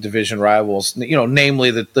talk about the division rivals,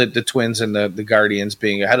 namely the Twins and the Guardians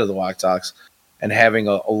being ahead of the White Sox and having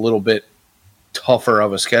a little bit tougher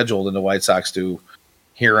of a schedule than the White Sox do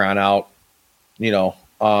here on out.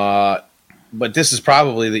 But this is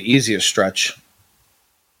probably the easiest stretch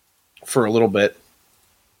for a little bit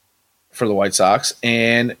for the White Sox.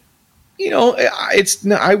 And,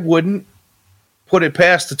 I wouldn't put it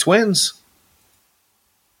past the Twins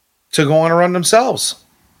to go on a run themselves.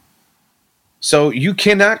 So you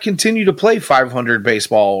cannot continue to play 500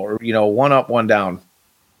 baseball or, one up, one down,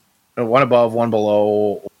 one above, one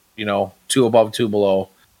below, 2 above, 2 below.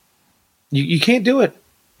 You can't do it.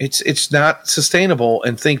 It's not sustainable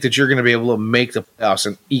and think that you're going to be able to make the playoffs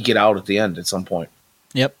and eke it out at the end at some point.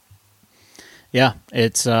 Yep. Yeah,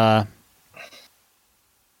 it's this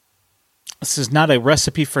is not a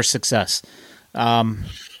recipe for success.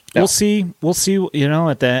 We'll see. We'll see.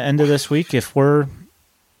 At the end of this week, if we're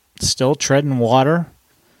still treading water,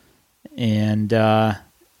 and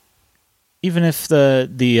even if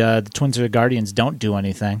the Twins or the Guardians don't do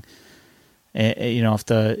anything, if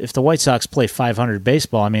the White Sox play 500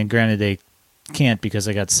 baseball, I mean, granted they can't because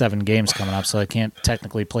they got 7 games coming up, so they can't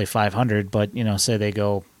technically play 500. But say they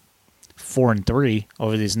go 4-3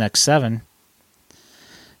 over these next 7.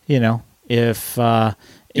 If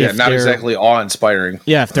Yeah, not exactly awe-inspiring.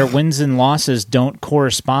 Yeah, if their wins and losses don't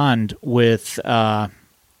correspond with,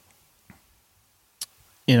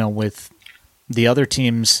 with the other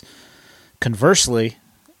teams, conversely,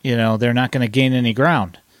 they're not going to gain any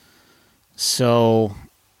ground. So,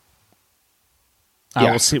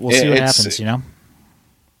 we'll see. We'll see what happens.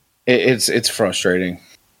 It's frustrating.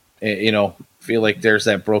 Feel like there's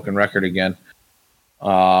that broken record again.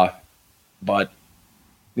 But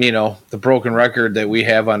the broken record that we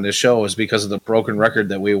have on this show is because of the broken record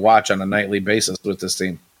that we watch on a nightly basis with this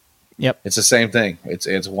team. Yep, it's the same thing.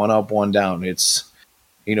 It's one up, one down. It's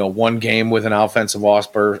one game with an offensive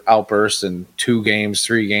outburst, and 2 games,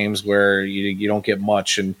 3 games where you don't get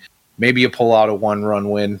much, and maybe you pull out a 1-run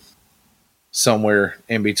win somewhere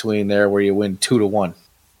in between there where you win 2-1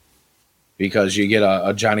 because you get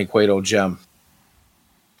a Johnny Cueto gem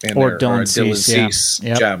or Dylan Cease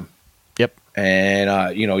gem. Yep.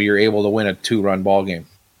 And you're able to win a 2-run ball game.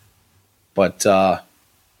 But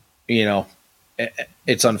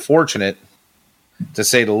it's unfortunate, to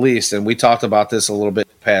say the least, and we talked about this a little bit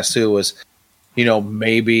past too, was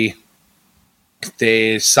maybe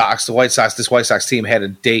this White Sox team had a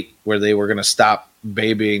date where they were going to stop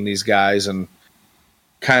babying these guys and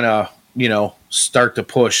kind of start to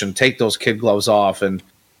push and take those kid gloves off, and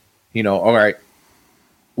all right,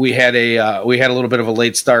 we had a little bit of a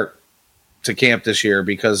late start to camp this year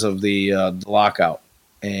because of the lockout,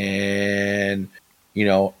 and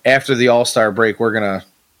after the All-Star break we're gonna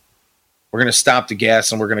stop the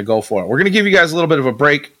gas and we're gonna go for it. We're gonna give you guys a little bit of a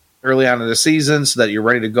break early on in the season so that you're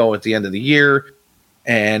ready to go at the end of the year,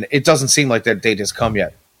 and it doesn't seem like that date has come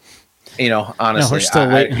yet. Honestly,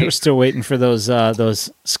 we're still waiting for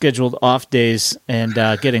those scheduled off days and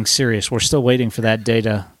getting serious. We're still waiting for that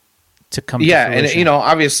data to come. Yeah, and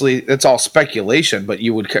obviously it's all speculation, but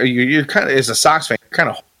you're kind of, as a Sox fan, kind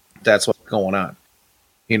of that's what's going on.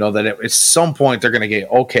 That at some point they're going to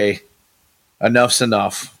get, okay, enough's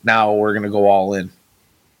enough. Now we're going to go all in.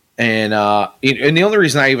 And the only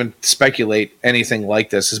reason I even speculate anything like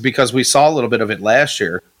this is because we saw a little bit of it last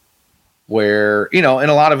year, where and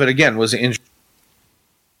a lot of it again was injury,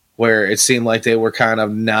 where it seemed like they were kind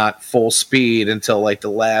of not full speed until like the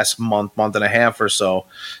last month and a half or so,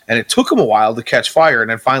 and it took them a while to catch fire, and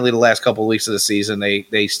then finally the last couple of weeks of the season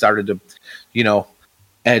they started to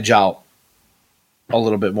edge out a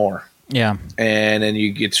little bit more. Yeah, and then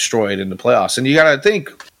you get destroyed in the playoffs, and you got to think,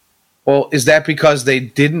 well, is that because they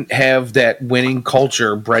didn't have that winning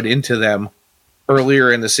culture bred into them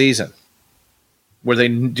earlier in the season, where they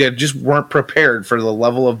just weren't prepared for the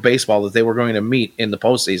level of baseball that they were going to meet in the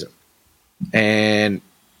postseason? And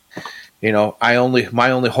my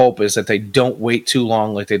only hope is that they don't wait too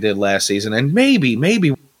long like they did last season, and maybe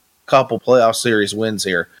a couple playoff series wins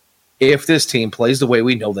here if this team plays the way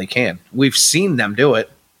we know they can. We've seen them do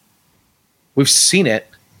it. We've seen it.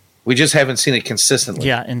 We just haven't seen it consistently.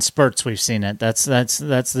 Yeah, in spurts we've seen it. That's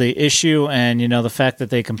the issue, and the fact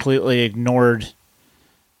that they completely ignored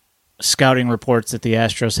scouting reports that the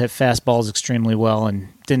Astros hit fastballs extremely well and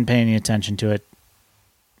didn't pay any attention to it.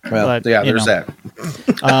 Well, but, there's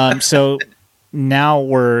that. So now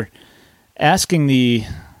we're asking the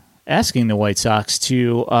White Sox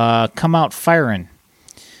to come out firing.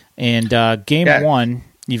 And game 1,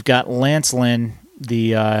 you've got Lance Lynn,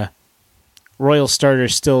 the Royal starter,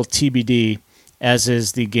 still TBD, as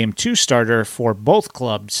is the game 2 starter for both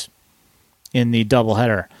clubs in the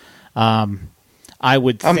doubleheader. I'm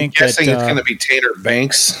guessing it's going to be Tanner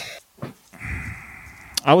Banks.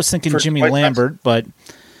 I was thinking Jimmy Lambert,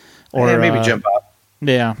 or maybe Jim Bob.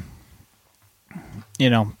 Yeah,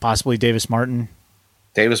 possibly Davis Martin.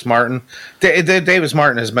 Davis Martin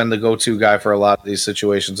has been the go-to guy for a lot of these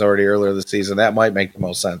situations already earlier this season. That might make the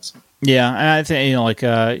most sense. Yeah, and I think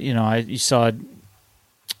you saw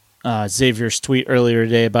Xavier's tweet earlier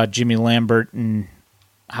today about Jimmy Lambert and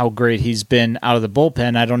how great he's been out of the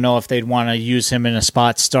bullpen. I don't know if they'd want to use him in a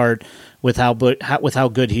spot start with how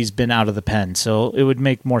good he's been out of the pen. So it would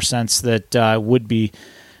make more sense that would be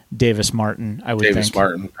Davis Martin. I would think Davis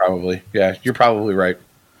Martin probably. Yeah, you're probably right.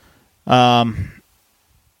 And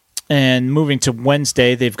moving to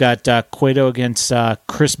Wednesday, they've got Cueto against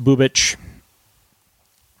Chris Bubich.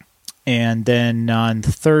 And then on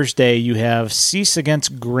Thursday, you have Cease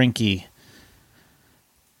against Greinke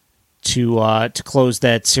to close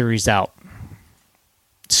that series out.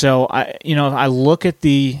 So I look at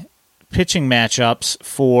the pitching matchups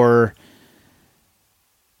for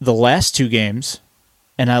the last 2 games,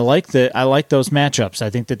 and I like those matchups. I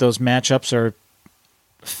think that those matchups are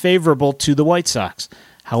favorable to the White Sox.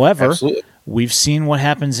 However, absolutely, we've seen what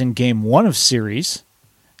happens in game 1 of series,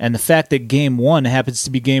 and the fact that game 1 happens to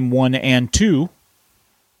be game 1 and 2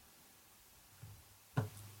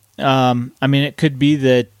 I mean, it could be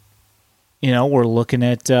that, we're looking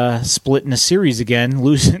at splitting a series again,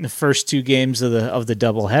 losing the first 2 games of the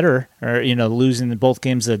doubleheader, or losing both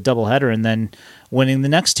games of the doubleheader, and then winning the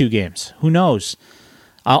next 2 games. Who knows?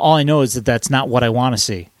 All I know is that that's not what I want to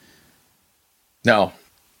see. No,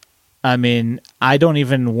 I mean, I don't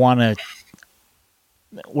even want to.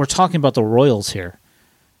 We're talking about the Royals here.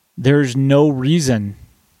 There's no reason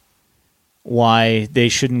why they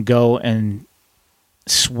shouldn't go and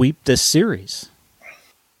sweep this series,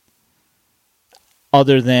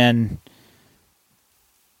 other than,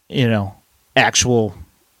 actual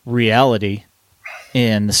reality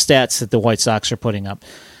and the stats that the White Sox are putting up.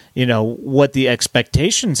 What the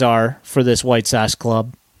expectations are for this White Sox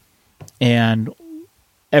club, and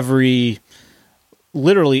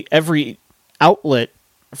literally every outlet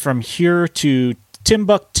from here to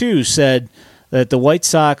Timbuktu said that the White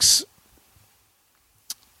Sox,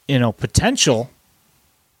 potential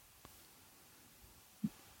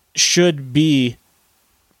should be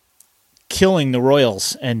killing the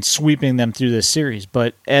Royals and sweeping them through this series.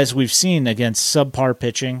 But as we've seen against subpar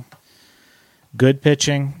pitching, good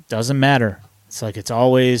pitching, doesn't matter. It's like it's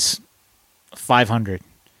always 500.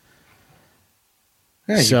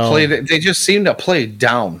 Yeah, they just seem to play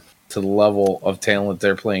down to the level of talent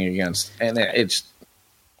they're playing against, and it's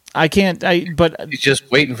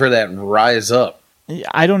just waiting for that rise up.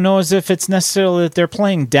 I don't know as if it's necessarily that they're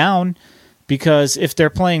playing down, because if they're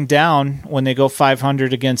playing down when they go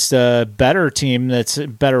 500 against a better team that's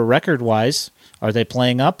better record wise, are they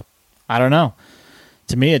playing up? I don't know.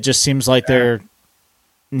 To me, it just seems like they're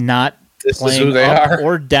not playing up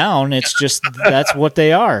or down. It's just that's what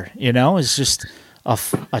they are. It's just a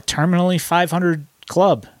terminally 500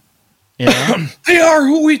 club. They are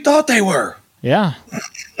who we thought they were. Yeah.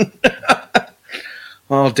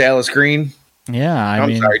 Oh, Dallas Green. Yeah,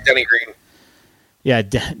 I'm sorry, Denny Green. Yeah,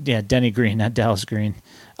 Denny Green, not Dallas Green.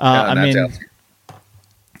 Dallas.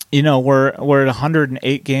 We're at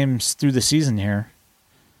 108 games through the season here,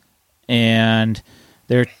 and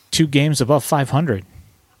they're 2 games above 500.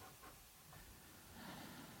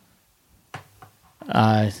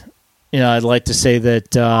 I'd like to say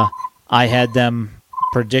that I had them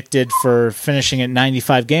predicted for finishing at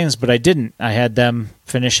 95 games, but I didn't. I had them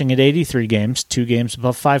finishing at 83 games, 2 games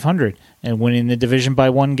above 500, and winning the division by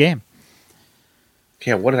 1 game.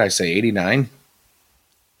 Yeah, what did I say, 89?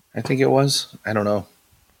 I think it was. I don't know.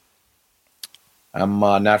 I'm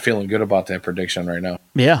not feeling good about that prediction right now.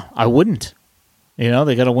 Yeah, I wouldn't. They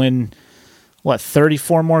got to win,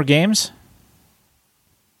 34 more games?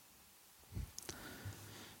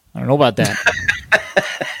 I don't know about that.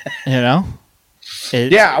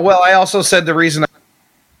 Yeah, well, I also said the reason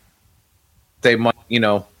they might,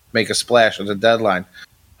 make a splash at the deadline.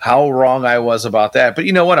 How wrong I was about that. But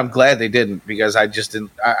you know what? I'm glad they didn't, because I just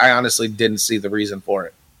didn't. I honestly didn't see the reason for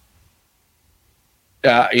it.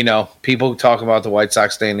 People talk about the White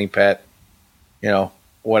Sox standing pat,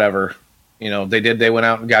 whatever. They went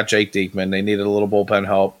out and got Jake Diekman. They needed a little bullpen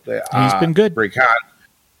help. He's been good. Rick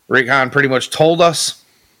Hahn pretty much told us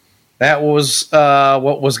that was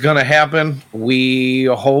what was going to happen. We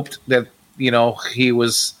hoped that, he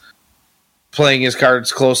was playing his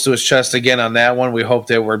cards close to his chest again on that one. We hoped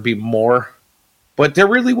there would be more. But there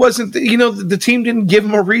really wasn't. The team didn't give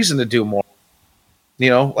him a reason to do more.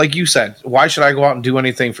 Like you said, why should I go out and do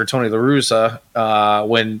anything for Tony La Russa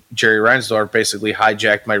when Jerry Reinsdorf basically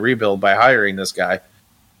hijacked my rebuild by hiring this guy?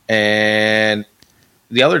 And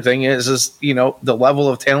the other thing is the level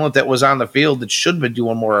of talent that was on the field that should have been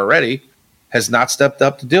doing more already has not stepped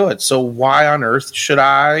up to do it. So why on earth should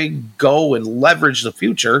I go and leverage the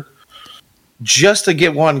future just to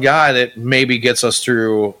get one guy that maybe gets us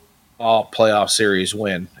through a playoff series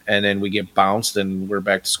win, and then we get bounced and we're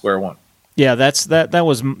back to square one? Yeah,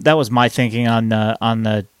 that was my thinking on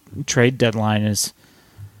the trade deadline. Is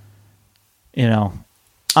I'm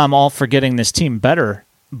all for getting this team better,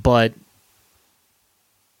 but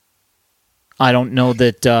I don't know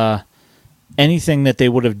that anything that they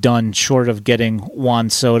would have done short of getting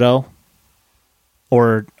Juan Soto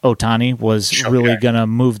or Ohtani was really going to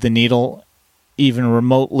move the needle even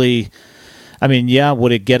remotely. I mean, yeah,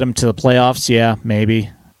 would it get them to the playoffs? Yeah, maybe.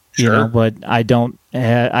 Sure. But I don't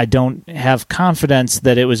have confidence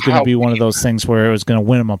that it was going to be one of those things where it was going to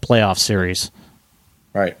win them a playoff series.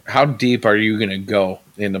 Right. How deep are you going to go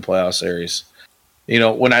in the playoff series?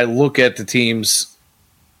 When I look at the teams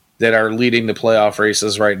that are leading the playoff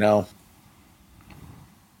races right now,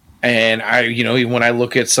 and even when I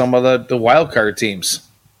look at some of the wild card teams,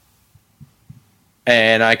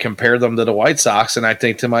 and I compare them to the White Sox, and I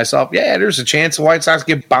think to myself, yeah, there's a chance the White Sox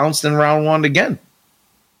get bounced in round 1 again.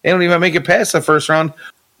 They don't even make it past the first round.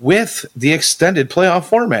 with the extended playoff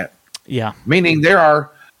format. Yeah. Meaning there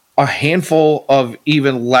are a handful of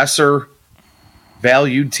even lesser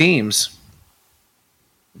valued teams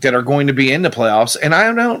that are going to be in the playoffs, and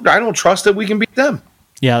I don't trust that we can beat them.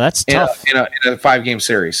 Yeah, that's tough. In a 5-game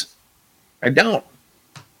series. I don't.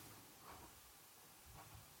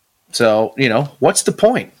 So, what's the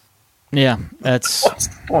point? Yeah, what's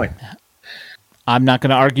the point? I'm not going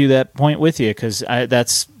to argue that point with you because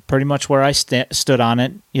that's pretty much where I stood on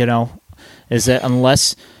it, is that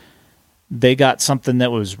unless they got something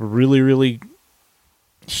that was really, really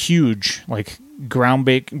huge, like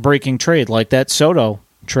groundbreaking trade, like that Soto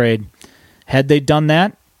trade, had they done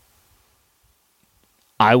that,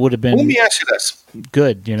 I would have been. Let me ask you this.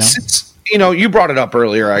 Good, Since, you brought it up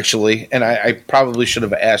earlier, actually, and I probably should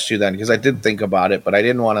have asked you then because I did think about it, but I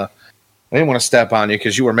didn't want to step on you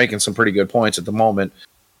because you were making some pretty good points at the moment.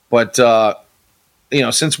 But,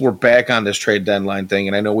 since we're back on this trade deadline thing,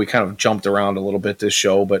 and I know we kind of jumped around a little bit this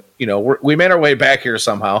show, but, we made our way back here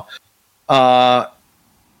somehow.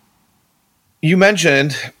 You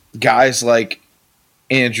mentioned guys like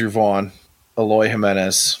Andrew Vaughn, Eloy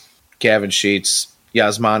Jimenez, Gavin Sheets,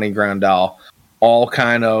 Yasmani Grandal, all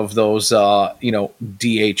kind of those,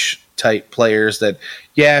 DH type players that,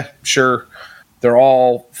 yeah, sure, they're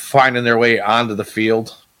all finding their way onto the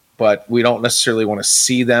field, but we don't necessarily want to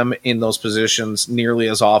see them in those positions nearly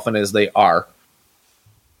as often as they are.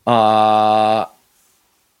 I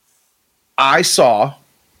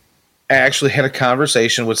actually had a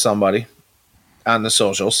conversation with somebody on the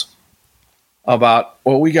socials about,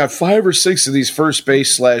 we got 5 or 6 of these first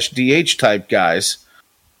base / DH type guys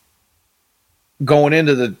going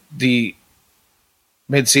into the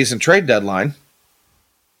midseason trade deadline.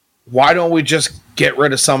 Why don't we just get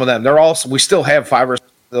rid of some of them? We still have 5 or 6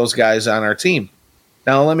 of those guys on our team.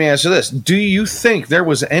 Now, let me ask you this. Do you think there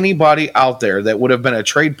was anybody out there that would have been a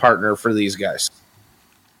trade partner for these guys?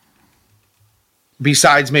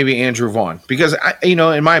 Besides maybe Andrew Vaughn? Because,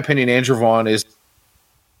 in my opinion, Andrew Vaughn is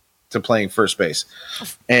to playing first base.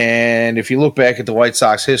 And if you look back at the White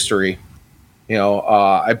Sox history,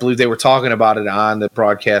 I believe they were talking about it on the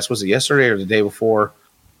broadcast. Was it yesterday or the day before?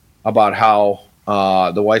 About how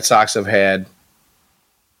the White Sox have had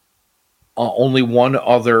only one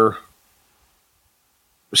other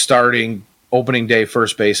starting opening day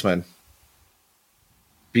first baseman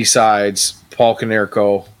besides Paul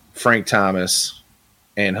Konerko, Frank Thomas,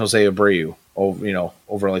 and Jose Abreu.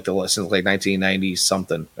 Over like since like 1990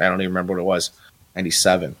 something. I don't even remember what it was.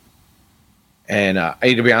 97. And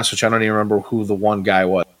to be honest with you, I don't even remember who the one guy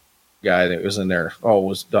was. Guy that was in there. Oh, it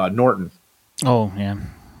was Norton. Oh, yeah.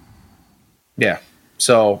 Yeah.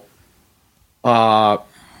 So,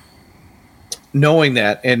 knowing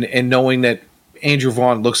that and knowing that Andrew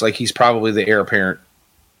Vaughn looks like he's probably the heir apparent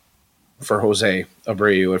for Jose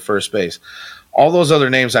Abreu at first base. All those other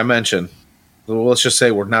names I mentioned, let's just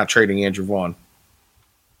say we're not trading Andrew Vaughn.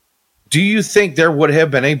 Do you think there would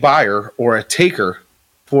have been a buyer or a taker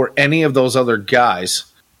for any of those other guys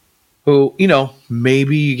who,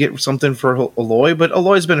 maybe you get something for Eloy, but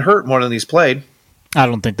Eloy's been hurt more than he's played. I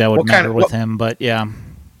don't think that would matter with him, but yeah.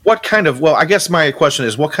 I guess my question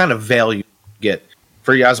is, what kind of value you get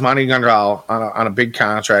for Yasmani Grandal on a big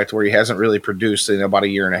contract where he hasn't really produced in about a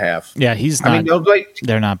year and a half? Yeah, he's not.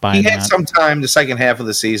 They're not buying. He had some time the second half of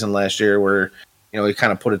the season last year where he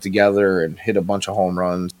kind of put it together and hit a bunch of home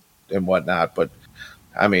runs and whatnot. But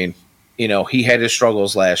he had his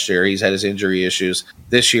struggles last year. He's had his injury issues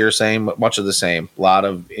this year. Much of the same. A lot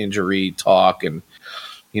of injury talk and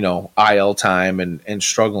IL time and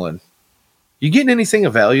struggling. You getting anything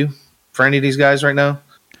of value for any of these guys right now?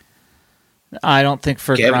 I don't think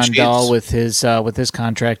for Grandal with his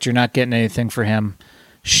contract, you're not getting anything for him.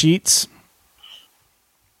 Sheets,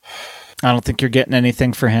 I don't think you're getting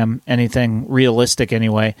anything for him, anything realistic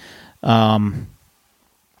anyway. Yeah,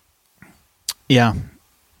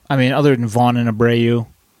 I mean, other than Vaughn and Abreu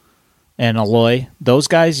and Eloy, those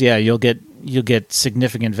guys, yeah, you'll get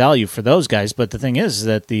significant value for those guys. But the thing is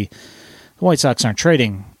that the White Sox aren't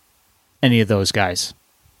trading any of those guys.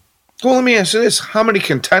 Well, let me ask you this. How many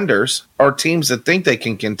contenders or teams that think they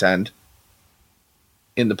can contend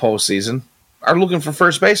in the postseason are looking for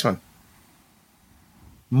first baseman?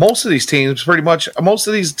 Most of these teams, pretty much,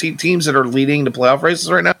 teams that are leading the playoff races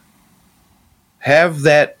right now have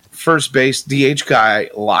that first base DH guy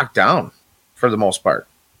locked down for the most part.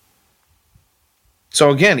 So,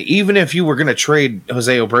 again, even if you were going to trade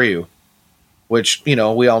Jose Abreu, which,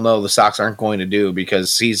 we all know the Sox aren't going to do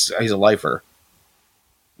because he's a lifer.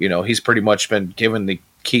 He's pretty much been given the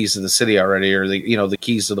keys to the city already, or the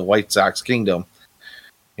keys to the White Sox kingdom.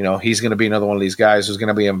 he's going to be another one of these guys who's going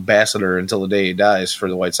to be an ambassador until the day he dies for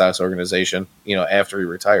the White Sox organization, after he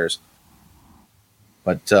retires.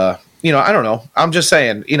 But, I don't know. I'm just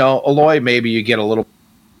saying, Eloy, maybe you get a little,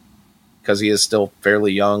 because he is still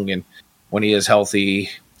fairly young, and when he is healthy,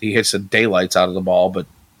 he hits the daylights out of the ball. But,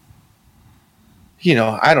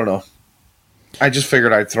 I don't know. I just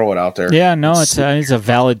figured I'd throw it out there. Yeah, no, it's a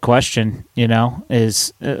valid question,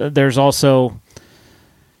 there's also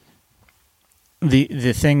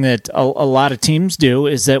the thing that a lot of teams do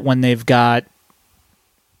is that when they've got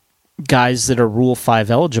guys that are Rule 5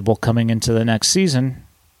 eligible coming into the next season,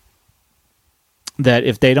 that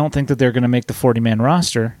if they don't think that they're going to make the 40-man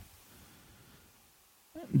roster,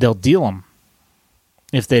 they'll deal them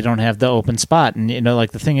if they don't have the open spot. And,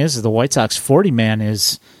 the thing is the White Sox 40-man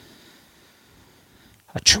is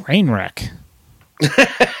a train wreck.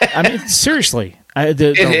 I mean, seriously,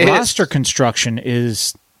 the roster construction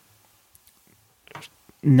is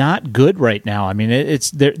not good right now. I mean,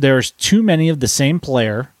 there's too many of the same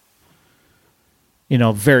player,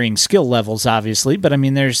 varying skill levels, obviously, but I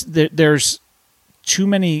mean, there's too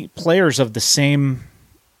many players of the same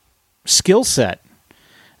skill set.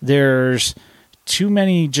 There's too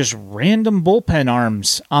many just random bullpen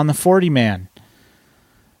arms on the 40-man.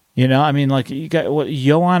 I mean, you got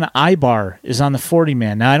Yohan Ibar is on the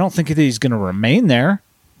 40-man. Now, I don't think that he's going to remain there,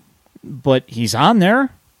 but he's on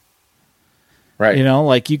there. Right.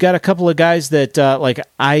 You got a couple of guys that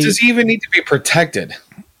does he even need to be protected?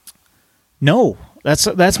 No.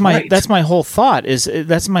 That's my whole thought.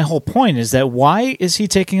 That's my whole point. Is that why is he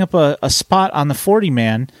taking up a spot on the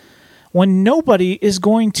 40-man when nobody is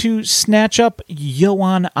going to snatch up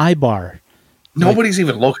Yohan Ibar? Nobody's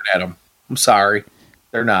even looking at him. I'm sorry,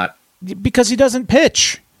 they're not, because he doesn't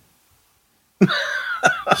pitch.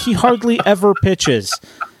 He hardly ever pitches.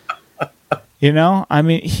 I mean, I'm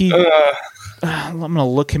going to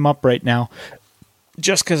look him up right now,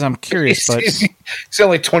 just because I'm curious. But he's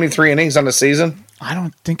only 23 innings on the season. I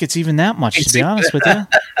don't think it's even that much, to be honest with you.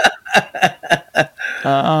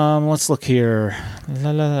 Let's look here.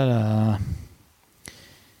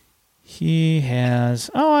 He has.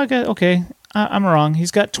 Okay. I'm wrong.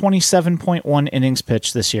 He's got 27.1 innings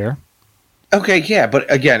pitched this year. Okay, yeah,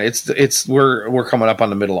 but again, we're coming up on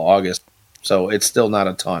the middle of August, so it's still not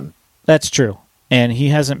a ton. That's true, and he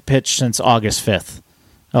hasn't pitched since August 5th.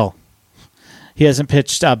 Oh, he hasn't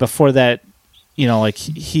pitched before that.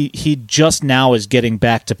 He just now is getting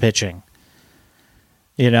back to pitching.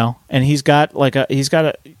 And he's got a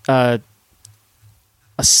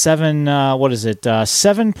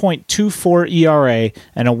 7.24 ERA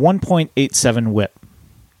and a 1.87 WHIP.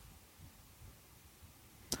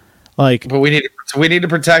 But we need to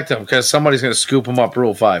protect him because somebody's going to scoop him up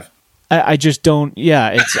Rule 5. I just don't.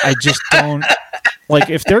 Yeah, I just don't.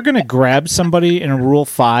 If they're going to grab somebody in a Rule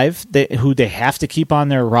 5 who they have to keep on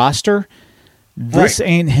their roster, this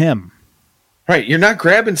ain't him. Right, you're not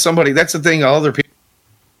grabbing somebody. That's the thing. Other people,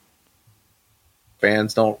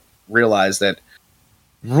 fans don't realize that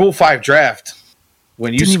Rule 5 draft,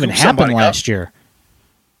 when you didn't even happen last year.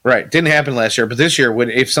 Right, didn't happen last year, but this year,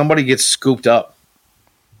 if somebody gets scooped up,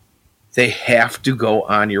 they have to go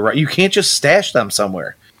on your right. You can't just stash them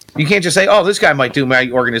somewhere. You can't just say, "Oh, this guy might do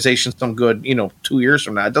my organization some good." 2 years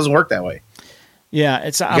from now, it doesn't work that way.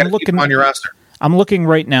 Yeah, I'm looking on your roster. I'm looking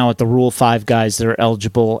right now at the Rule 5 guys that are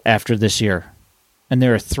eligible after this year, and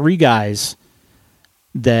there are 3 guys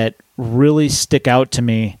that really stick out to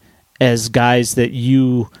me as guys that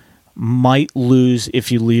you might lose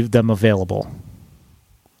if you leave them available.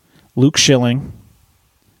 Luke Schilling,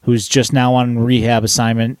 who's just now on rehab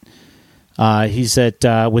assignment. He's with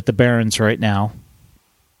the Barons right now.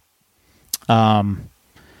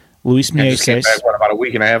 Luis Mieses. About a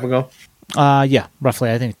week and a half ago? Yeah,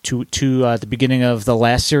 roughly. I think two at the beginning of the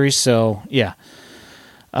last series. So yeah.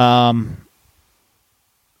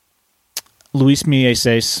 Luis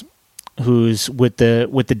Mieses, who's with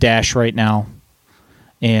the Dash right now,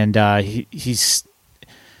 and he's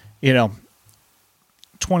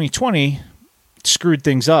 2020 screwed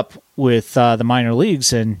things up with the minor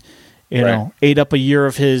leagues, and ate up a year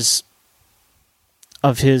of his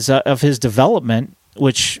development,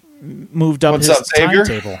 which moved up his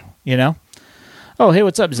timetable. Oh, hey,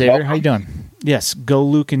 what's up, Xavier? Welcome. How you doing? Yes, go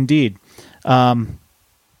Luke, indeed. And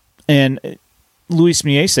Luis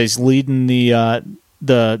Mieses leading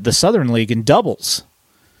the Southern League in doubles.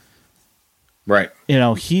 Right.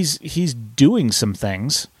 He's doing some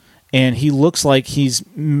things, and he looks like he's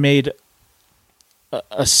made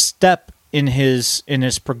a step in his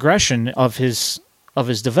progression of his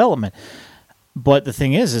development. But the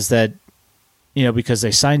thing is that because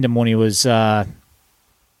they signed him when he was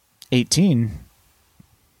 18,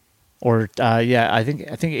 or I think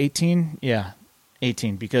 18. Yeah,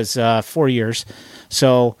 18 because 4 years.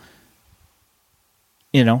 So,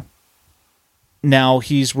 now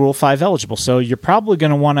he's Rule 5 eligible. So you're probably going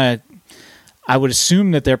to want to. I would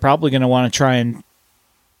assume that they're probably going to want to try and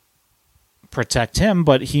protect him,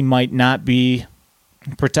 but he might not be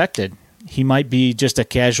protected. He might be just a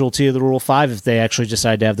casualty of the Rule 5 if they actually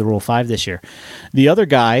decide to have the Rule 5 this year. The other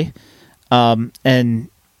guy, and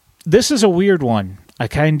this is a weird one. I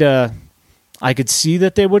could see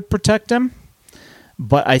that they would protect him,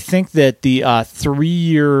 but I think that the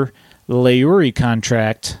 3-year Leury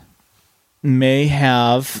contract may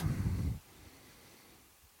have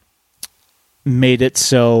made it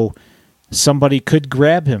so somebody could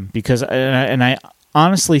grab him because, and I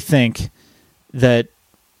honestly think that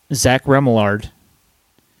Zach Remillard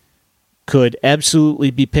could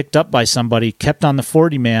absolutely be picked up by somebody, kept on the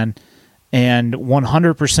 40-man, and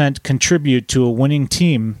 100% contribute to a winning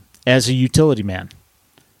team as a utility man.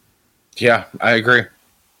 Yeah, I agree.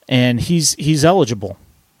 And he's eligible.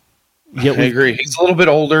 I agree. He's a little bit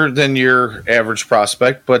older than your average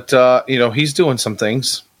prospect, but he's doing some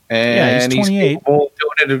things. And he's 28. He's capable of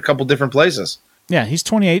doing it in a couple different places. Yeah, he's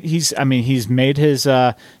 28. He's made his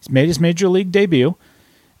major league debut,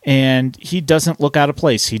 and he doesn't look out of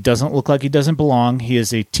place. He doesn't look like he doesn't belong. He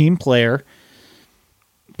is a team player,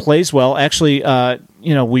 plays well. Actually, we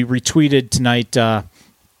retweeted tonight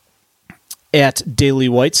at Daily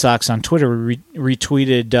White Sox on Twitter. We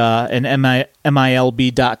retweeted an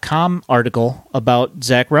MILB.com article about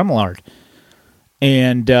Zach Remillard,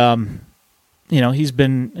 and he's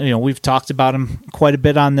been, we've talked about him quite a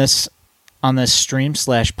bit on this stream /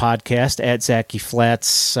 podcast at Zachy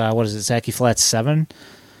Flats. What is it? Zachy Flats 7.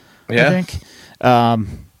 Yeah. I think.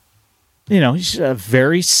 He's a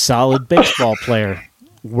very solid baseball player,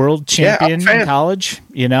 world champion in college.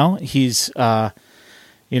 He's,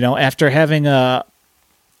 after having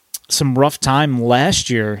some rough time last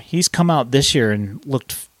year, he's come out this year and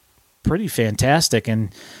looked pretty fantastic.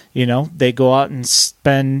 And, they go out and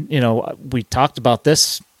spend, we talked about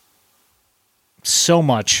this so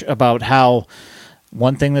much about how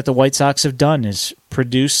one thing that the White Sox have done is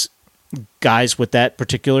produce guys with that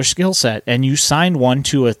particular skill set. And you signed one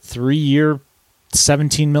to a 3-year,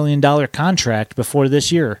 $17 million contract before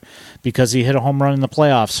this year because he hit a home run in the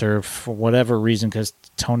playoffs or for whatever reason, because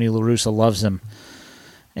Tony La Russa loves him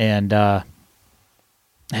and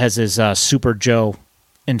has his Super Joe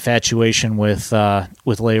infatuation with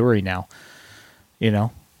Leury now.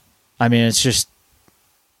 It's just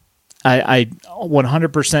I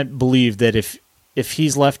 100% believe that if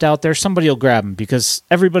he's left out there, somebody will grab him because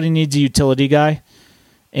everybody needs a utility guy,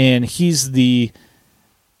 and he's the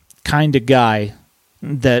kind of guy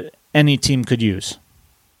that any team could use.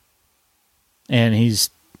 And he's,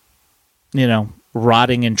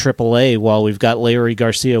 rotting in AAA while we've got Leury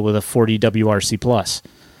Garcia with a 40 WRC plus.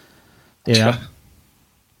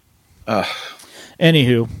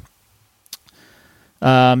 Anywho,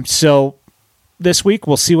 so this week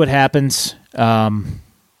we'll see what happens.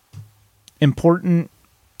 Important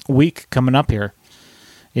week coming up here.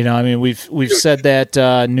 We've said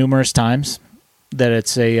that numerous times that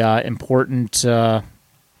it's a important.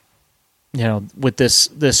 With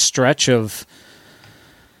this stretch of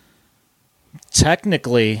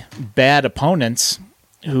technically bad opponents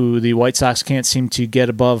who the White Sox can't seem to get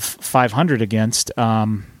above 500 against.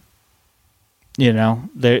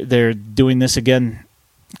 They're doing this again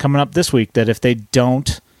coming up this week, that if they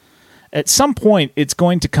don't, at some point it's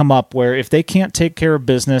going to come up where if they can't take care of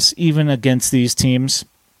business even against these teams,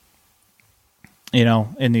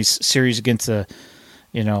 in these series against the,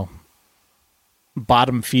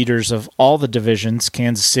 bottom feeders of all the divisions,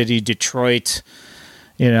 Kansas City, Detroit,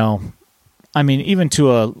 even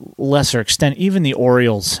to a lesser extent, even the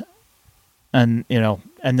Orioles and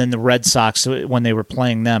then the Red Sox when they were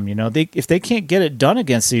playing them, if they can't get it done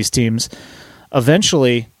against these teams,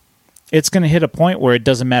 eventually it's going to hit a point where it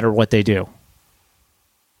doesn't matter what they do,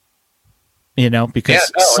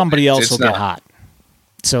 because somebody else will get hot.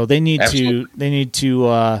 So they need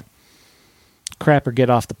to crap or get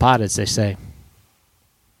off the pot, as they say.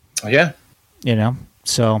 Yeah.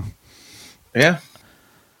 So. Yeah.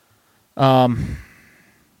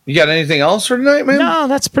 You got anything else for tonight, man? No,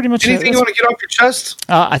 that's pretty much anything it. You want to get off your chest?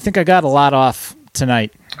 I think I got a lot off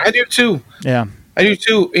tonight. I do too. Yeah. I do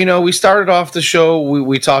too. We started off the show.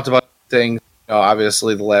 We talked about things,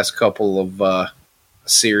 obviously the last couple of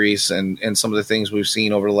series and some of the things we've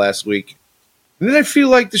seen over the last week. And then I feel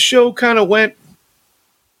like the show kind of went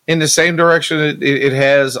in the same direction it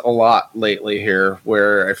has a lot lately here,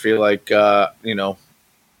 where I feel like we're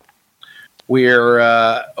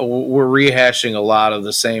rehashing a lot of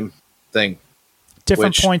the same thing.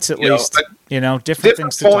 Different points, at least. Different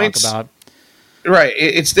things to points, talk about. Right.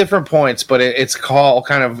 It's different points, but it's all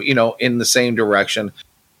kind of, in the same direction.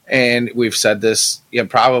 And we've said this,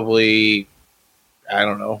 probably, I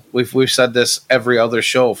don't know. We've said this every other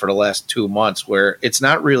show for the last 2 months, where it's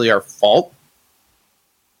not really our fault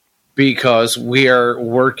because we are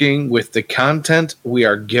working with the content we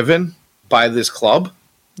are given by this club.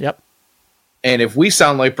 Yep. And if we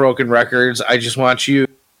sound like broken records, I just want you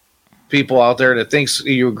people out there that thinks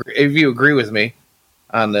if you agree with me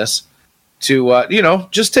on this, to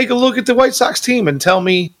just take a look at the White Sox team and tell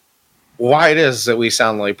me why it is that we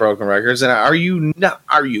sound like broken records. And are you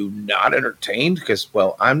not entertained? Because,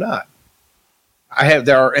 well, I'm not.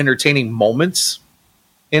 There are entertaining moments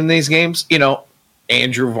in these games.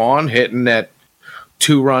 Andrew Vaughn hitting that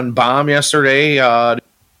 2-run bomb yesterday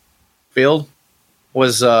field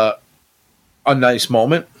was a nice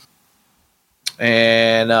moment.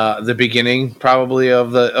 And the beginning probably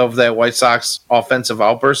of that White Sox offensive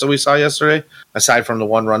outburst that we saw yesterday, aside from the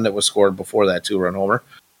 1 run that was scored before that 2-run homer.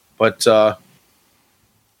 But,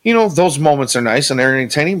 those moments are nice and they're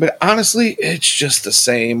entertaining. But honestly, it's just the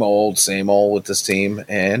same old with this team.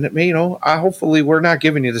 And, hopefully we're not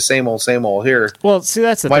giving you the same old here. Well, see,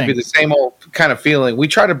 that's the thing. Might be the same old kind of feeling. We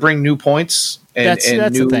try to bring new points and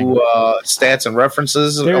new stats and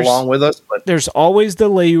references along with us. But there's always the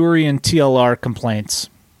Leury and TLR complaints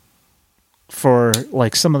for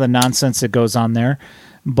like some of the nonsense that goes on there.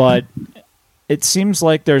 But it seems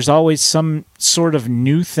like there's always some sort of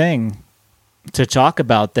new thing to talk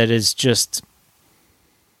about that is just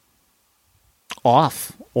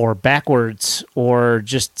off or backwards or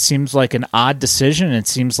just seems like an odd decision. It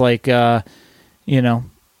seems like,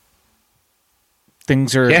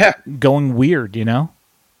 things are going weird, I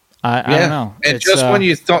don't know. And it's, just when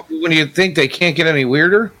you think they can't get any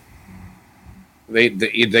weirder, they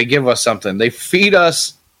give us something. They feed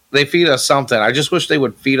us something. I just wish they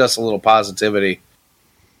would feed us a little positivity.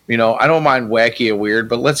 I don't mind wacky and weird,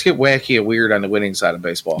 but let's get wacky and weird on the winning side of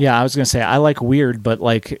baseball. Yeah, I was going to say I like weird, but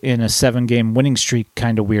like in a 7-game winning streak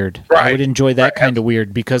kind of weird. Right. I would enjoy that kind of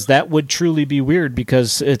weird because that would truly be weird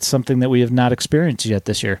because it's something that we have not experienced yet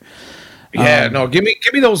this year. Yeah, no, give me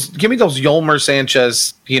those Yolmer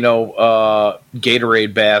Sanchez,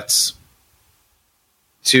 Gatorade bats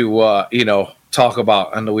to talk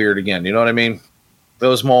about on the weird again. You know what I mean?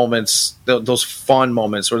 Those moments, those fun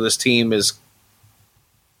moments where this team is,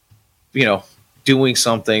 doing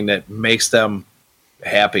something that makes them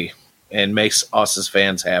happy and makes us as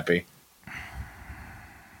fans happy.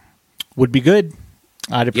 Would be good.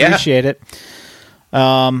 I'd appreciate it.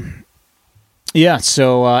 Yeah,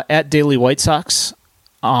 so at Daily White Sox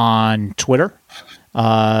on Twitter.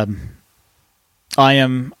 I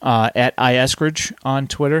am at iEskridge on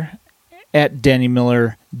Twitter. At Danny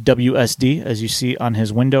Miller WSD, as you see on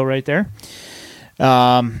his window right there.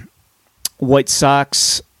 White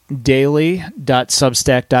Sox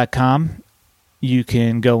daily.substack.com. You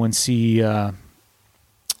can go and see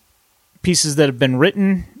pieces that have been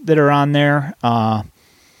written that are on there.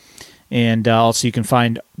 And also you can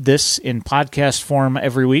find this in podcast form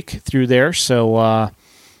every week through there. So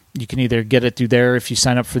you can either get it through there if you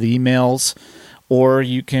sign up for the emails, or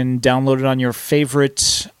you can download it on your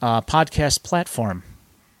favorite podcast platform.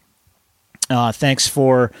 Thanks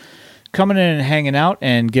for coming in and hanging out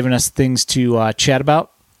and giving us things to chat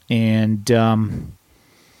about. And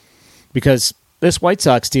because this White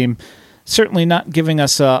Sox team certainly not giving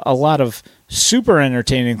us a lot of super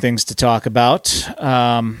entertaining things to talk about.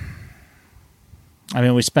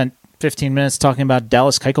 We spent 15 minutes talking about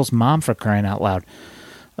Dallas Keuchel's mom, for crying out loud.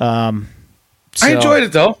 I enjoyed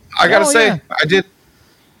it, though. I got to say, yeah. I did.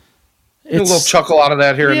 A little chuckle out of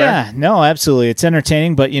that here and there. Yeah, no, absolutely. It's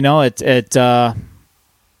entertaining, but, when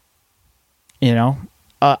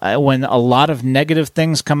a lot of negative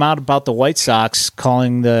things come out about the White Sox,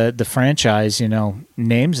 calling the franchise,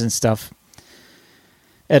 names and stuff,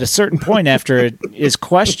 at a certain point after it is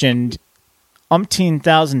questioned umpteen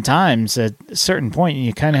thousand times, at a certain point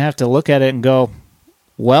you kind of have to look at it and go,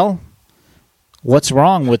 well, what's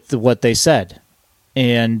wrong with what they said?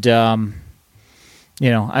 And,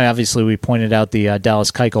 obviously we pointed out the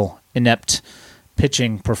Dallas Keuchel inept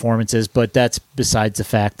pitching performances, but that's besides the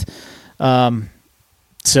fact.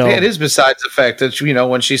 So it is besides the fact that,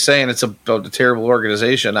 when she's saying it's a terrible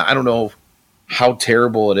organization, I don't know how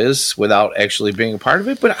terrible it is without actually being a part of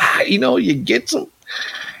it, but you get the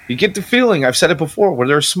feeling. I've said it before, where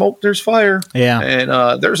there's smoke, there's fire. Yeah.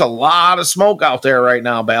 And there's a lot of smoke out there right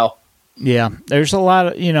now, Bal. Yeah. There's a lot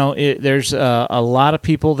of, there's a lot of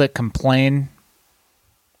people that complain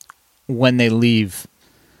when they leave.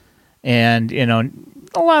 And,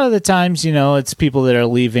 a lot of the times, it's people that are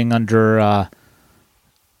leaving under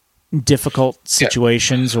difficult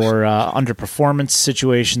situations or underperformance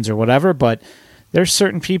situations or whatever. But there's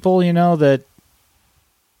certain people, that,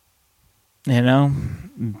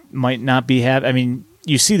 might not be happy. I mean,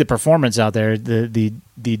 you see the performance out there, the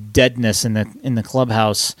deadness in the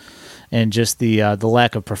clubhouse, and just the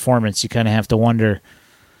lack of performance. You kind of have to wonder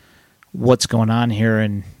what's going on here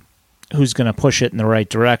and who's going to push it in the right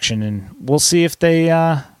direction. And we'll see if they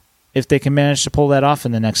can manage to pull that off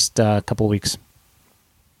in the next couple of weeks.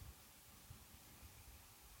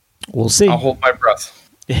 We'll see. I'll hold my breath.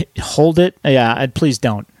 Hold it. Yeah, please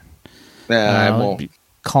don't. I won't.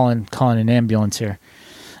 Calling an ambulance here.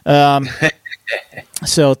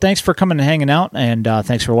 So thanks for coming and hanging out, and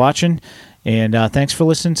thanks for watching, and thanks for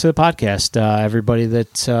listening to the podcast. Everybody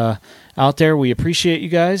that's out there, we appreciate you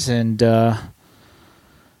guys, and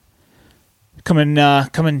come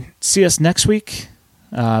and see us next week.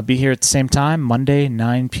 Be here at the same time, Monday,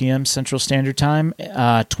 9 p.m. Central Standard Time,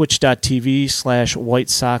 twitch.tv/White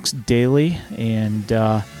Sox Daily. And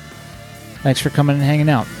thanks for coming and hanging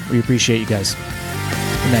out. We appreciate you guys.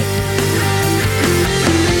 Good night.